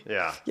the way.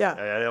 Yeah. Yeah.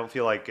 I don't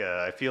feel like,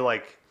 I feel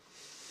like,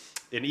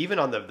 and even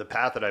on the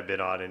path that I've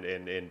been on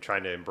in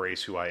trying to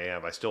embrace who I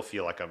am, I still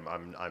feel like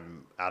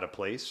I'm out of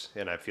place,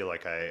 and I feel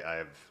like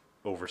I've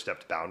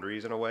overstepped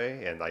boundaries in a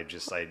way, and I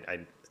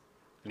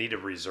need to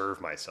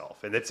reserve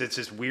myself. And it's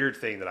this weird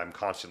thing that I'm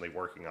constantly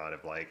working on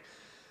of like,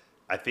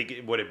 I think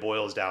what it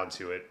boils down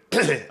to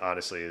it,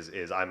 honestly,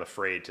 is I'm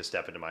afraid to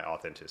step into my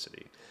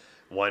authenticity.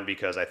 One,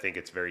 because I think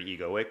it's very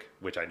egoic,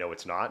 which I know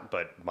it's not,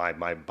 but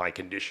my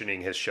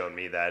conditioning has shown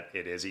me that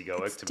it is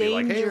egoic. It's to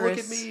dangerous. Be like, hey, look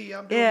at me,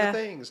 I'm doing the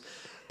things.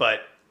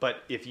 But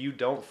if you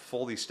don't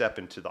fully step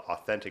into the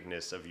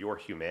authenticness of your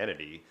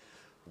humanity,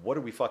 what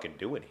are we fucking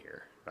doing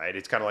here? Right?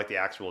 It's kind of like the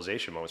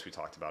actualization moments we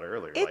talked about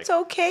earlier. It's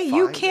like, okay.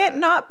 You can't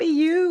not be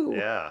you.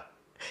 Yeah.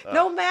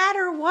 No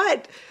matter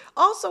what.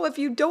 Also, if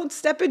you don't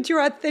step into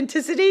your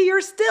authenticity,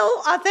 you're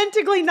still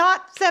authentically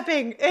not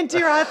stepping into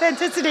your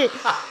authenticity.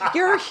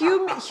 You're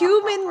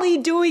humanly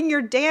doing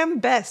your damn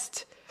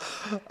best.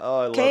 Oh,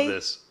 I love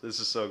this. This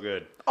is so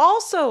good.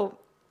 Also,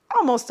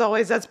 almost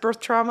always that's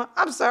birth trauma.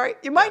 I'm sorry.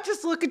 You might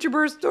just look at your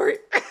birth story.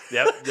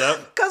 Yep.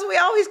 Because we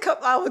always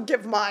I would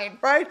give mine,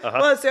 right?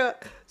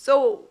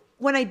 So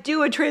when I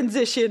do a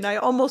transition, I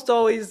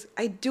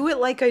do it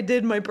like I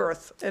did my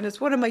birth. And it's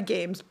one of my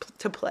games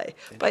to play.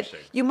 But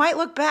you might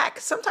look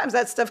back. Sometimes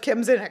that stuff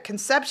comes in at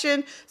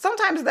conception.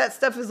 Sometimes that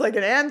stuff is like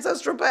an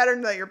ancestral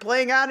pattern that you're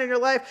playing out in your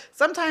life.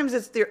 Sometimes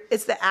it's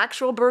the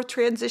actual birth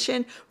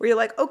transition where you're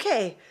like,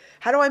 okay,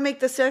 how do I make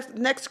this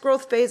next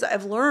growth phase?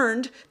 I've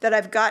learned that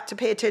I've got to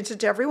pay attention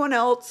to everyone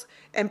else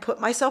and put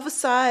myself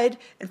aside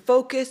and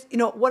focus.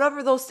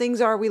 Whatever those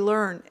things are, we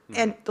learn.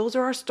 And those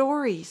are our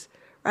stories.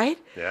 Right?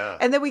 Yeah.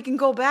 And then we can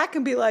go back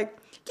and be like,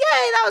 yay,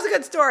 that was a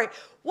good story.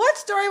 What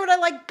story would I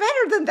like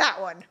better than that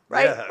one?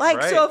 Right?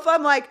 Yeah, So if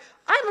I'm like,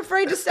 I'm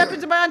afraid to step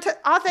into my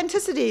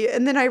authenticity,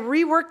 and then I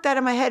rework that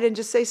in my head and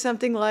just say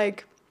something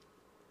like,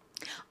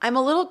 I'm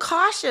a little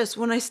cautious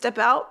when I step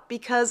out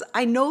because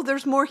I know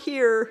there's more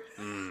here.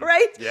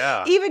 Right?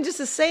 Yeah. Even just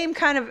the same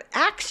kind of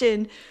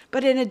action,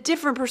 but in a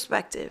different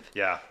perspective.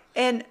 Yeah.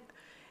 And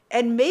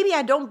maybe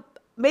I don't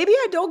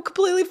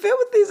completely fit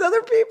with these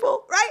other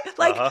people, right?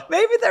 Like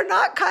maybe they're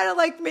not kind of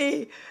like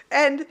me.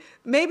 And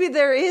maybe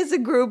there is a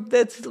group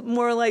that's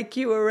more like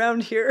you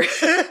around here.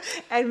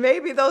 And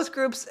maybe those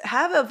groups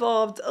have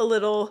evolved a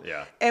little.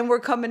 Yeah. And we're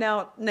coming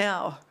out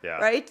now,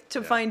 right?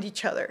 To find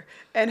each other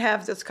and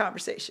have those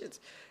conversations.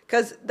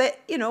 Because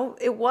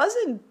it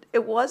wasn't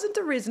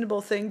a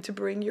reasonable thing to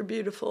bring your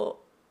beautiful,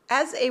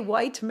 as a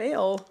white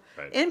male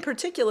in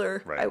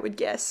particular, I would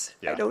guess.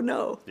 I don't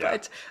know.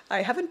 But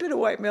I haven't been a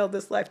white male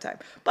this lifetime.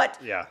 But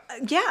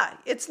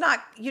it's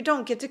not, you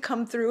don't get to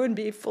come through and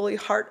be fully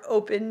heart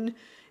open,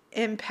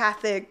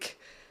 empathic,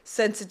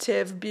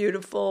 sensitive,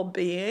 beautiful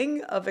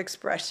being of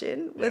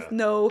expression with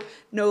no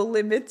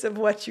limits of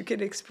what you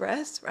can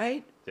express,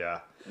 right?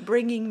 Yeah.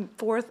 Bringing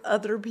forth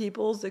other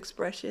people's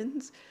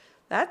expressions.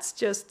 That's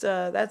just,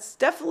 that's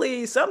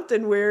definitely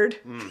something weird.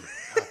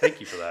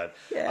 Thank you for that.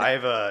 Yeah. I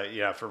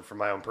have for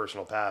my own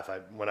personal path,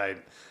 when I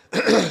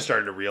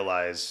started to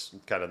realize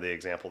kind of the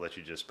example that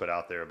you just put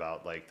out there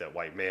about like that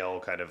white male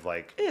kind of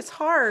like. It's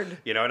hard.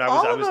 And I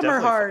was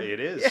definitely hard. It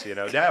is,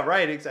 Yeah,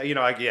 right.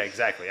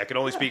 Exactly. I can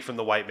only speak from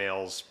the white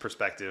male's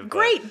perspective.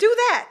 Great. Do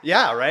that.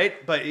 Yeah.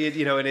 Right. But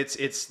and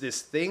it's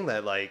this thing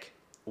that like,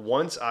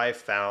 once I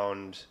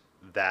found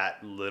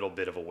that little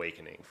bit of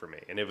awakening for me,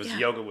 and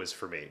yoga was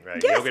for me,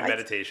 right? Yes, Yoga and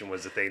meditation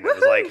was the thing that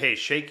was like, hey,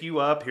 shake you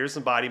up, here's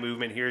some body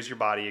movement, here's your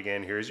body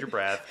again, here's your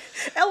breath.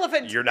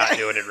 Elephant. You're not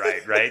doing it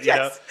right?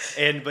 Yes.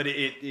 But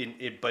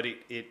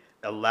it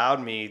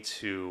allowed me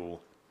to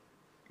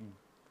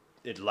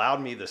it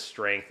allowed me the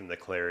strength and the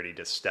clarity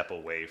to step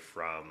away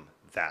from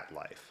that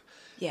life.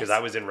 Yes. Because I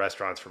was in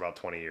restaurants for about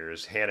 20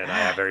 years. Hannah and I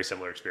have very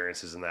similar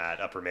experiences in that,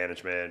 upper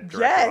management,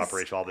 director of Yes.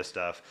 operation, all this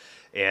stuff.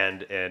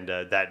 And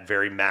that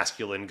very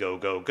masculine go,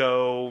 go,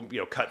 go,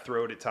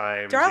 cutthroat at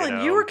times. Darling,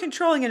 you were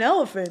controlling an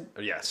elephant.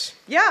 Yes.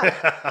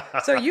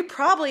 Yeah. So you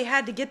probably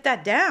had to get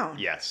that down.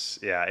 Yes.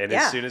 Yeah. And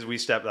Yeah. as soon as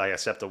I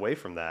stepped away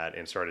from that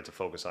and started to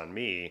focus on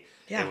me,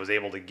 Yeah. and was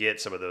able to get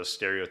some of those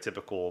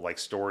stereotypical like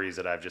stories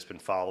that I've just been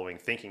following,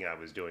 thinking I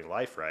was doing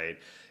life right,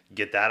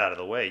 get that out of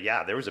the way.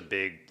 Yeah, there was a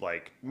big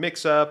like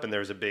mix up, and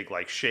there was a big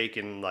like shake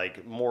in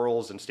like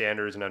morals and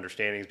standards and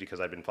understandings because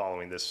I've been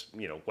following this,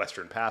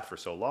 Western path for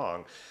so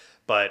long.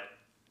 But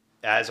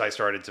as I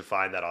started to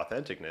find that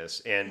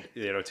authenticness, and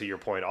to your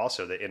point,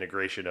 also the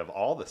integration of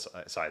all the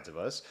sides of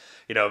us,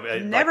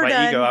 like Never my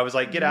done. ego, I was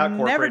like, get out, Never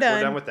corporate, we're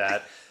done. done with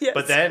that. Yes.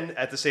 But then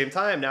at the same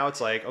time, now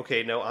it's like,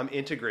 okay, no, I'm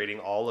integrating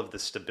all of the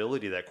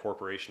stability that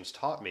corporations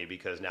taught me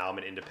because now I'm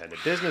an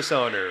independent business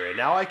owner, and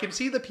now I can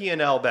see the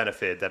P&L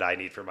benefit that I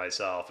need for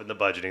myself and the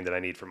budgeting that I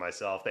need for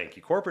myself. Thank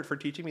you, corporate, for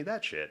teaching me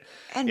that shit.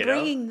 And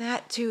bringing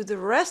that to the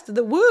rest of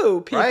the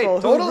woo people Right,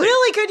 who totally.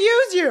 really could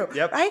use you.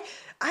 Yep. Right?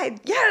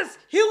 Yes,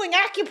 healing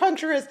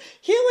acupuncturists,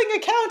 healing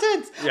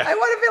accountants. Yeah. I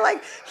want to be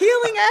like,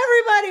 healing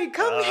everybody.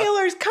 Come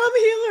healers, come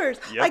healers.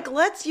 Yep. Like,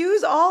 let's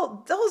use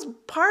all those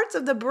parts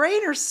of the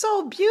brain are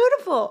so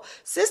beautiful.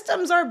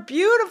 Systems are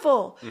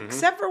beautiful,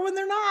 except for when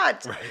they're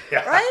not.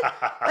 Yeah. Right?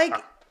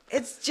 Like,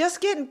 it's just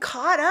getting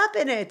caught up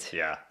in it.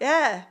 Yeah.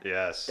 Yeah.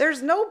 Yes.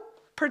 There's no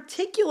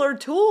particular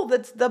tool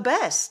that's the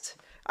best.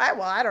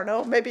 I don't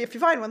know. Maybe if you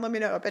find one, let me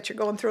know. I bet you're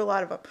going through a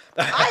lot of them.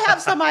 I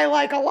have some I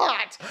like a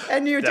lot.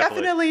 And you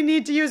definitely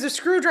need to use a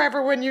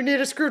screwdriver when you need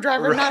a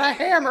screwdriver, not a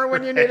hammer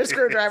when you need a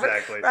screwdriver.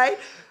 Exactly. Right?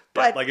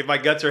 But like if my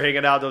guts are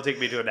hanging out, don't take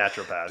me to a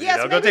naturopath. yes,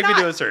 Go maybe take me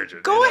not. to a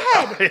surgeon. Go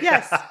ahead.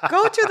 Yes.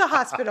 Go to the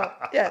hospital.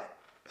 Yes.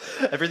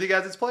 Everything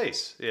has its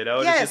place.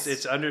 Yes.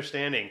 It's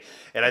understanding.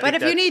 And I But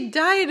think if you need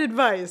diet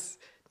advice,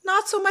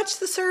 not so much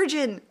the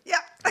surgeon. Yeah.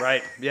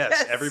 right. Yes.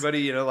 Yes.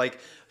 Everybody, like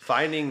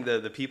finding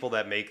the people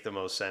that make the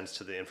most sense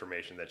to the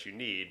information that you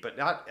need, but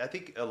not, I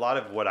think a lot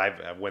of what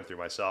I've went through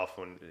myself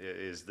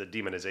is the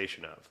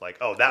demonization of like,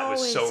 oh, that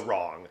was so Always.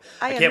 wrong.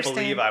 I can't understand.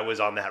 believe I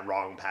was on that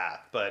wrong path.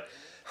 But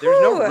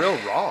there's no Whew. real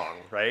wrong,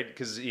 right?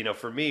 Because,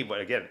 for me,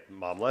 but again,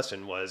 mom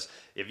lesson was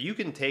if you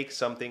can take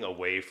something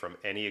away from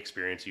any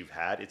experience you've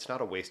had, it's not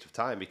a waste of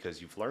time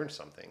because you've learned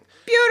something.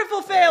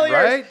 Beautiful failures.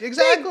 Right?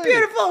 Exactly. Big,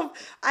 beautiful.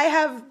 I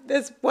have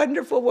this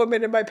wonderful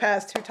woman in my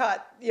past who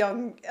taught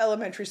young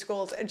elementary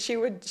schools, and she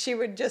would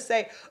just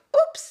say,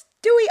 "Oops,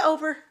 Dewey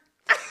over."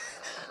 And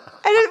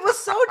it was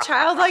so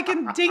childlike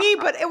and dingy,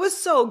 but it was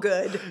so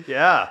good.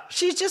 Yeah.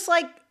 She's just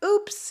like,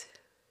 "Oops."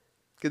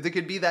 Because it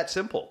could be that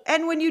simple.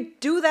 And when you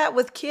do that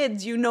with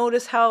kids, you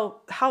notice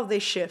how they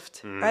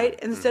shift, right?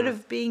 Instead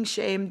of being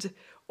shamed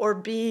or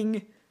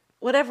being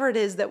whatever it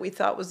is that we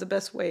thought was the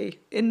best way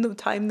in the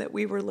time that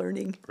we were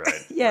learning.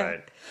 Right. Yeah.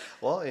 Right.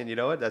 Well, and you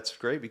know what? That's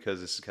great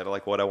because it's kind of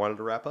like what I wanted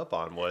to wrap up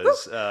on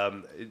was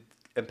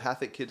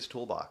Empathic Kids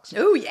Toolbox.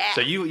 Oh yeah.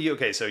 So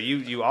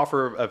you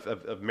offer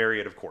a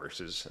myriad of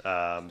courses.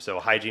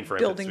 So hygiene for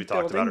infants we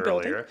talked about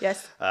earlier.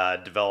 Yes.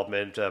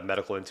 Development of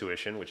medical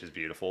intuition, which is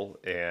beautiful,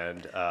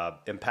 and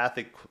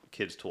empathic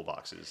kids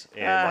toolboxes.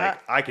 And like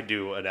I could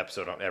do an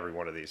episode on every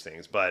one of these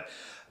things, but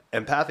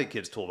Empathic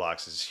Kids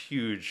Toolbox is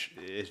huge.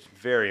 It's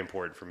very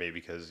important for me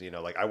because,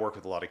 like I work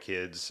with a lot of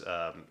kids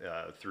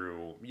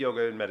through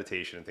yoga and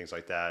meditation and things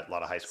like that. A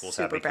lot of high schools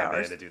have me come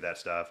in to do that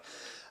stuff.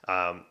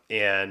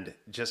 And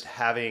just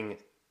having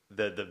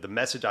the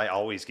message I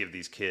always give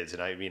these kids,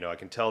 and I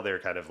can tell they're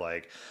kind of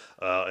like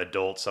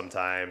adults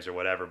sometimes or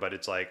whatever, but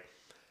it's like,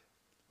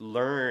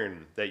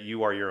 learn that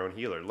you are your own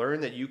healer.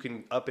 Learn that you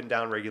can up and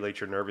down regulate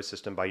your nervous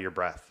system by your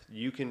breath.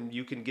 You can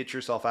get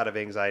yourself out of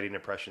anxiety and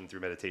depression through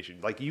meditation.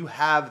 Like you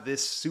have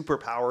this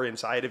superpower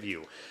inside of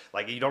you.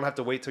 Like you don't have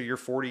to wait till you're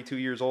 42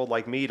 years old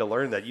like me to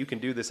learn that you can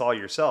do this all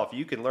yourself.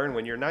 You can learn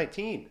when you're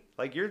 19.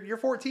 Like you're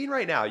 14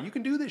 right now. You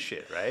can do this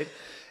shit, right?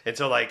 And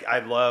so like I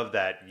love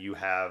that you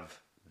have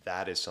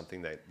that is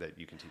something that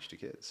you can teach to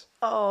kids.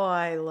 Oh,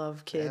 I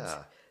love kids.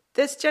 Yeah.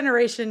 This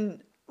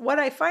generation, what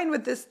I find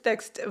with this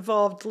next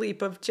evolved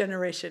leap of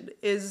generation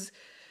is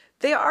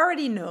they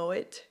already know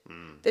it.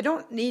 They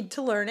don't need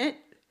to learn it.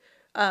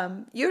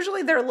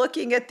 Usually they're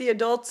looking at the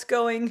adults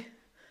going,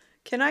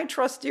 can I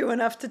trust you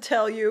enough to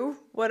tell you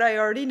what I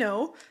already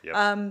know?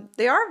 Yep.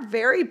 They are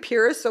very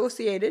peer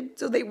associated,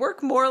 so they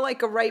work more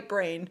like a right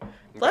brain,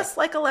 less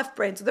like a left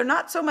brain. So they're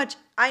not so much,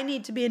 I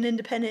need to be an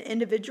independent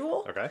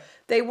individual. Okay.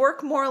 They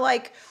work more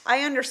like,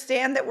 I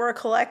understand that we're a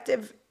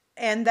collective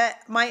and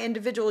that my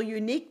individual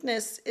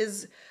uniqueness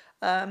is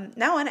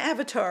now an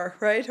avatar,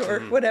 right?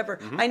 Or whatever.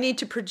 I need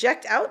to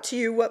project out to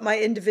you what my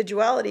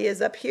individuality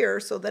is up here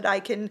so that I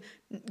can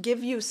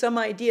give you some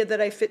idea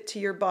that I fit to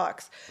your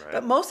box. Right.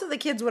 But most of the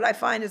kids, what I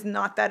find is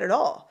not that at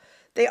all.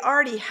 They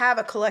already have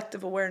a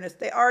collective awareness.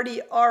 They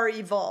already are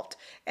evolved.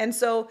 And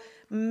so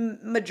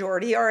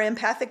majority are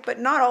empathic, but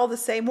not all the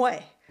same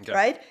way, Okay.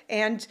 right?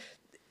 And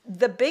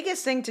the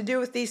biggest thing to do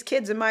with these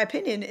kids, in my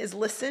opinion, is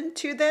listen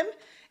to them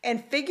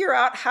and figure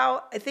out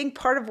how. I think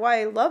part of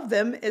why I love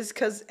them is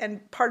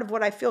and part of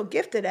what I feel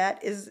gifted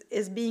at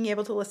is being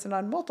able to listen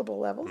on multiple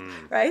levels,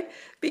 right?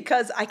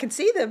 Because I can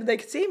see them, they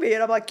can see me,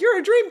 and I'm like, you're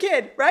a dream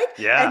kid, right?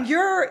 Yeah. And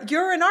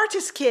you're an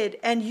artist kid,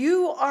 and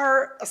you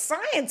are a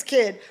science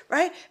kid,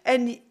 right?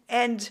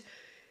 And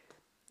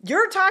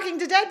you're talking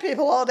to dead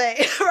people all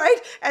day, right?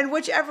 And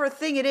whichever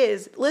thing it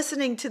is,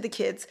 listening to the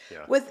kids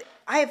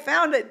I have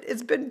found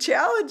it's been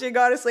challenging,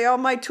 honestly. All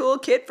my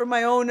toolkit for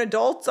my own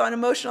adults on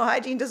emotional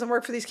hygiene doesn't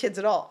work for these kids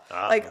at all.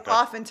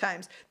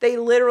 Oftentimes they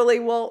literally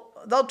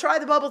they'll try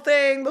the bubble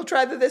thing, they'll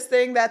try this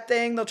thing, that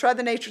thing, they'll try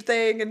the nature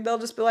thing, and they'll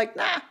just be like,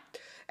 nah.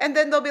 And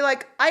then they'll be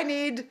like, I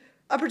need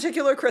a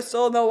particular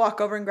crystal, and they'll walk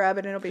over and grab it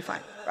and it'll be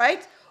fine,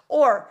 right?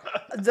 Or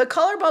the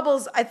color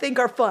bubbles, I think,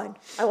 are fun.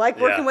 I like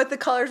working with the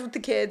colors with the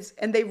kids,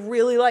 and they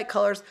really like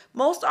colors.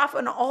 Most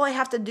often, all I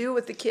have to do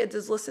with the kids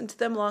is listen to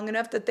them long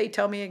enough that they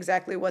tell me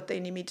exactly what they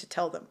need me to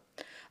tell them,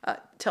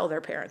 tell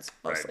their parents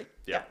mostly. Right.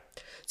 Yeah.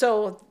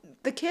 So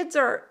the kids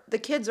are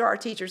our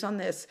teachers on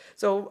this.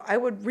 So I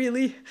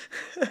really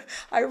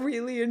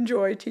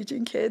enjoy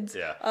teaching kids.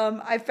 Yeah.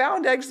 I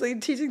found actually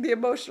teaching the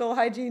emotional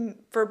hygiene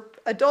for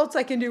adults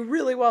I can do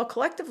really well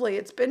collectively.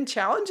 It's been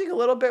challenging a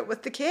little bit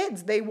with the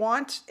kids. They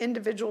want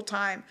individual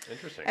time.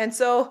 Interesting. And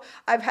so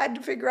I've had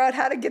to figure out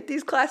how to get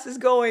these classes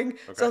going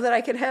so that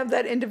I can have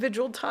that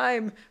individual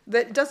time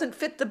that doesn't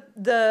fit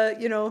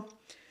the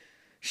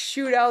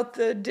shoot out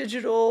the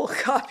digital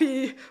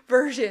copy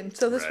version.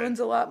 So this one's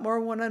a lot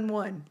more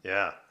one-on-one.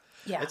 Yeah.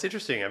 Yeah. It's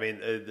interesting. I mean,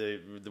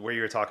 the way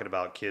you were talking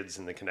about kids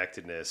and the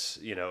connectedness,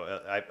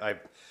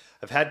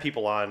 I've had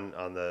people on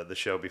the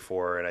show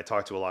before, and I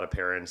talked to a lot of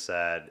parents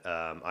that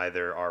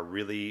either are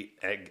really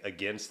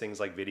against things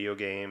like video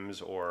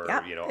games or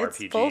it's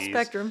RPGs, full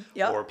spectrum.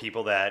 Yep. or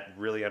people that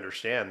really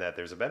understand that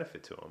there's a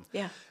benefit to them.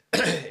 Yeah.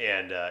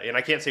 And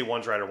I can't say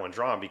one's right or one's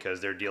wrong because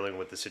they're dealing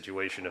with the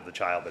situation of the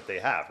child that they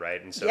have,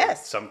 right? And so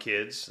some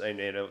kids, and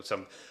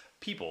some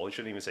people, I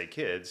shouldn't even say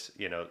kids,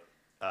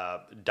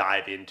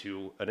 dive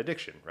into an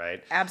addiction,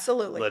 right?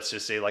 Absolutely. Let's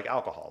just say like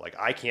alcohol. Like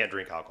I can't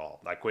drink alcohol.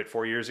 I quit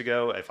 4 years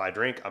ago. If I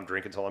drink, I'm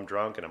drinking until I'm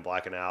drunk and I'm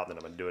blacking out, and then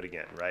I'm going to do it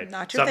again, right?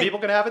 Not your Some thing. people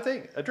can have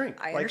a drink.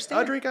 I like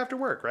understand. a drink after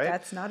work, right?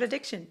 That's not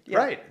addiction. Yeah.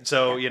 Right.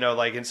 So,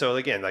 and so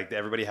again, like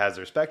everybody has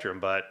their spectrum,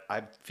 but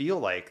I feel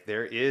like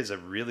there is a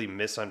really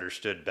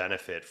misunderstood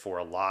benefit for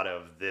a lot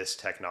of this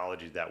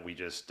technology that we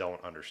just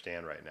don't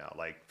understand right now,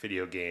 like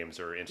video games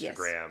or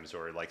Instagrams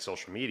or like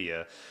social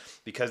media,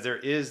 because there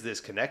is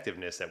this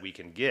connectiveness that we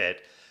can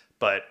get.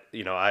 But,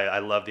 I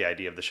love the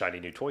idea of the shiny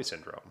new toy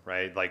syndrome,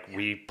 right? Like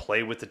we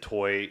play with the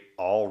toy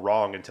all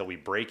wrong until we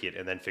break it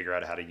and then figure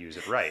out how to use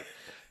it right.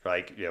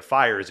 Like,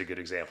 fire is a good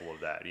example of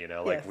that,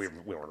 like we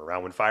weren't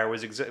around when fire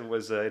was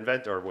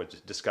invented or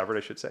was discovered, I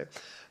should say.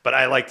 But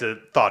I like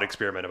the thought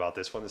experiment about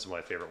this one. This is one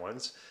of my favorite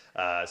ones.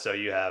 So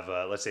you have,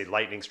 let's say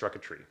lightning struck a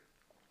tree.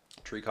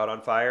 Tree caught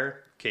on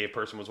fire. Cave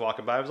person was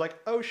walking by. I was like,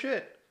 oh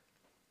shit.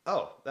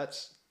 Oh,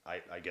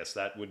 I guess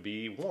that would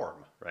be warm,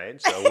 right?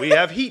 So we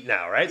have heat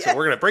now, right? So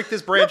we're going to break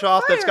this branch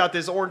off that's got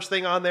this orange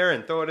thing on there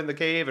and throw it in the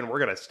cave, and we're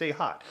going to stay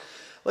hot.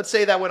 Let's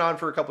say that went on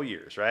for a couple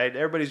years, right?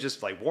 Everybody's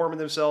just like warming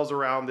themselves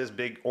around this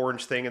big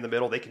orange thing in the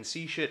middle. They can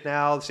see shit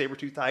now. The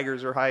saber-toothed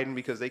tigers are hiding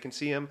because they can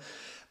see them.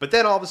 But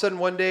then all of a sudden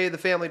one day the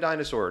family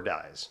dinosaur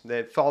dies.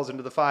 It falls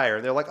into the fire,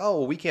 and they're like, oh,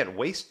 well, we can't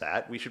waste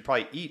that. We should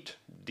probably eat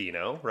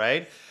Dino,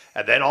 right?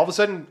 And then all of a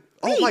sudden,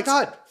 oh my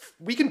God,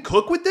 we can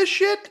cook with this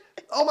shit?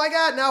 Oh my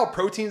God, now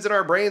proteins in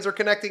our brains are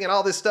connecting and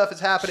all this stuff is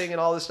happening and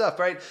all this stuff,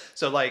 right?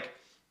 So like,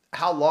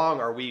 how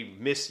long are we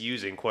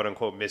quote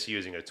unquote,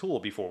 misusing a tool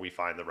before we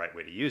find the right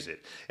way to use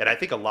it? And I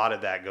think a lot of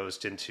that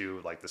goes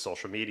into like the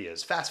social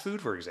medias, fast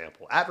food, for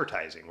example,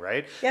 advertising,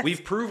 right? Yes.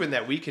 We've proven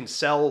that we can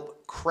sell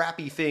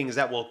crappy things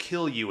that will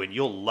kill you and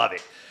you'll love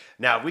it.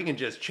 Now, if we can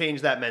just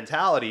change that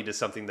mentality to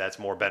something that's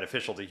more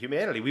beneficial to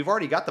humanity, we've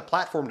already got the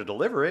platform to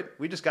deliver it.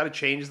 We just got to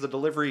change the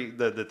delivery,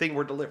 the thing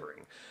we're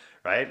delivering,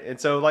 right? And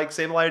so, like,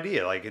 same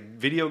idea. Like,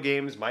 video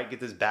games might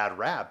get this bad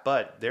rap,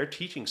 but they're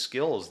teaching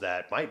skills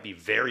that might be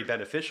very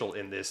beneficial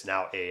in this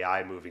now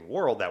AI moving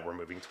world that we're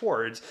moving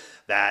towards.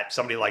 That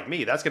somebody like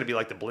me, that's going to be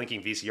like the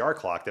blinking VCR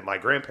clock that my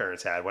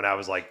grandparents had when I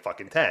was like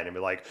fucking 10, and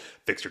be like,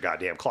 fix your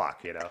goddamn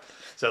clock,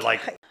 So,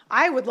 like,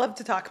 I would love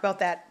to talk about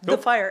that, the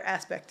fire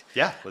aspect.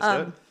 Yeah, let's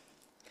do it.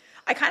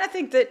 I kind of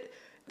think that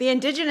the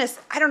indigenous,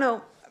 I don't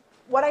know,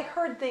 what I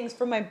heard things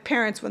from my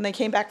parents when they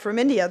came back from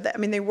India,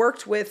 they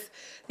worked with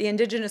the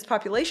indigenous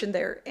population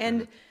there,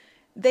 and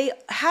they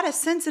had a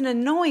sense and a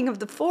knowing of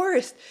the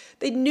forest.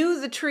 They knew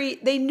the tree,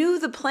 they knew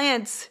the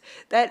plants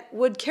that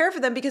would care for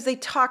them because they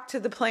talked to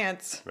the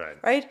plants,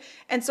 right?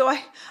 And so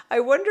I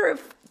wonder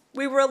if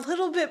we were a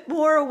little bit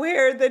more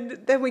aware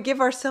than we give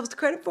ourselves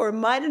credit for. It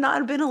might have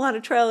not been a lot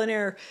of trial and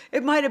error.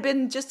 It might have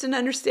been just an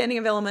understanding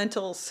of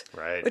elementals,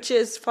 which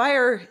is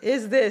fire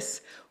is this,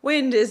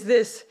 wind is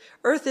this,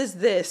 earth is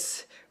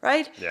this,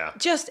 right? Yeah.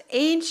 Just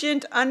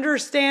ancient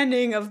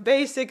understanding of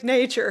basic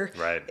nature.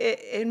 Right.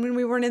 And when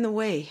we weren't in the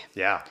way.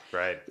 Yeah,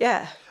 right.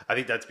 Yeah. I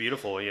think that's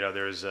beautiful.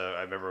 There's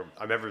I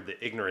remember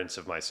the ignorance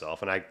of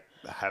myself, and I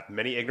have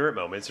many ignorant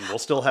moments, and will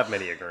still have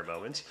many ignorant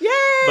moments. Yay!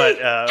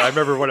 But I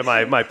remember one of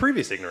my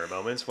previous ignorant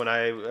moments when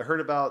I heard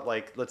about,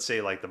 like, let's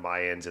say, like the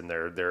Mayans and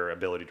their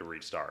ability to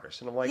read stars,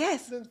 and I'm like,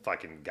 Yes. "These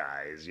fucking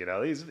guys,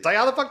 these, it's like,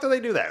 how the fuck do they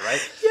do that,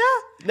 right?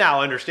 Yeah.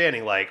 Now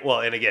understanding, like,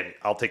 well, and again,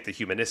 I'll take the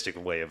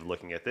humanistic way of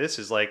looking at this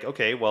is like,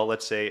 okay, well,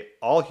 let's say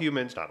all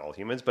humans, not all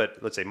humans, but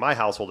let's say my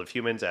household of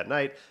humans at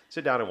night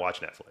sit down and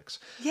watch Netflix.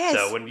 Yes.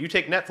 So when you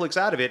take Netflix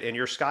out of it and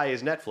your sky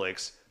is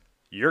Netflix,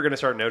 you're going to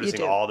start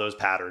noticing all those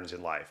patterns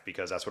in life,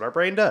 because that's what our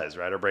brain does,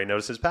 right? Our brain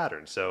notices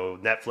patterns. So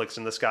Netflix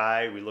in the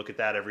sky, we look at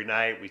that every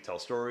night. We tell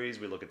stories.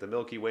 We look at the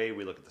Milky Way.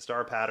 We look at the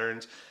star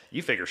patterns.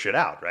 You figure shit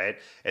out, right?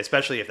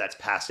 Especially if that's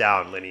passed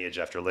down lineage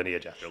after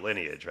lineage after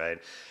lineage, right?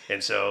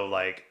 And so,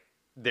 like,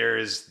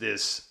 there's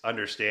this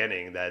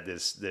understanding that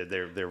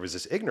there was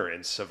this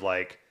ignorance of,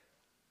 like,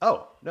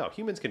 oh no,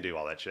 humans can do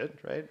all that shit,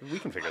 right? We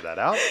can figure that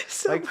out.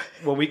 So, like,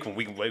 when we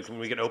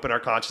can open our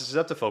consciousness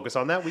up to focus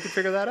on that, we can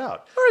figure that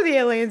out. or the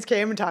aliens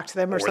came and talked to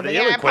them, or something.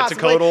 The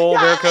Possibly. Quetzalcoatl,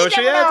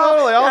 Viracocha, Yeah,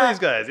 totally. All Yeah. these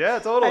guys, yeah,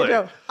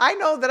 totally. I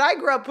know that I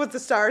grew up with the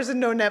stars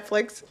and no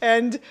Netflix,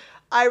 and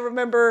I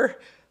remember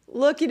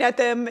looking at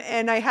them,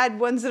 and I had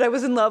ones that I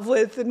was in love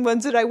with and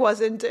ones that I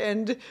wasn't,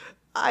 and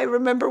I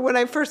remember when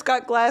I first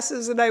got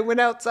glasses and I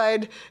went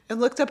outside and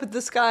looked up at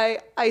the sky,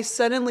 I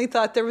suddenly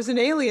thought there was an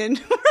alien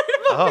right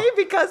above me,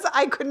 because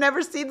I could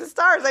never see the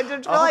stars. I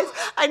didn't realize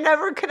I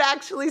never could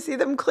actually see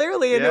them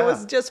clearly, and it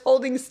was just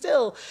holding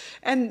still.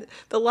 And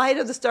the light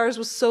of the stars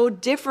was so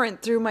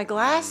different through my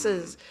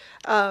glasses,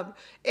 and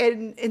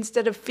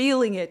instead of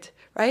feeling it,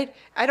 right?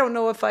 I don't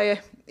know if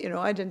I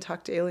didn't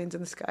talk to aliens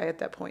in the sky at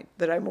that point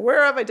that I'm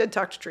aware of. I did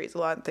talk to trees a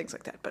lot and things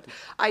like that. But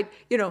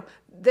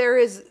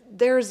there's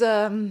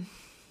the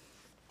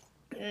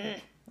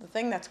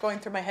thing that's going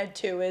through my head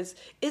too is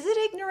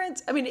it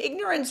ignorance? I mean,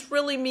 ignorance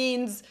really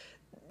means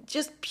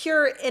just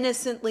pure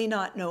innocently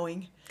not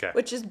knowing,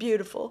 which is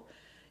beautiful.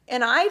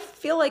 And I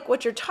feel like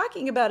what you're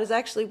talking about is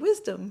actually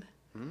wisdom.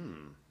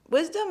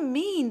 Wisdom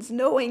means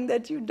knowing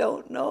that you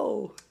don't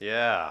know.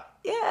 Yeah.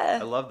 Yeah.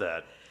 I love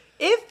that.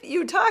 If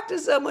you talk to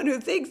someone who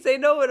thinks they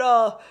know it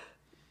all,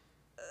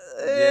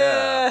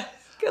 good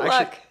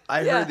luck.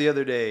 I heard the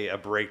other day a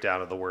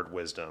breakdown of the word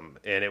wisdom,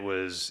 and it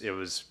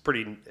was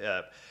pretty.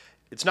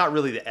 It's not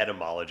really the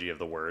etymology of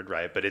the word,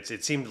 right? But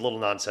it seemed a little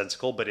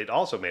nonsensical, but it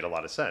also made a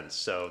lot of sense.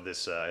 So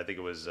this, I think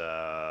it was,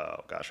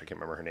 I can't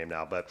remember her name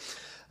now, but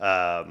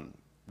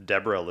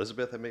Deborah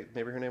Elizabeth,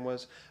 maybe her name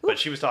was. But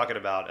she was talking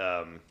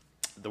about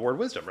the word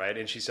wisdom, right?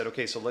 And she said,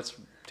 okay, so let's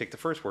take the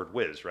first word,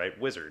 whiz, right?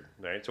 Wizard,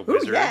 right? So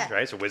wizard,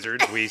 right? So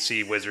wizards, we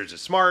see wizards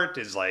as smart,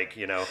 as like,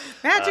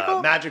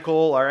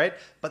 magical, all right?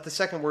 But the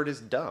second word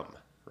is dumb.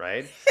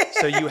 Right?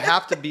 So you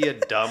have to be a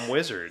dumb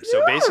wizard.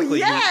 So basically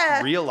you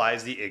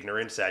realize the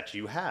ignorance that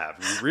you have.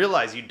 You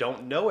realize you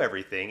don't know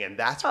everything, and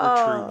that's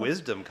where true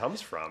wisdom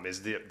comes from,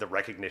 is the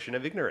recognition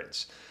of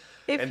ignorance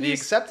and the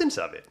acceptance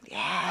of it. Yeah.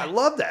 I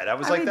love that.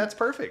 I mean, that's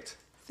perfect.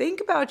 Think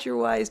about your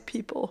wise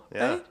people,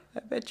 right? I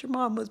bet your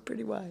mom was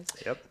pretty wise.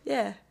 Yep.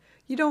 Yeah.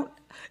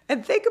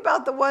 And think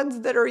about the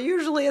ones that are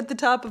usually at the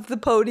top of the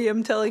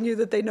podium telling you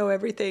that they know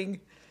everything.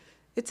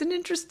 It's a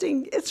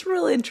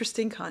really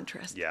interesting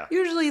contrast. Yeah.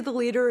 Usually the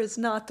leader is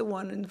not the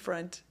one in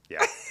front.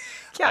 Yeah.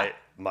 Yeah.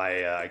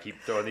 I keep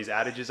throwing these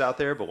adages out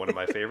there, but one of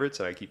my favorites,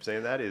 and I keep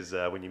saying that, is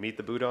when you meet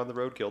the Buddha on the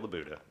road, kill the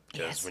Buddha.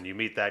 Because when you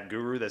meet that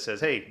guru that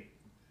says, hey,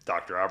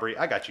 Dr. Aubrey,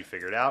 I got you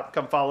figured out.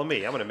 Come follow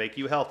me. I'm going to make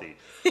you healthy.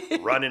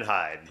 Run and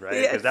hide,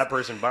 right? Because that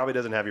person probably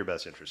doesn't have your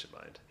best interest in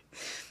mind.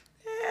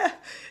 Yeah.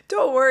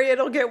 Don't worry,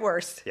 it'll get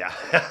worse. Yeah.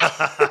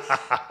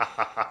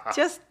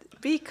 Just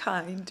be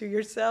kind to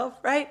yourself,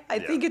 right? I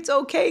think it's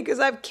okay, because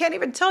I can't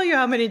even tell you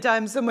how many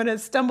times someone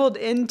has stumbled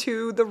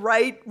into the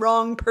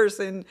wrong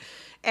person,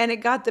 and it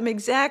got them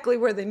exactly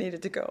where they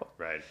needed to go.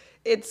 Right.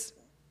 It's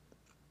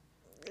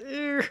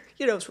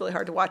it's really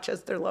hard to watch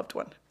as their loved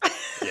one.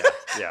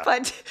 Yeah.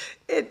 But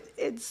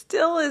it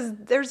still is.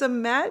 There's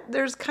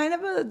kind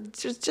of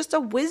just a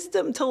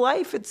wisdom to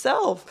life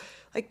itself.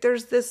 Like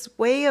there's this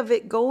way of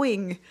it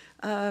going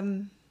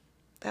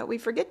that we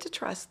forget to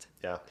trust.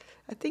 Yeah.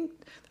 I think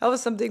that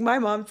was something my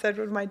mom said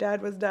when my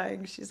dad was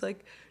dying. She's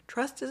like,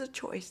 trust is a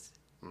choice.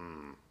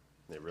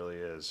 It really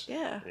is.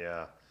 Yeah.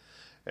 Yeah.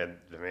 And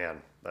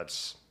man,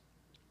 that's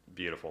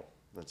beautiful.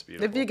 That's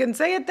beautiful. If you can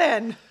say it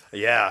then.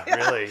 Yeah,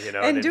 really.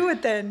 And do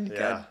it then.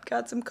 Yeah.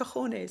 Got some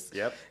cojones.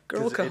 Yep.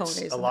 Girl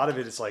cojones. A lot of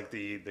it is like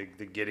the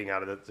getting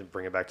out of it, to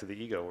bring it back to the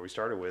ego, where we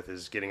started with,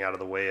 is getting out of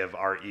the way of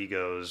our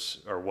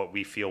egos or what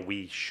we feel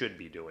we should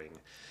be doing,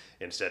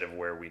 instead of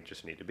where we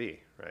just need to be,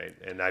 right?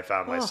 And I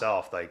found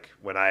myself, like,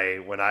 when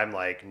I'm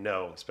like,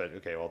 no,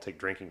 okay, well, I'll take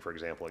drinking, for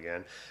example,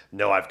 again.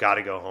 No, I've got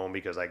to go home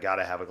because I got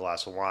to have a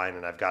glass of wine,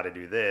 and I've got to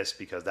do this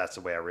because that's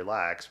the way I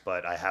relax,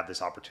 but I have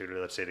this opportunity,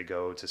 let's say, to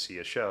go to see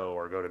a show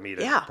or go to meet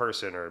a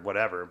person or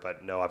whatever,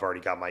 but no, I've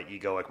already got my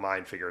egoic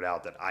mind figured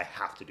out that I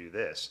have to do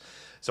this.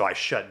 So I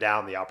shut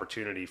down the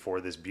opportunity for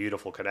this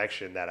beautiful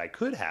connection that I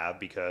could have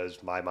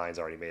because my mind's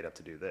already made up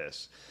to do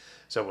this.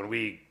 So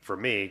for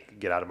me,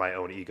 get out of my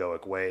own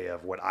egoic way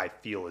of what I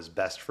feel is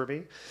best for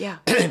me, Yeah.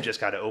 and just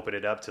kind of open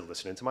it up to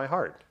listening to my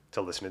heart,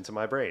 to listening to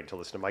my brain, to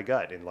listen to my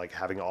gut, and like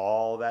having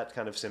all that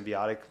kind of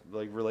symbiotic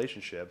like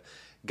relationship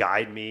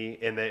guide me.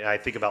 And then I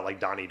think about like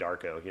Donnie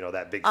Darko,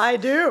 that big, I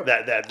do.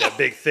 that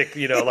big thick,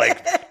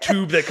 like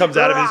tube that comes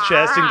out of his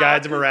chest and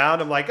guides him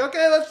around. I'm like,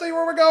 okay, let's see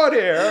where we're going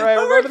here. All right,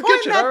 we're going to the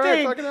kitchen. All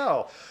right, fucking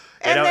hell.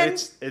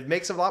 It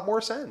makes a lot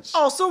more sense.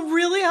 Also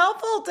really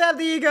helpful to have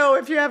the ego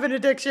if you have an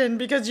addiction,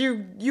 because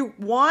you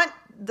want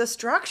the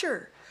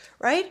structure,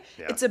 right?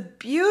 Yeah. It's a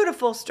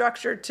beautiful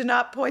structure to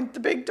not point the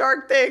big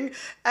dark thing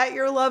at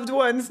your loved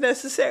ones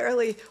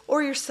necessarily,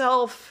 or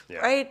yourself,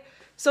 right?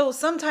 So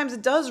sometimes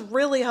it does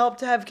really help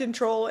to have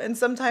control, and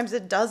sometimes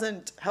it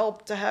doesn't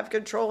help to have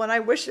control. And I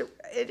wish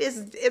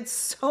it's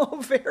so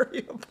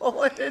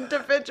variable and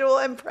individual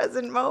and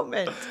present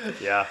moment.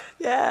 Yeah.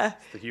 Yeah.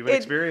 The human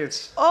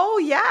experience. Oh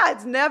yeah,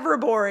 it's never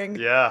boring.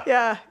 Yeah.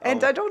 Yeah.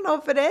 And I don't know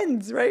if it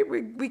ends, right?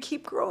 We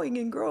keep growing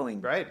and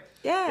growing. Right.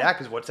 Yeah. Yeah,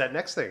 because what's that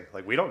next thing?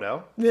 Like, we don't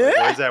know. Yeah.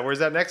 Like, where's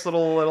that next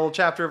little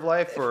chapter of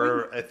life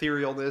or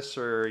etherealness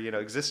or,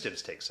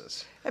 existence takes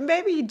us? And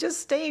maybe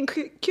just staying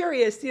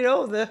curious,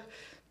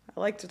 I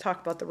like to talk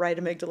about the right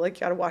amygdala, you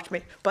gotta watch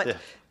me. But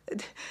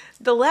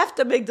the left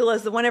amygdala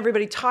is the one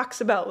everybody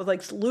talks about, with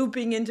like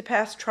looping into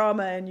past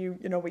trauma, and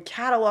we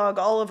catalog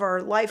all of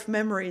our life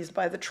memories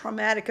by the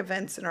traumatic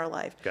events in our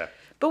life. Okay.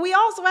 But we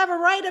also have a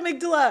right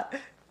amygdala.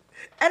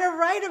 And a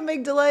right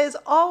amygdala is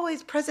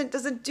always present,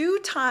 doesn't do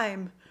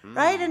time,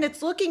 right? And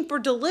it's looking for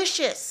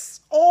delicious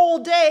all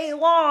day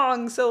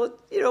long. So,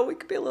 we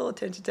could be a little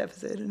attention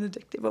deficit and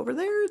addictive over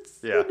there.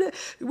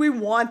 We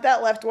want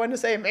that left one to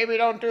say, maybe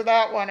don't do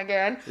that one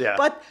again. Yeah.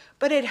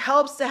 But it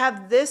helps to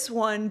have this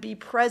one be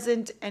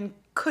present and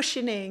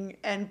cushioning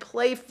and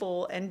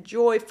playful and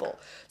joyful.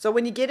 So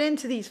when you get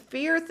into these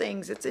fear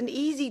things, it's an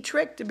easy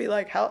trick to be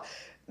like,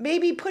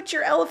 maybe put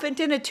your elephant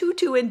in a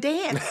tutu and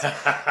dance.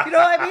 You know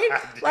what I mean?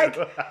 Like,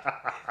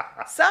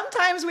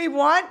 sometimes we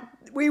want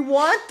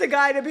the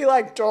guy to be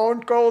like,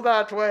 don't go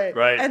that way.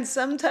 Right. And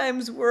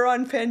sometimes we're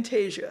on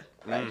Fantasia.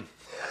 Right?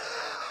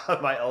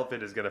 My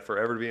elephant is going to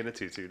forever be in a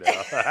tutu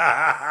now.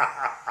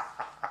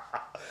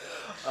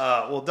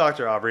 Well,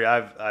 Dr. Aubrey,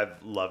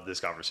 I've loved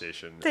this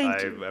conversation.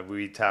 Thank you.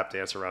 We tap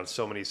dance around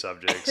so many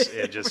subjects.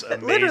 It just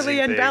amazing Literally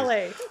in things.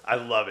 ballet. I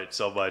love it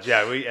so much.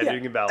 Yeah,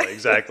 doing in ballet,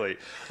 exactly.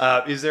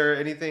 Is there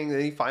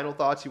any final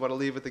thoughts you want to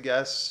leave with the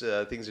guests?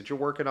 Things that you're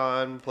working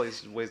on,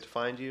 ways to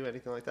find you,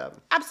 anything like that?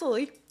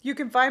 Absolutely. You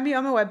can find me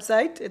on my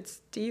website. It's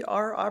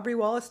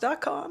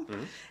draubreywallace.com.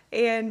 Mm-hmm.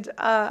 And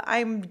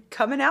I'm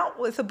coming out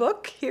with a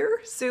book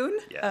here soon.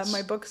 Yes.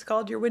 My book's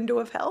called Your Window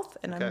of Health,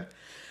 and I'm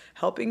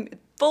helping,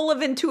 full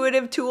of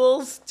intuitive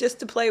tools just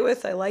to play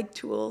with. I like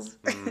tools.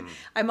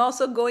 I'm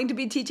also going to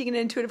be teaching an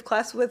intuitive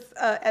class with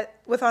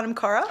Anam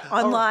Kara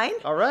online.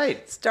 All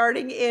right.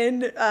 Starting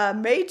in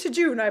May to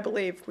June, I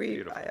believe.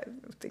 Beautiful. I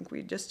think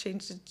we just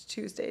changed it to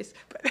Tuesdays,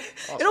 but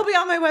awesome. It'll be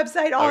on my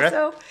website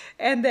also. Okay.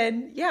 And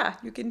then,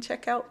 you can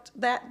check out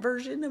that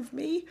version of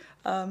me.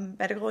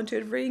 Medical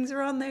intuitive readings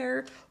are on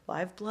there,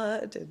 live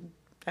blood and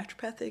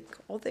naturopathic,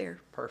 all there.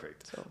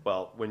 Perfect. So,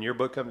 well, when your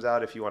book comes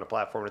out, if you want a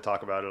platform to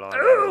talk about it on,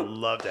 I would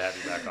love to have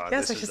you back on.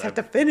 Yes, I just have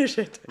to finish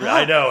it.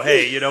 I know.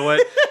 Hey, you know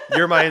what?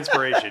 You're my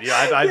inspiration.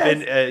 I've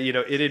been,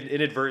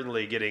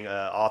 inadvertently getting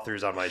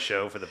authors on my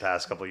show for the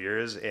past couple of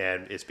years,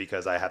 and it's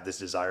because I have this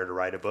desire to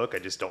write a book. I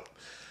just don't.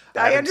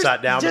 I haven't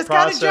sat down the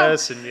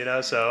process,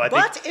 and so I think.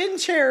 Butt in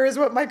chair is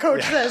what my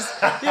coach says.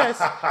 Yes,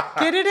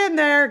 get it in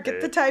there, get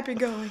the typing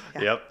going.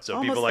 Yeah. Yep. So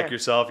almost people like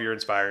yourself, you're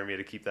inspiring me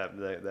to keep that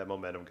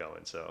momentum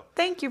going. So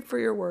thank you for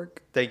your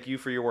work. Thank you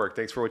for your work.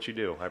 Thanks for what you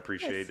do. I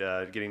appreciate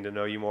getting to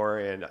know you more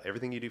and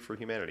everything you do for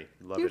humanity.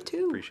 Love it. You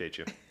too. Appreciate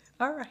you.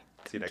 All right.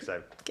 See you next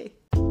time. Okay.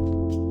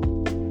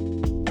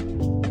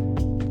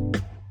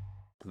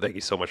 Thank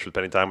you so much for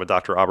spending time with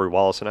Dr. Aubrey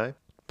Wallace and I.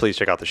 Please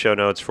check out the show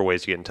notes for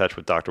ways to get in touch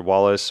with Dr.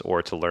 Wallace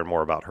or to learn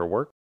more about her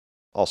work.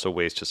 Also,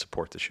 ways to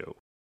support the show.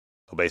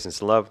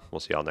 Obeisance and love. We'll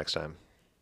see y'all next time.